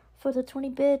for the 20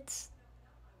 bits.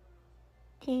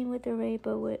 Came with the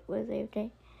rainbow was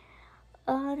okay.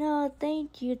 Oh no,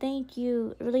 thank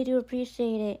you. Really do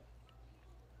appreciate it.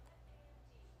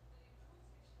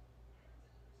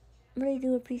 Really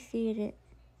do appreciate it.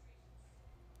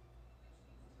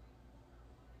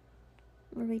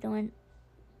 What are we doing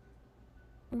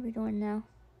now?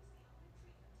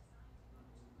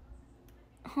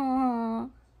 Aww.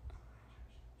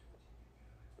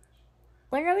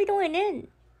 When are we going in?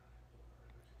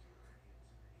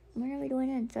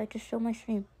 So I just show my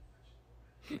stream.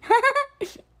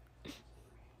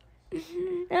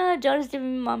 Jonas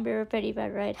giving Mom Bear a pretty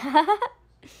bad ride.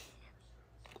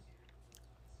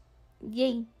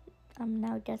 Yay. I'm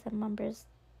now guest at Mom Bear's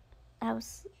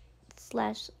house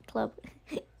 / club.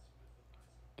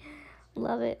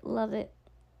 Love it.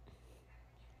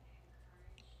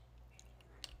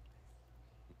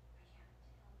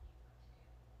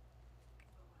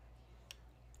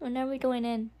 When are we going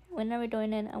in? I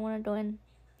wanna go in.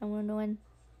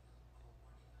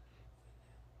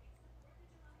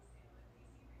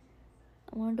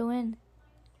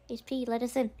 HP, let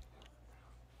us in.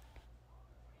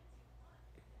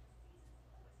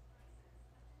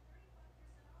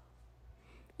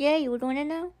 Yay, we're going in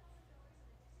now?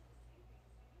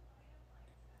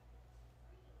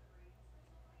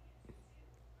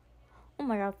 Oh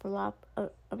my god,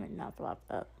 not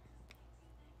flop.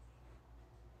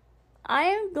 I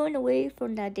am going away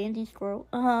from that dancing squirrel.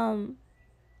 I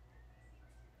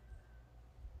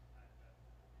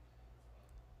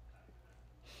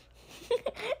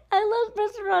love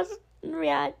restaurants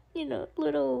react,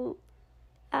 little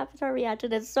avatar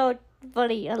reaction. It's so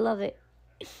funny. I love it.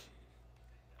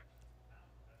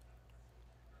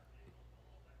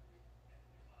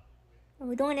 Are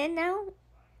we doing it now?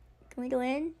 Can we do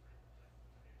it?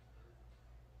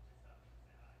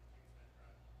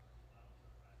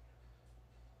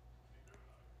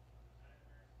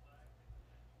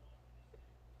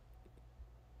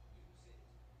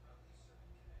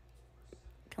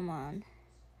 Come on.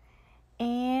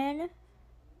 And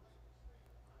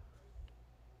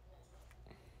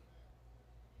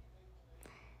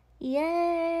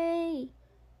yay!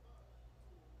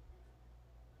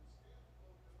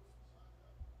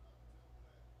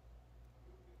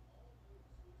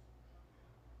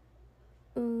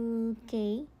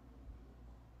 Okay.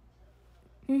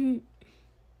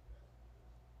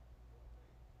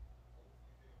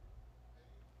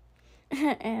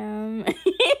 um.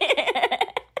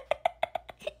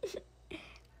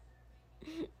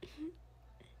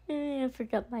 I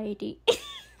forgot my ID.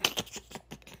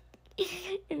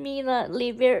 Me not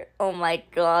leave here. Oh my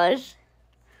gosh.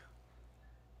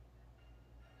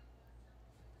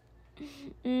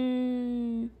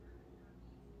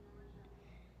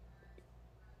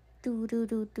 Do do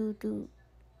do do do.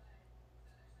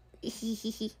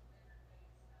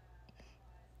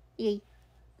 Yay.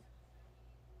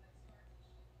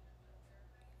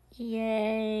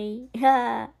 Yay.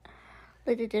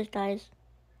 Look at this, guys.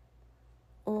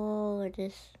 Oh,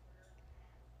 this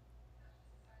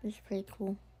is pretty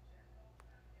cool.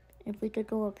 If we could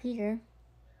go up here.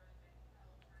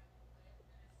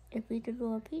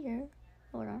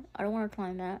 Hold on. I don't want to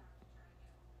climb that.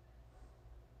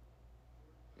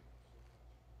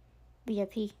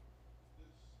 VIP.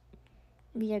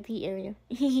 VIP area.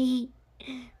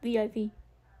 VIP.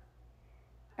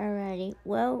 Alrighty.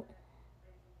 Well.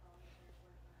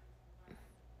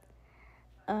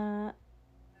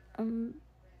 Um.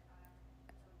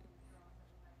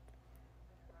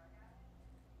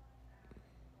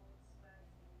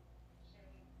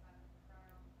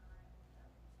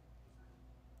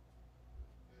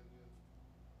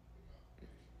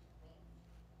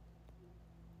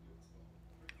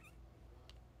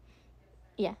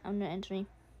 Yeah, I'm not entering.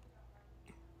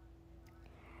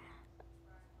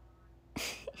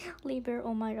 Lieber,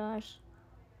 oh my gosh.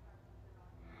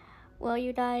 Well,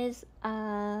 you guys,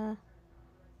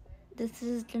 this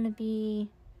is gonna be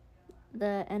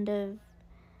the end of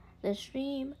the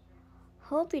stream.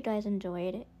 Hope you guys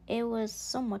enjoyed it. It was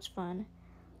so much fun.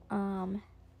 I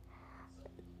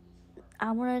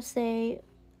wanna say,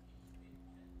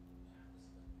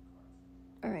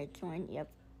 alright, join, yep,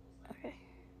 okay.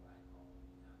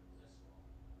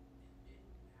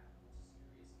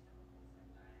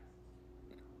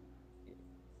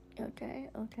 Okay.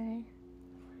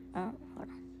 Hold on.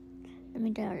 Let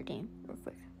me download the game real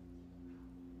quick.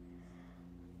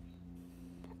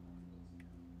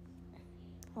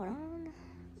 Hold on.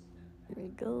 There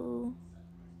we go.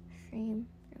 Stream.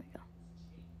 There we go.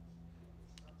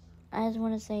 I just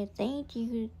want to say thank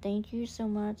you so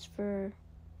much for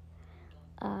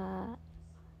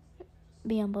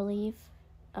Beyond Belief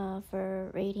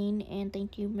for rating, and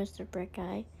thank you Mr. Brick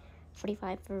Guy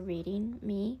 45 for rating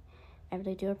me. I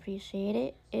really do appreciate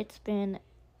it. It's been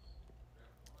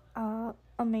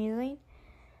amazing,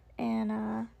 and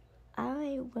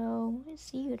I will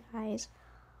see you guys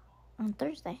on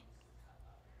Thursday.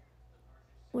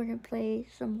 We're gonna play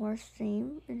some more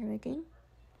stream and everything,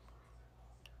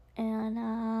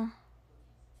 and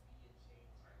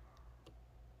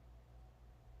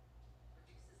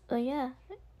but yeah,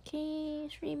 okay,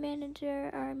 stream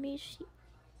manager our Mishi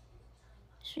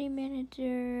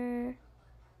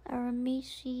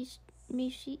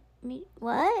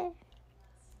what?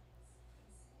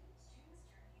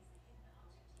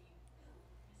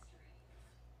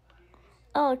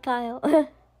 Oh, Kyle.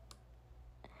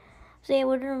 So yeah,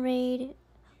 we're gonna raid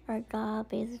our god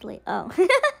basically. Oh.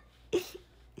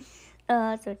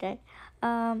 That's okay.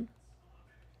 But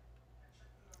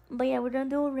yeah, we're gonna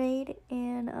do a raid,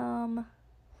 and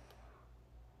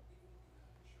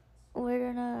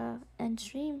we're gonna end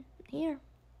stream here.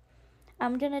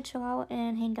 I'm gonna chill out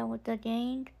and hang out with the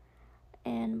gang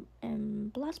and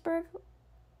Blasberg.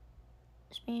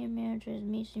 Stream managers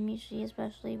Mishi,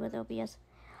 especially with OBS.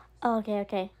 Oh,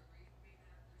 okay.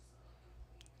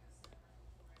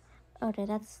 Okay,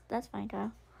 that's fine,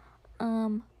 Kyle.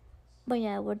 But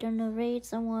yeah, we're gonna raid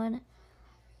someone,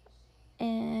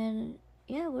 and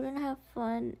yeah, we're gonna have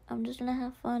fun. I'm just gonna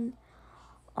have fun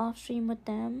off stream with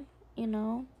them, you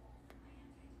know.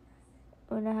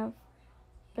 We're gonna have,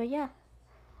 but yeah,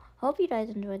 hope you guys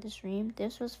enjoyed the stream.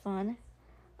 This was fun.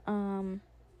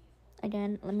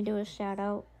 Again, let me do a shout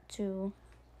out to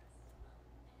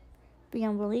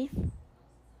Beyond Belief.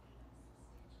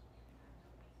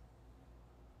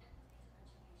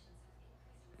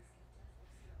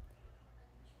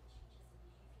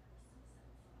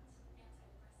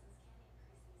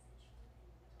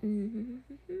 Let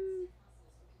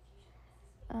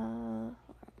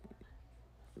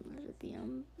it be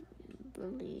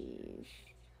unbelief.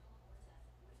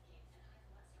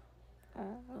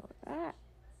 That.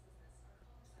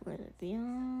 Will it be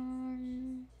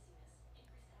on?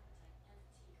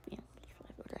 Beyond Belief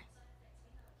Live, okay.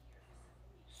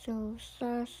 So,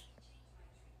 sus.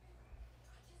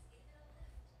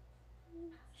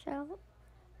 Shout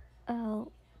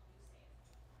out.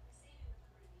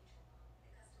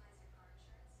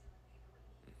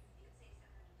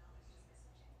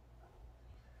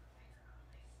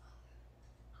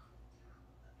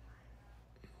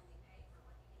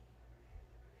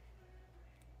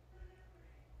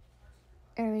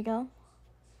 There we go.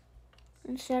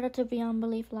 And shout out to Beyond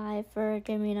Belief Live for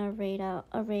giving a raid,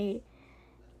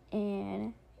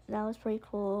 and that was pretty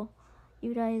cool.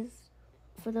 You guys,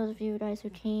 for those of you guys who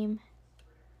came,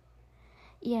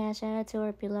 yeah, shout out to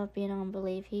our beloved Beyond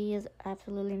Belief. He is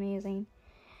absolutely amazing.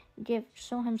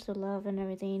 Show him some love and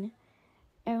everything.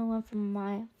 Everyone from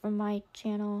my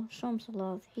channel, show him some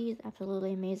love. He's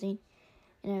absolutely amazing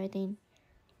and everything.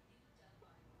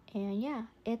 And yeah,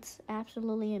 it's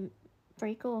absolutely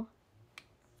pretty cool.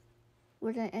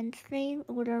 We're gonna end stream.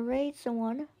 We're gonna raid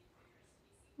someone.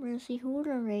 We're gonna see who we're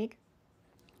gonna raid.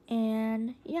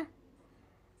 And yeah,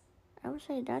 I would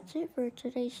say that's it for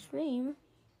today's stream.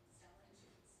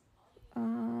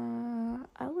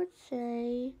 I would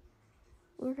say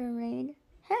we're gonna raid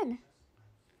Hen.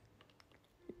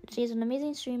 She's an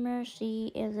amazing streamer.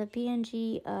 She is a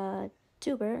PNG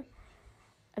tuber,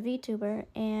 a VTuber,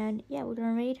 and yeah, we're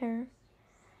gonna raid her.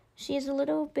 She is a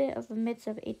little bit of a mix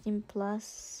of 18 plus,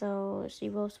 so she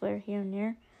will swear here and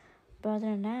there. But other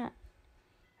than that,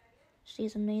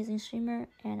 she's an amazing streamer,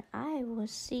 and I will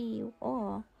see you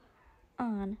all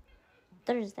on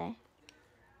Thursday.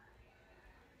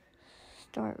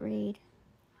 Start raid.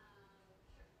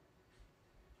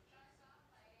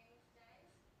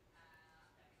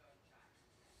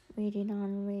 Waiting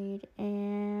on raid,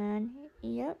 and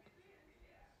yep.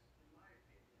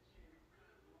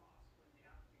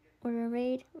 We're gonna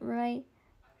raid right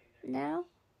now.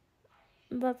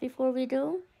 But before we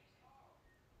do,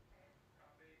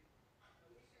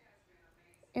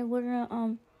 and we're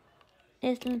gonna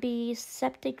it's gonna be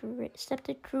Septic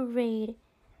Crew raid,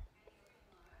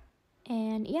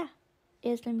 and yeah,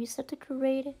 it's gonna be Septic Crew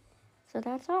raid. So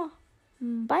that's all.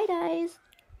 Bye, guys.